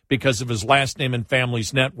directors because of his last name and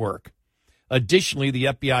family's network. Additionally, the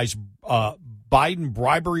FBI's Biden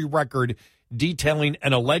bribery record detailing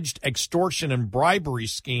an alleged extortion and bribery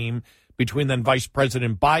scheme between then Vice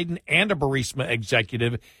President Biden and a Burisma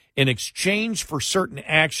executive in exchange for certain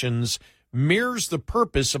actions mirrors the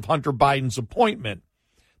purpose of Hunter Biden's appointment.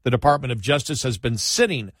 The Department of Justice has been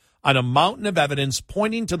sitting on a mountain of evidence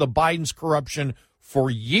pointing to the Biden's corruption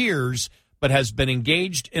for years, but has been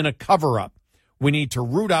engaged in a cover-up. We need to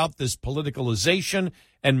root out this politicalization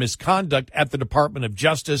and misconduct at the Department of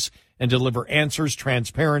Justice and deliver answers,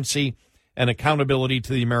 transparency, and accountability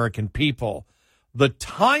to the American people. The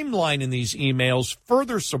timeline in these emails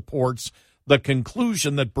further supports the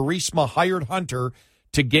conclusion that Burisma hired Hunter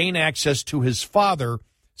to gain access to his father,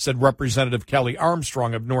 said Representative Kelly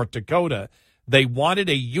Armstrong of North Dakota. They wanted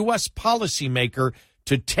a U.S. policymaker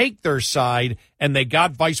to take their side, and they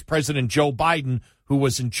got Vice President Joe Biden, who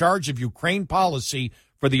was in charge of Ukraine policy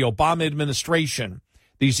for the Obama administration.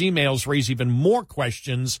 These emails raise even more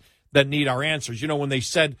questions that need our answers. You know, when they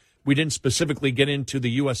said we didn't specifically get into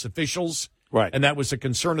the U.S. officials, right, and that was a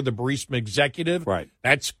concern of the Burisma executive, right,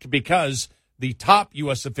 that's because the top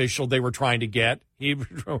U.S. official they were trying to get, he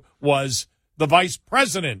was the vice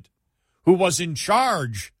president who was in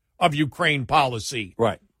charge of Ukraine policy.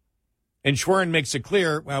 Right. And Schwerin makes it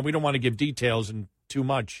clear, well, we don't want to give details and too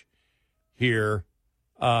much here,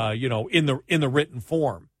 in the written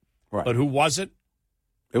form. Right. But who was it?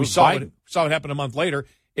 It was Biden. Saw it happen a month later.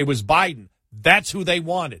 It was Biden. That's who they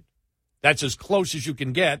wanted. That's as close as you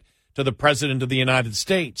can get to the President of the United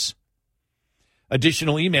States.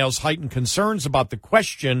 Additional emails heighten concerns about the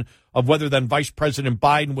question of whether then Vice President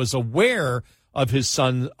Biden was aware of his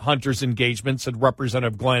son Hunter's engagement, said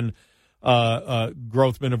Representative Glenn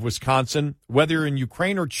Grothman of Wisconsin. Whether in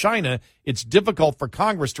Ukraine or China, it's difficult for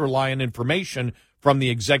Congress to rely on information from the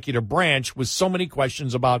executive branch with so many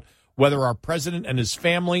questions about whether our president and his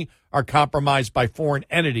family are compromised by foreign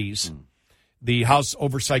entities. The House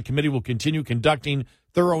Oversight Committee will continue conducting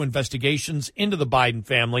thorough investigations into the Biden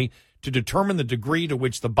family to determine the degree to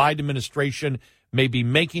which the Biden administration may be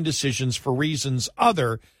making decisions for reasons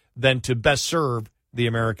other than to best serve the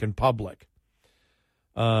American public.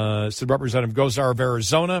 Said Representative Gosar of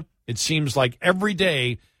Arizona, it seems like every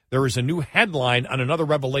day there is a new headline on another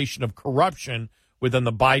revelation of corruption within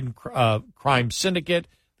the Biden crime syndicate.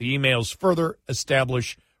 The emails further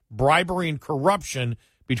establish bribery and corruption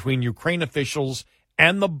between Ukraine officials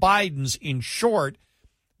and the Bidens. In short,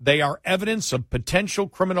 they are evidence of potential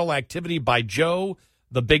criminal activity by Joe,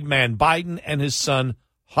 the big man Biden, and his son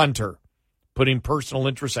Hunter. Putting personal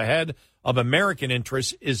interests ahead of American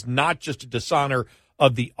interests is not just a dishonor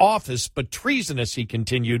of the office, but treasonous, he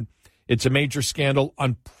continued. It's a major scandal,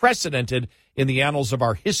 unprecedented in the annals of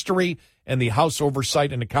our history, and the House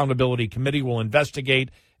Oversight and Accountability Committee will investigate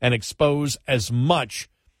and expose as much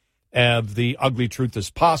of the ugly truth as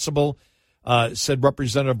possible, said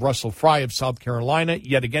Representative Russell Fry of South Carolina.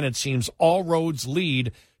 Yet again, it seems all roads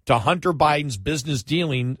lead to Hunter Biden's business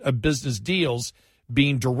deals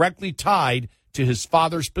being directly tied to his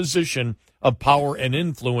father's position of power and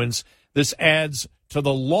influence. This adds to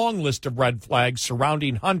the long list of red flags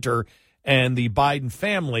surrounding Hunter and the Biden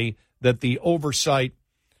family that the Oversight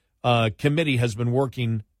Committee has been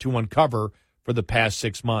working to uncover for the past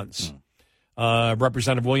 6 months.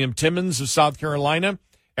 Representative William Timmons of South Carolina,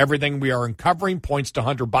 everything we are uncovering points to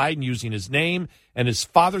Hunter Biden using his name and his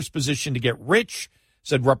father's position to get rich,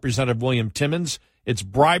 said Representative William Timmons. It's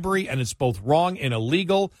bribery, and it's both wrong and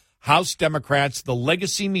illegal. House Democrats, the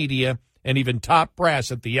legacy media, and even top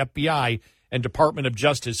brass at the FBI and Department of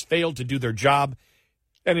Justice failed to do their job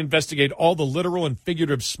and investigate all the literal and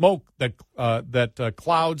figurative smoke that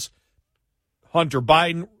clouds Hunter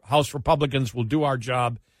Biden. House Republicans will do our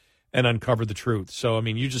job and uncover the truth. So, I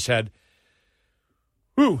mean, you just had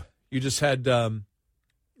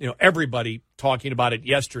everybody talking about it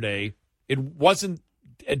yesterday. It wasn't,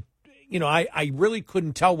 I really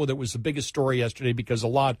couldn't tell whether it was the biggest story yesterday because a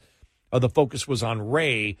lot of the focus was on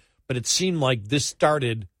Ray, but it seemed like this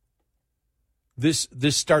started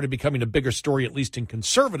becoming a bigger story, at least in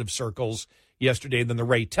conservative circles yesterday, than the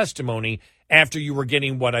Ray testimony after you were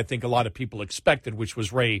getting what I think a lot of people expected, which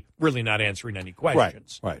was Ray really not answering any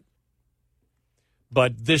questions. Right.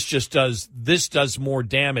 But this does more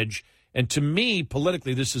damage. And to me,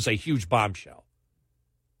 politically, this is a huge bombshell.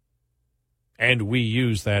 And we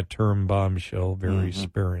use that term bombshell very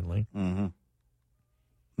sparingly. Mm-hmm.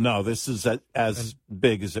 No, this is as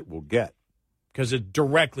big as it will get. Because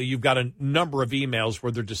you've got a number of emails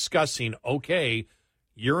where they're discussing, okay,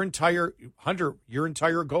 your entire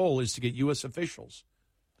goal is to get U.S. officials.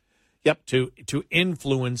 Yep. To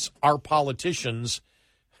influence our politicians.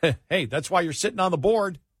 Hey, that's why you're sitting on the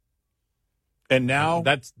board. And now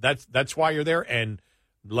that's why you're there. And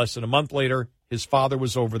less than a month later, his father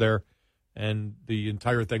was over there, and the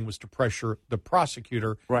entire thing was to pressure the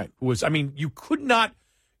prosecutor. Right. Who was, I mean, you could not.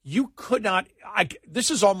 This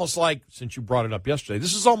is almost like, since you brought it up yesterday,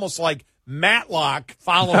 this is almost like Matlock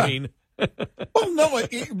following. Well, no,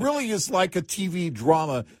 it really is like a TV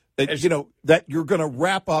drama that, that you're going to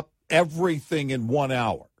wrap up everything in 1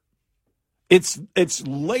 hour. It's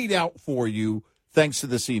laid out for you thanks to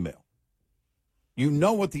this email. You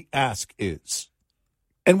know what the ask is.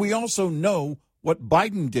 And we also know what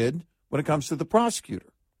Biden did when it comes to the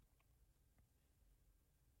prosecutor.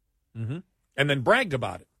 Mm-hmm. And then bragged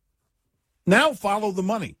about it. Now follow the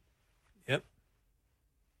money. Yep.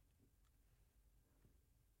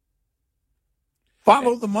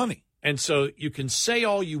 Follow the money. And so you can say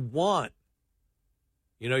all you want.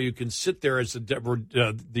 You know, you can sit there as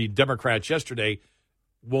the Democrats yesterday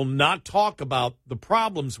will not talk about the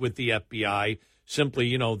problems with the FBI. Simply,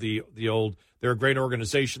 you know, the old, they're a great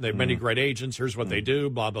organization. They have many great agents. Here's what they do,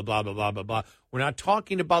 blah, blah, blah, blah, blah, blah, blah. We're not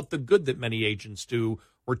talking about the good that many agents do.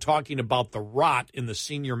 We're talking about the rot in the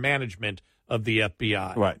senior management of the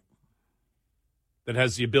FBI. Right. That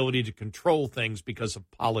has the ability to control things because of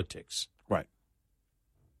politics. Right.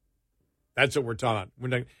 That's what we're talking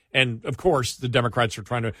about. And, of course, the Democrats are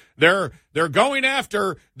trying to – they're going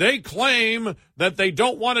after – they claim that they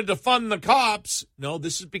don't want to defund the cops. No,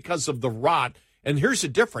 this is because of the rot. And here's the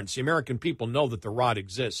difference. The American people know that the rot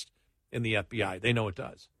exists in the FBI. They know it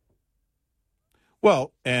does.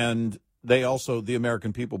 Well, and they also – the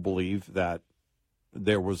American people believe that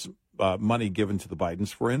there was money given to the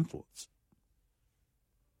Bidens for influence.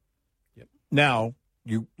 Yep. Now,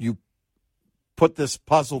 you put this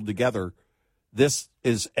puzzle together. This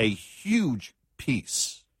is a huge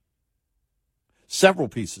piece, several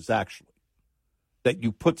pieces actually, that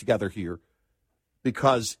you put together here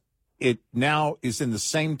because it now is in the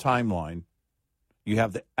same timeline. You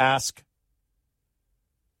have the ask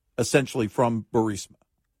essentially from Burisma.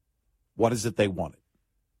 What is it they wanted?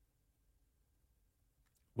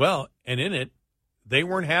 Well, and in it, they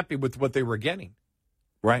weren't happy with what they were getting.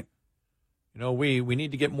 Right. You know, we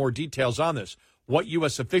need to get more details on this. What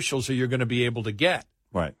U.S. officials are you going to be able to get?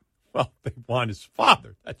 Right. Well, they want his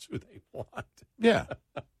father. That's who they want. Yeah.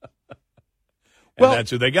 And that's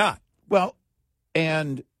who they got. Well,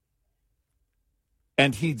 and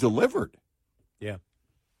he delivered. Yeah.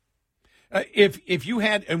 If you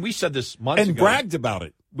had, and we said this months ago. And bragged about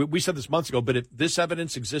it. We said this months ago, but if this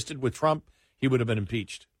evidence existed with Trump, he would have been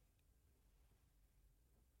impeached.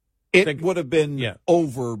 It would have been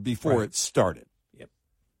over before it started. Yep.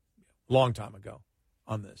 Long time ago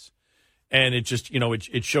on this. And it just, you know,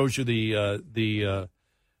 it shows you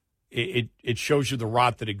it shows you the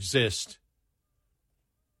rot that exists.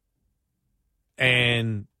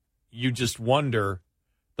 And you just wonder,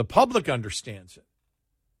 the public understands it.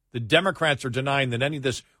 The Democrats are denying that any of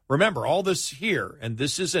this, remember, all this here, and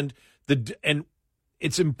this isn't, and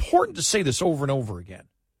it's important to say this over and over again.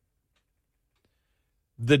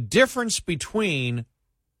 The difference between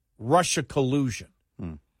Russia collusion,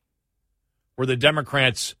 where the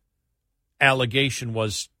Democrats' allegation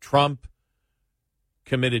was Trump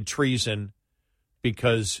committed treason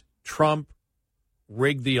because Trump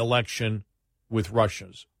rigged the election with Russia.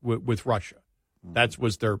 That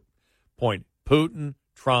was their point. Putin,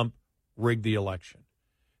 Trump rigged the election.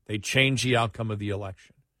 They changed the outcome of the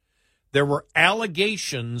election. There were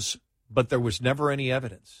allegations, but there was never any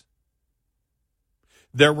evidence.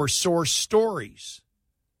 There were source stories.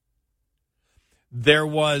 There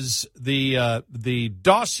was the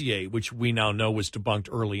dossier, which we now know was debunked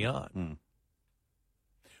early on.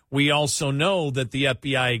 We also know that the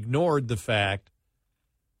FBI ignored the fact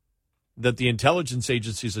that the intelligence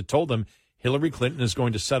agencies had told them Hillary Clinton is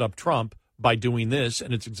going to set up Trump by doing this,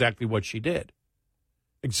 and it's exactly what she did.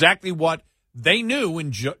 Exactly what they knew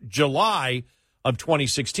in July of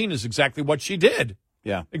 2016 is exactly what she did.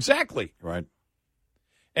 Yeah. Exactly. Right.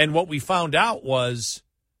 And what we found out was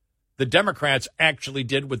the Democrats actually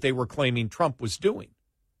did what they were claiming Trump was doing.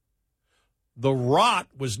 The rot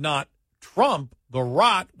was not Trump. The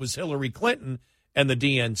rot was Hillary Clinton and the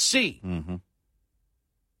DNC.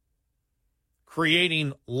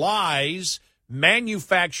 Creating lies,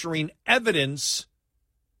 manufacturing evidence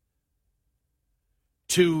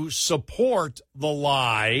to support the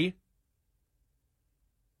lie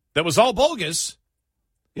that was all bogus.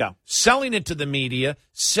 Yeah. Selling it to the media,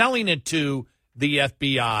 selling it to the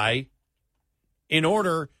FBI in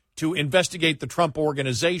order to investigate the Trump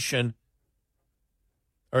organization,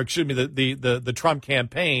 or excuse me, the Trump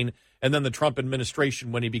campaign, and then the Trump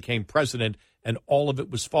administration when he became president, and all of it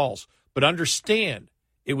was false. But understand,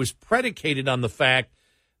 it was predicated on the fact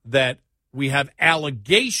that we have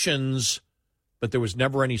allegations, but there was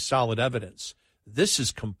never any solid evidence. This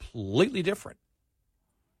is completely different.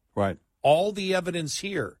 Right. All the evidence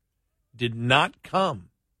here did not come.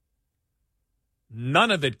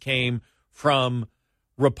 None of it came from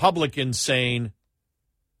Republicans saying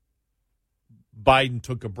Biden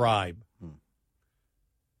took a bribe.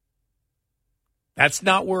 That's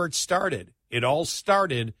not where it started. It all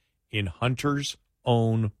started in Hunter's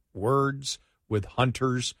own words with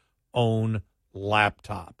Hunter's own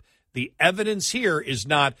laptop. The evidence here is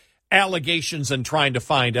not allegations and trying to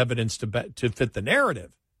find evidence to fit the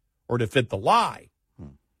narrative or to fit the lie.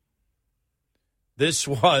 This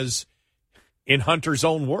was, in Hunter's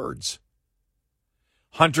own words,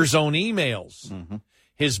 Hunter's own emails,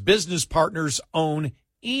 his business partner's own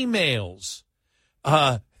emails,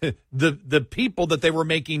 the people that they were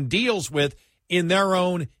making deals with in their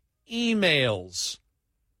own emails.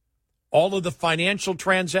 All of the financial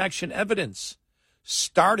transaction evidence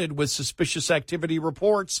started with suspicious activity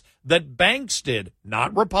reports that banks did,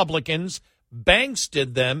 not Republicans. Banks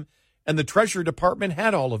did them, and the Treasury Department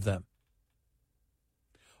had all of them.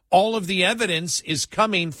 All of the evidence is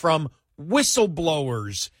coming from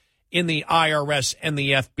whistleblowers in the IRS and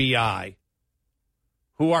the FBI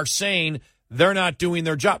who are saying they're not doing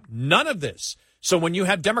their job. None of this. So when you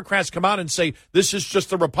have Democrats come out and say this is just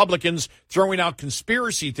the Republicans throwing out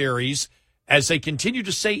conspiracy theories, as they continue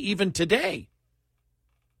to say even today,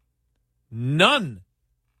 none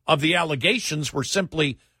of the allegations were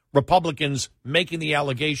simply Republicans making the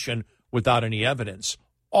allegation without any evidence.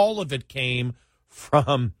 All of it came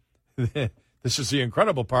from, this is the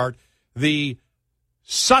incredible part, one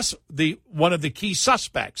of the key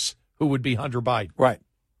suspects, who would be Hunter Biden. Right.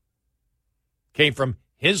 Came from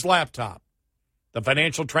his laptop. The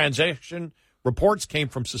financial transaction reports came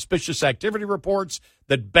from suspicious activity reports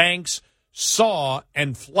that banks saw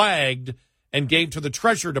and flagged and gave to the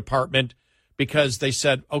Treasury Department because they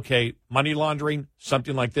said, okay, money laundering,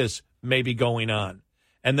 something like this may be going on.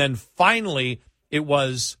 And then finally, it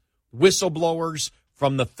was whistleblowers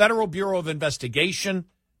from the Federal Bureau of Investigation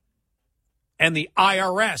and the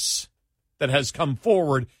IRS that has come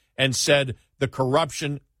forward and said the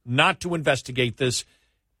corruption not to investigate this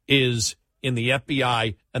is in the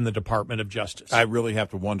FBI and the Department of Justice. I really have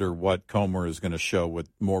to wonder what Comer is going to show with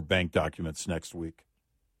more bank documents next week.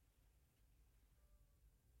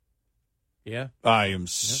 Yeah. I am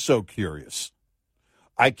so curious.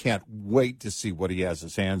 I can't wait to see what he has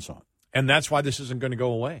his hands on. And that's why this isn't going to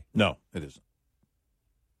go away. No, it isn't.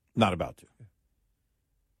 Not about to.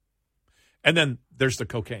 And then there's the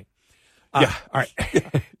cocaine. Yeah. All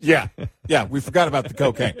right. Yeah. We forgot about the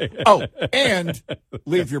cocaine. Oh, and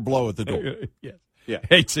leave your blow at the door. Yes. Yeah.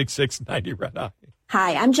 866-90 Red Eye.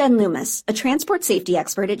 Hi, I'm Jen Loomis, a transport safety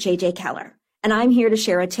expert at J.J. Keller, and I'm here to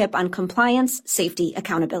share a tip on compliance, safety,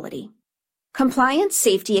 accountability. Compliance,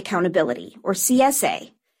 Safety, Accountability, or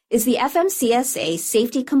CSA, is the FMCSA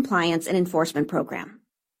Safety, Compliance, and Enforcement Program.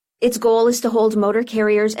 Its goal is to hold motor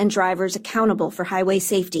carriers and drivers accountable for highway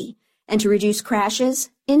safety and to reduce crashes,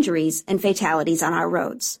 injuries, and fatalities on our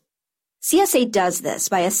roads. CSA does this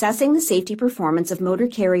by assessing the safety performance of motor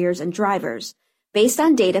carriers and drivers based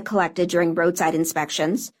on data collected during roadside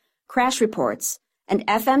inspections, crash reports, and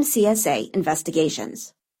FMCSA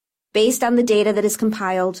investigations. Based on the data that is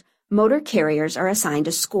compiled, motor carriers are assigned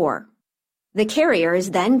a score. The carrier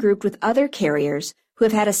is then grouped with other carriers who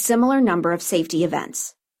have had a similar number of safety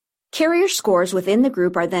events. Carrier scores within the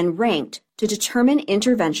group are then ranked to determine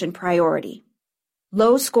intervention priority.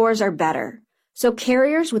 Low scores are better, so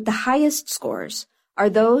carriers with the highest scores are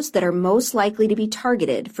those that are most likely to be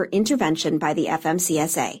targeted for intervention by the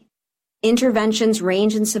FMCSA. Interventions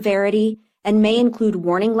range in severity and may include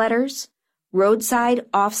warning letters, roadside,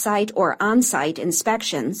 off-site, or on-site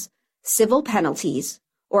inspections, civil penalties,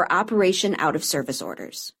 or operation out-of-service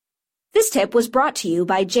orders. This tip was brought to you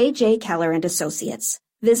by J.J. Keller & Associates.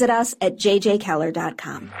 Visit us at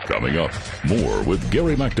jjkeller.com. Coming up, more with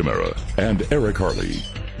Gary McNamara and Eric Harley.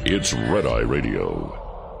 It's Red Eye Radio.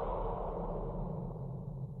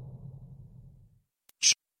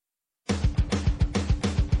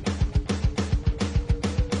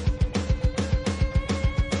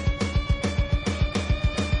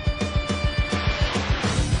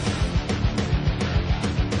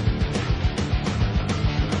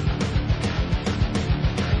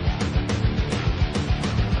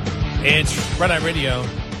 It's Red Eye Radio.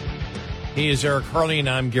 He is Eric Harley, and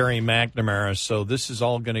I'm Gary McNamara. So this is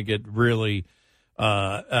all going to get really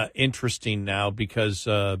interesting now because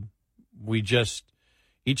we just,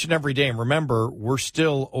 each and every day, and remember, we're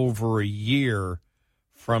still over a year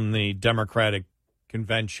from the Democratic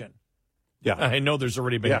convention. Yeah. I know there's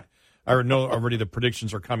already been, I know already the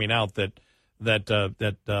predictions are coming out that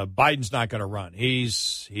Biden's not going to run.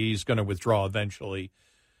 He's going to withdraw eventually.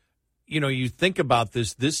 You know, you think about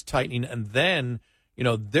this tightening, and then, you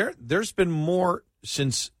know, there's been more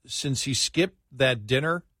since he skipped that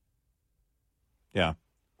dinner. Yeah.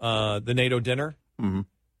 The NATO dinner. Mm-hmm.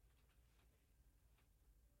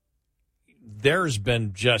 There's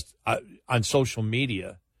been just on social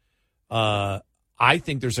media, I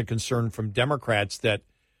think there's a concern from Democrats that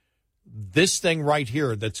This thing right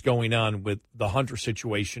here that's going on with the Hunter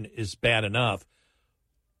situation is bad enough,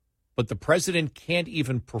 but the president can't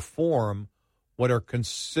even perform what are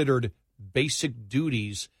considered basic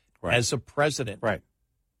duties as a president. Right.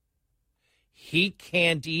 He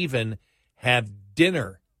can't even have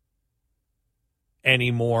dinner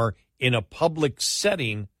anymore in a public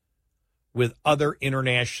setting with other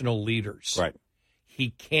international leaders. Right. He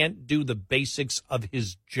can't do the basics of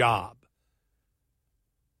his job.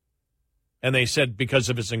 And they said because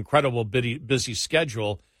of his incredible busy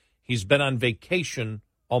schedule, he's been on vacation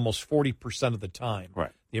almost 40% of the time. Right.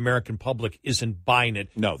 The American public isn't buying it.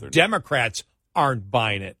 No, they're not. Democrats aren't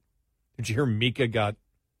buying it. Did you hear Mika got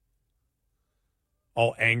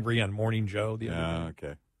all angry on Morning Joe the other day?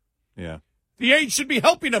 Okay. Yeah. The aides should be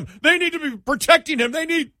helping him. They need to be protecting him.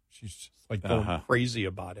 She's just like going crazy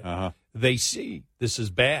about it. They see this is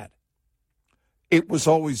bad. It was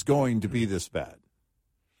always going to be this bad.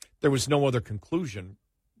 There was no other conclusion,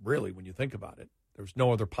 really, when you think about it. There was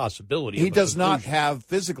no other possibility. He does not have,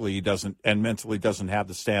 physically, he doesn't, and mentally doesn't have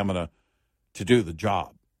the stamina to do the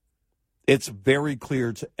job. It's very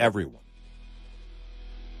clear to everyone.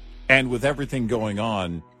 And with everything going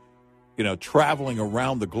on, traveling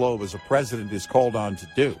around the globe as a president is called on to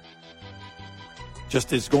do,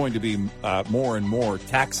 just is going to be more and more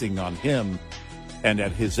taxing on him, and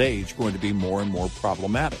at his age, going to be more and more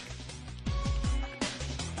problematic.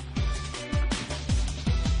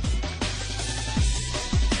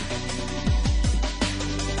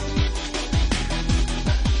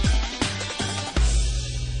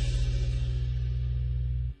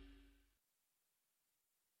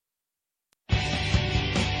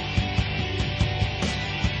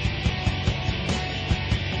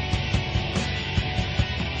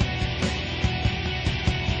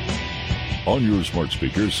 On your smart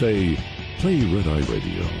speaker, say, play Red Eye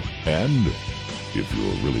Radio. And, if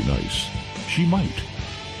you're really nice, she might.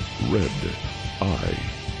 Red Eye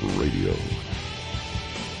Radio.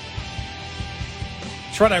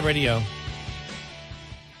 It's Red Eye Radio.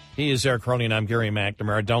 He is Eric Carly, and I'm Gary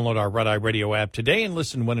McNamara. Download our Red Eye Radio app today and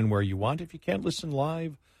listen when and where you want. If you can't listen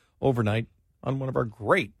live overnight on one of our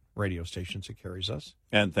great radio stations that carries us.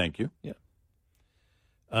 And thank you. Yeah.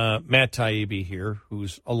 Matt Taibbi here,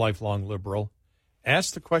 who's a lifelong liberal,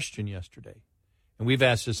 asked the question yesterday, and we've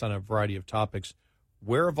asked this on a variety of topics,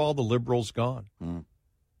 where have all the liberals gone?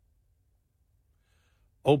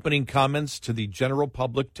 Opening comments to the general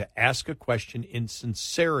public to ask a question in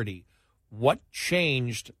sincerity. What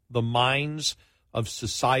changed the minds of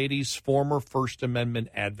society's former First Amendment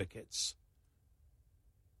advocates?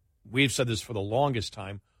 We've said this for the longest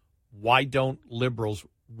time. Why don't liberals,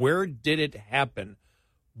 where did it happen?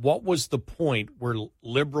 What was the point where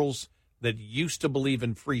liberals that used to believe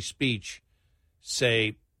in free speech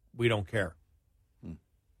say, we don't care?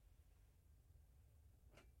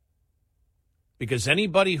 Because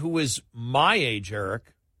anybody who is my age,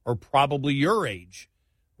 Eric, or probably your age,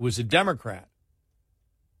 who was a Democrat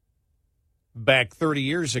back 30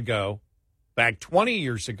 years ago, back 20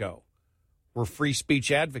 years ago, were free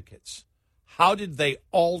speech advocates. How did they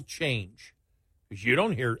all change? Because you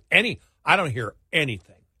don't hear I don't hear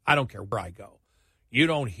anything. I don't care where I go. You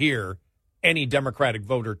don't hear any Democratic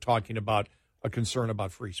voter talking about a concern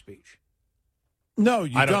about free speech. No,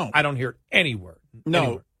 you don't. I don't hear anywhere.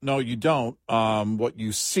 No, you don't. What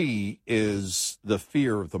you see is the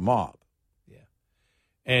fear of the mob. Yeah.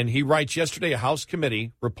 And he writes, yesterday, a House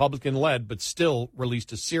committee, Republican-led, but still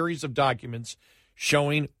released a series of documents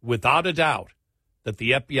showing without a doubt that the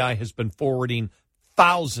FBI has been forwarding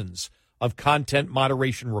thousands of content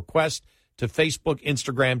moderation requests to Facebook,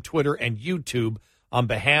 Instagram, Twitter, and YouTube on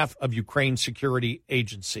behalf of Ukraine's security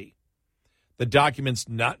agency. The documents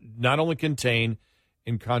not only contain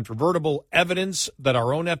incontrovertible evidence that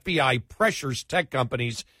our own FBI pressures tech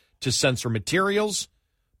companies to censor materials,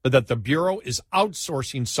 but that the Bureau is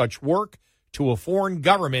outsourcing such work to a foreign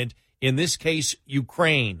government, in this case,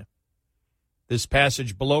 Ukraine. This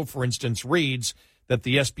passage below, for instance, reads that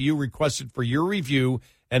the SBU requested for your review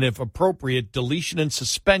and, if appropriate, deletion and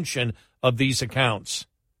suspension of these accounts.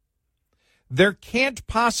 There can't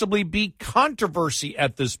possibly be controversy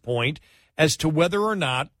at this point as to whether or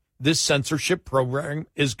not this censorship program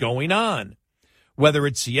is going on, whether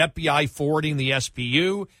it's the FBI forwarding the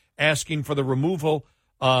SBU, asking for the removal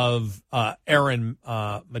of Aaron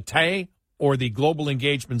Matei, or the Global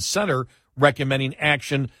Engagement Center recommending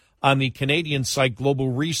action on the Canadian site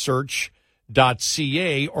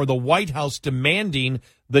globalresearch.ca, or the White House demanding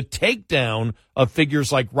the takedown of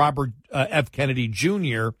figures like Robert F. Kennedy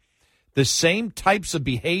Jr., the same types of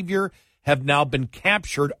behavior have now been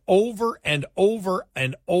captured over and over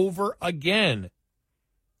and over again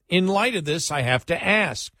in light of this, I have to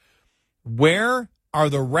ask, where are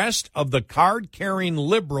the rest of the card-carrying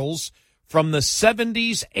liberals from the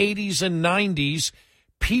 70s, 80s, and 90s,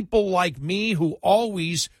 people like me who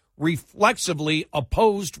always reflexively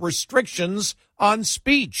opposed restrictions on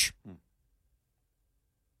speech?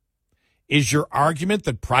 Is your argument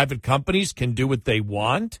that private companies can do what they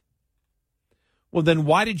want? Well, then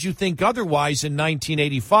why did you think otherwise in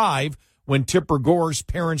 1985 when Tipper Gore's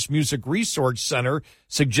Parents Music Resource Center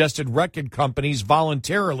suggested record companies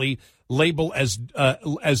voluntarily label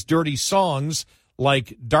as dirty songs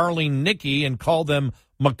like Darling Nikki and call them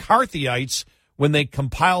McCarthyites when they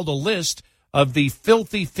compiled a list of the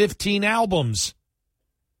Filthy 15 albums?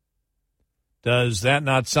 Does that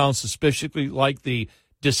not sound suspiciously like the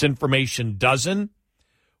disinformation dozen?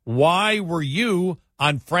 Why were you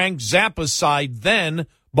on Frank Zappa's side then,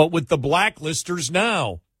 but with the blacklisters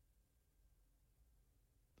now?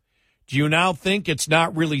 Do you now think it's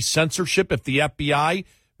not really censorship if the FBI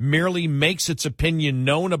merely makes its opinion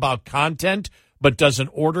known about content but doesn't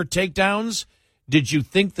order takedowns? Did you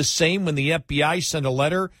think the same when the FBI sent a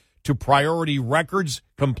letter to Priority Records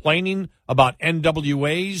complaining about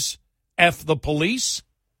NWA's F the Police?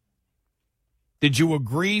 Did you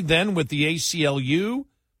agree then with the ACLU,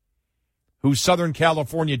 whose Southern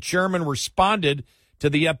California chairman responded to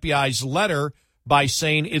the FBI's letter by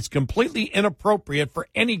saying it's completely inappropriate for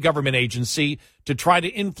any government agency to try to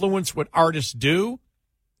influence what artists do?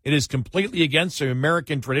 It is completely against the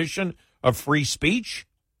American tradition of free speech.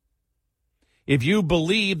 If you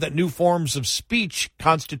believe that new forms of speech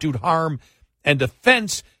constitute harm and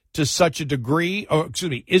offense to such a degree,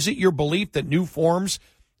 is it your belief that new forms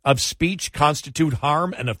of speech constitute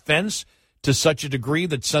harm and offense to such a degree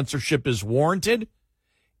that censorship is warranted?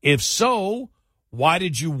 If so, why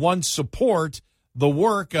did you once support the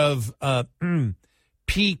work of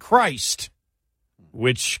P. Christ,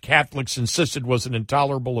 which Catholics insisted was an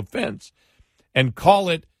intolerable offense, and call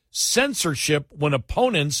it censorship when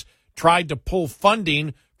opponents tried to pull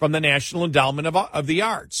funding from the National Endowment of the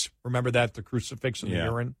Arts? Remember that, the crucifix and the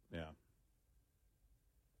urine? Yeah.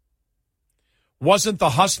 Wasn't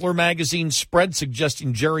the Hustler magazine spread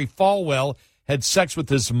suggesting Jerry Falwell had sex with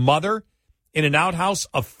his mother in an outhouse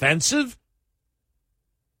offensive?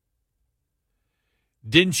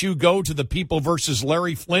 Didn't you go to the People versus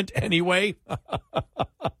Larry Flint anyway?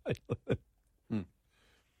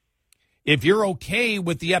 If you're okay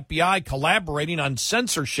with the FBI collaborating on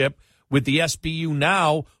censorship with the SBU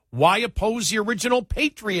now, why oppose the original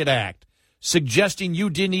Patriot Act, suggesting you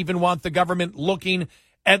didn't even want the government looking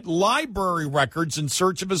at library records in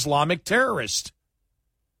search of Islamic terrorists?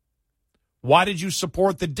 Why did you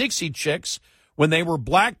support the Dixie Chicks when they were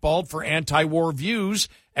blackballed for anti-war views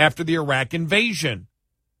after the Iraq invasion?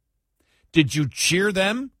 Did you cheer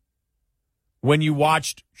them when you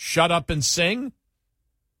watched Shut Up and Sing?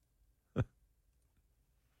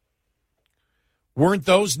 Weren't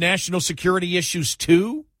those national security issues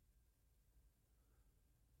too?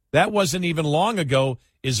 That wasn't even long ago.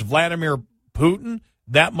 Is Vladimir Putin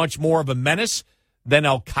that much more of a menace than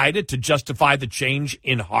Al-Qaeda to justify the change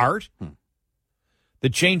in heart? The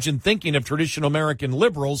change in thinking of traditional American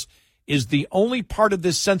liberals is the only part of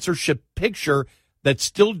this censorship picture that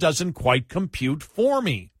still doesn't quite compute for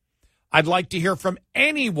me. I'd like to hear from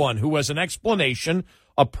anyone who has an explanation,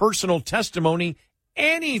 a personal testimony,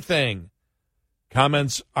 anything.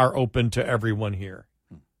 Comments are open to everyone here.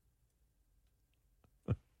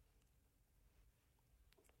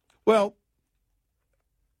 Well,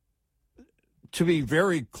 to be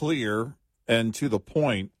very clear and to the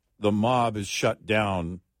point, the mob has shut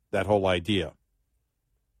down that whole idea.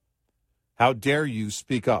 How dare you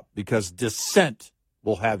speak up? Because dissent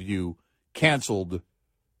will have you canceled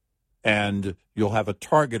and you'll have a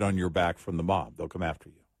target on your back from the mob. They'll come after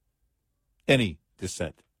you. Any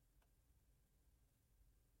dissent.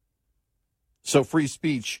 So free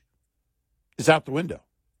speech is out the window.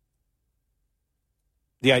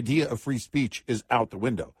 The idea of free speech is out the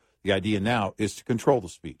window. The idea now is to control the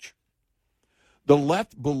speech. The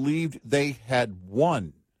left believed they had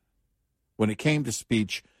won when it came to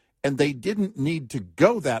speech, and they didn't need to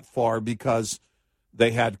go that far because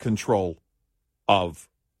they had control of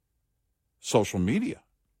social media.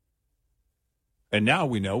 And now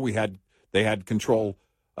we know they had control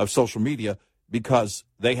of social media because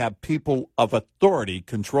they have people of authority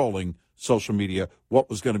controlling social media, what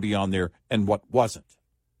was going to be on there and what wasn't.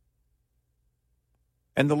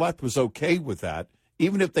 And the left was okay with that.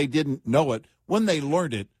 Even if they didn't know it, when they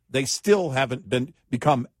learned it, they still haven't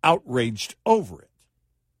become outraged over it.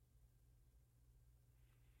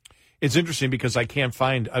 It's interesting because I can't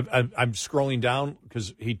find, I'm scrolling down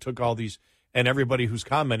because he took all these and everybody who's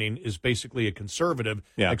commenting is basically a conservative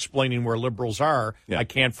explaining where liberals are. Yeah. I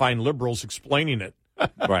can't find liberals explaining it.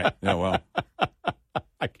 Right. Yeah, well.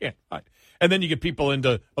 I can't find. And then you get people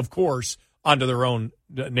onto their own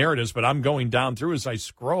narratives, but I'm going down through as I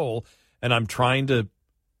scroll, and I'm trying to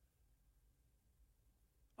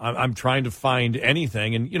find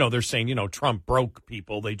anything. And, they're saying, Trump broke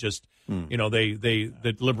people. They just,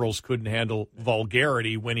 that liberals couldn't handle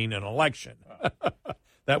vulgarity winning an election.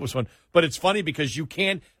 That was fun. But it's funny because you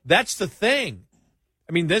can't, that's the thing.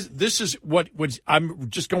 I mean, this is what I'm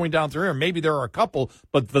just going down through here. Maybe there are a couple,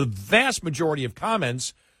 but the vast majority of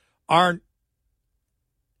comments aren't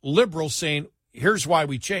liberals saying, here's why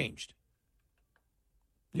we changed.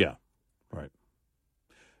 Yeah, right.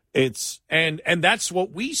 It's and that's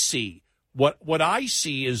what we see. What I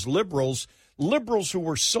see is liberals who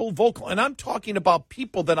were so vocal, and I'm talking about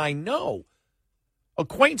people that I know,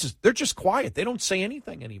 acquaintances. They're just quiet. They don't say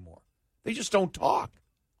anything anymore. They just don't talk.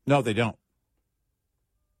 No, they don't.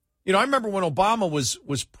 I remember when Obama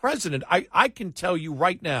was president, I can tell you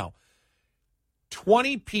right now,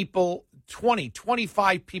 25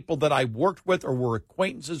 people that I worked with or were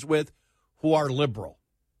acquaintances with who are liberal,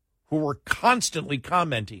 who were constantly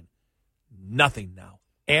commenting. Nothing now.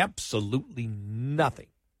 Absolutely nothing.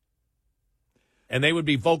 And they would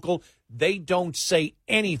be vocal. They don't say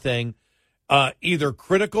anything either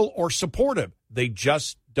critical or supportive. They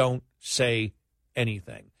just don't say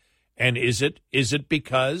anything. And is it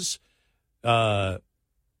because, I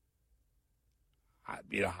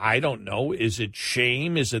don't know. Is it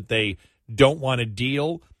shame? Is it they don't want to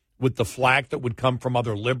deal with the flack that would come from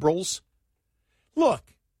other liberals?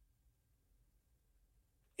 Look,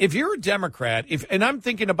 if you're a Democrat, and I'm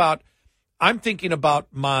thinking about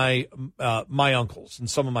my my uncles and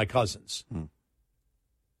some of my cousins.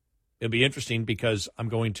 It'll be interesting because I'm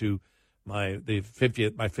going to my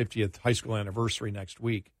 50th high school anniversary next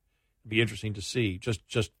week. It'll be interesting to see just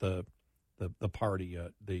the party,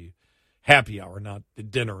 the happy hour, not the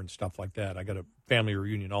dinner and stuff like that. I got a family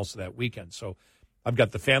reunion also that weekend, so I've got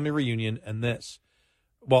the family reunion and this.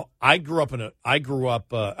 Well, I've told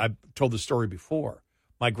the story before.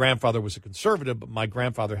 My grandfather was a conservative, but my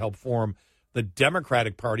grandfather helped form the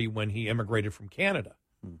Democratic Party when he immigrated from Canada.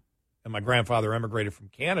 And my grandfather immigrated from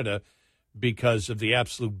Canada because of the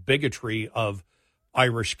absolute bigotry of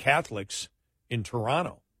Irish Catholics in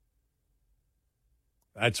Toronto.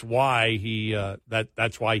 That's why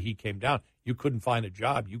that's why he came down. You couldn't find a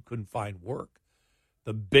job. You couldn't find work.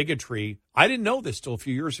 The bigotry, I didn't know this till a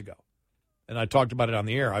few years ago. And I talked about it on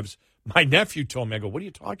the air. My nephew told me, I go, what are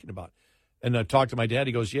you talking about? And I talked to my dad.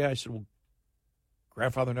 He goes, yeah. I said, well,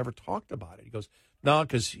 grandfather never talked about it. He goes, no,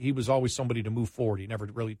 because he was always somebody to move forward. He never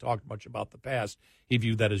really talked much about the past. He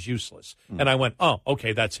viewed that as useless. And I went, oh,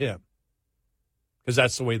 okay, that's him. Because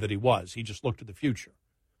that's the way that he was. He just looked at the future.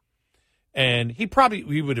 And he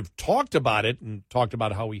would have talked about it and talked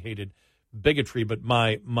about how he hated bigotry, but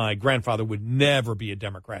my grandfather would never be a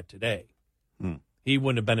Democrat today. He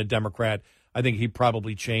wouldn't have been a Democrat. I think he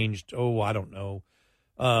probably changed, I don't know,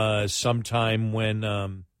 sometime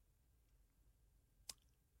when,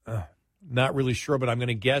 not really sure, but I'm going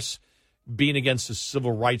to guess being against the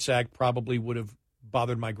Civil Rights Act probably would have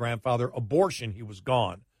bothered my grandfather. Abortion, he was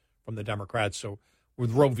gone from the Democrats. So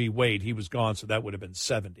with Roe v. Wade, he was gone, so that would have been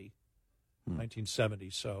 1970.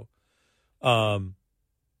 So,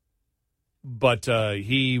 but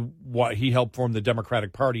he helped form the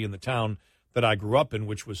Democratic Party in the town that I grew up in,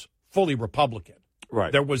 which was fully Republican.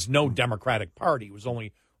 Right. There was no Democratic Party. It was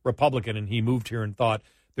only Republican, and he moved here and thought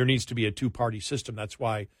there needs to be a two-party system. That's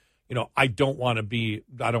why, I don't want to be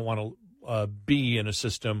in a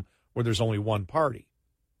system where there's only one party.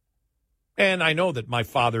 And I know that my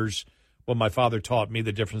father taught me,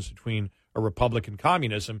 the difference between a Republican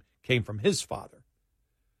communism came from his father.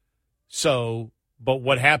 So, but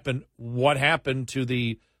what happened to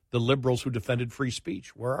the liberals who defended free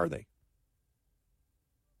speech? Where are they?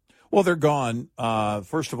 Well, they're gone.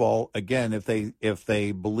 First of all, again, if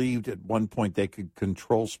they believed at one point they could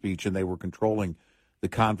control speech and they were controlling the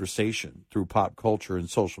conversation through pop culture and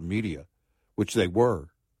social media, which they were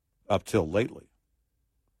up till lately.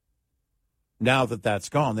 Now that that's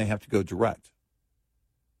gone, they have to go direct.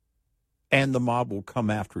 And the mob will come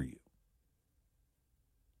after you.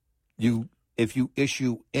 If you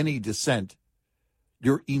issue any dissent,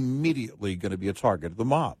 you're immediately going to be a target of the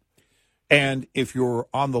mob. And if you're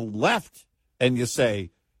on the left and you say,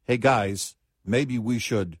 hey, guys, maybe we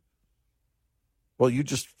should, well, you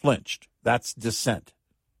just flinched. That's dissent.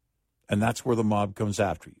 And that's where the mob comes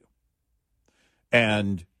after you.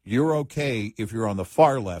 And you're okay if you're on the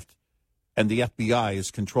far left and the FBI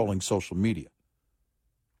is controlling social media.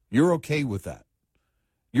 You're okay with that.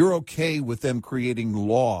 You're okay with them creating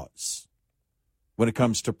laws when it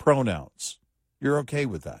comes to pronouns. You're okay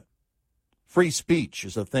with that. Free speech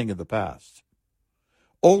is a thing of the past.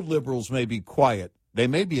 Old liberals may be quiet. They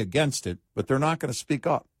may be against it, but they're not going to speak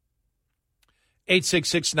up.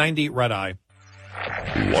 866-90-RED-EYE.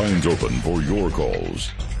 Lines open for your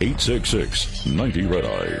calls.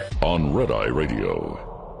 866-90-RED-EYE on Red Eye Radio.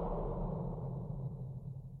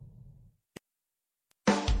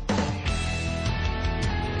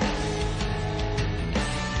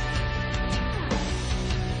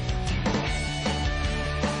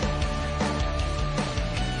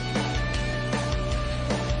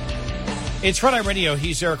 It's Red Eye Radio.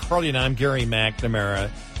 He's Eric Harley, and I'm Gary McNamara.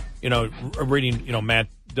 Reading, Matt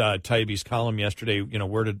Taibbi's column yesterday.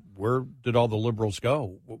 Where did all the liberals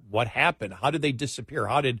go? What happened? How did they disappear?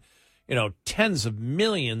 How did, tens of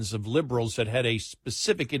millions of liberals that had a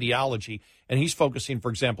specific ideology? And he's focusing, for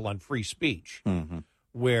example, on free speech. Mm-hmm.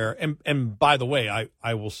 Where, and by the way,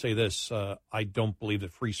 I will say this: I don't believe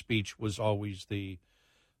that free speech was always the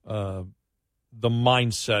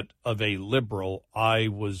mindset of a liberal.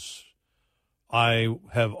 I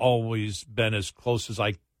have always been as close as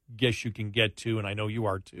I guess you can get to, and I know you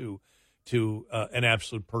are too, to an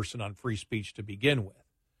absolute person on free speech to begin with.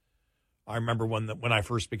 I remember when I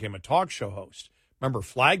first became a talk show host. Remember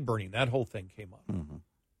flag burning? That whole thing came up. Mm-hmm.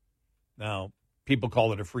 Now, people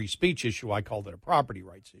call it a free speech issue. I called it a property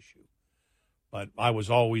rights issue. But I was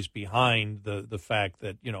always behind the fact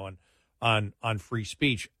that, on free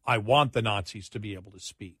speech, I want the Nazis to be able to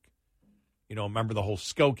speak. Remember the whole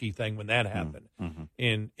Skokie thing when that happened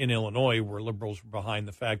in Illinois, where liberals were behind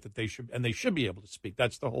the fact that they should be able to speak.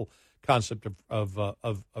 That's the whole concept of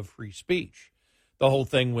free speech. The whole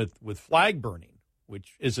thing with flag burning,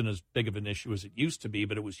 which isn't as big of an issue as it used to be,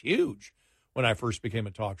 but it was huge when I first became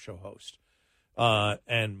a talk show host.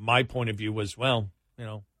 And my point of view was,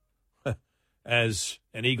 as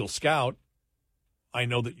an Eagle Scout, I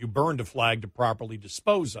know that you burned a flag to properly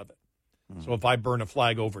dispose of it. So if I burn a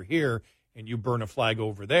flag over here and you burn a flag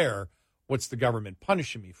over there, what's the government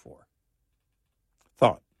punishing me for?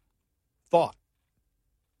 Thought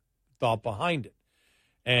behind it.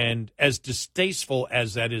 And as distasteful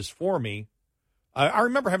as that is for me, I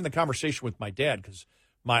remember having the conversation with my dad because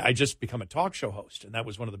I just become a talk show host, and that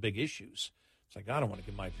was one of the big issues. It's like, I don't want to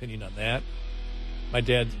give my opinion on that.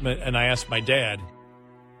 And I asked my dad,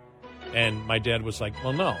 and my dad was like,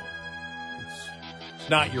 well, no. It's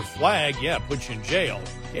not your flag. Yeah, it puts you in jail.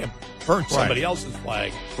 You can't burn somebody else's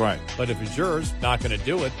flag. Right. But if it's yours, not going to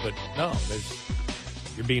do it. But no,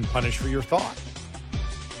 you're being punished for your thought.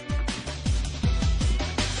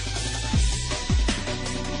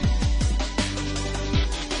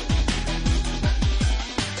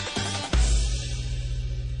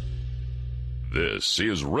 This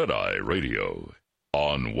is Red Eye Radio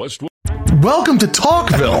on Westwood. Welcome to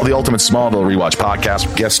Talkville, the ultimate Smallville rewatch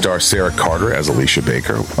podcast. Guest star Sarah Carter as Alicia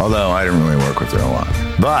Baker, although I didn't really work with her a lot.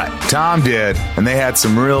 But Tom did, and they had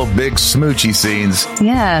some real big smoochy scenes.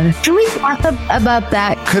 Yeah. Can we talk about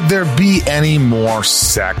that? Could there be any more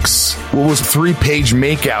sex? What was a 3-page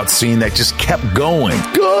makeout scene that just kept going?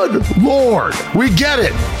 Good Lord. We get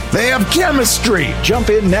it. They have chemistry. Jump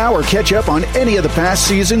in now or catch up on any of the past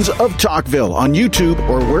seasons of Talkville on YouTube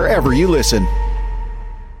or wherever you listen.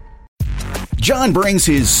 John brings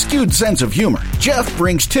his skewed sense of humor. Jeff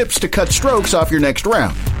brings tips to cut strokes off your next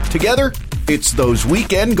round. Together, it's those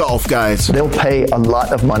weekend golf guys. They'll pay a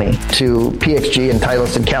lot of money to PXG and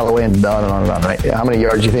Titleist and Callaway and on and on and on, right? How many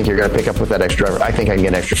yards do you think you're going to pick up with that extra driver? I think I can get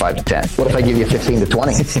an extra 5 to 10. What if I give you 15 to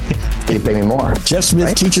 20? You pay me more. Jeff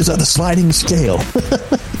Smith teaches on the sliding scale.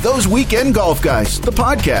 Those Weekend Golf Guys, the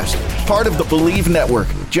podcast, part of the Believe Network.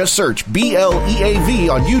 Just search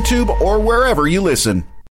BLEAV on YouTube or wherever you listen.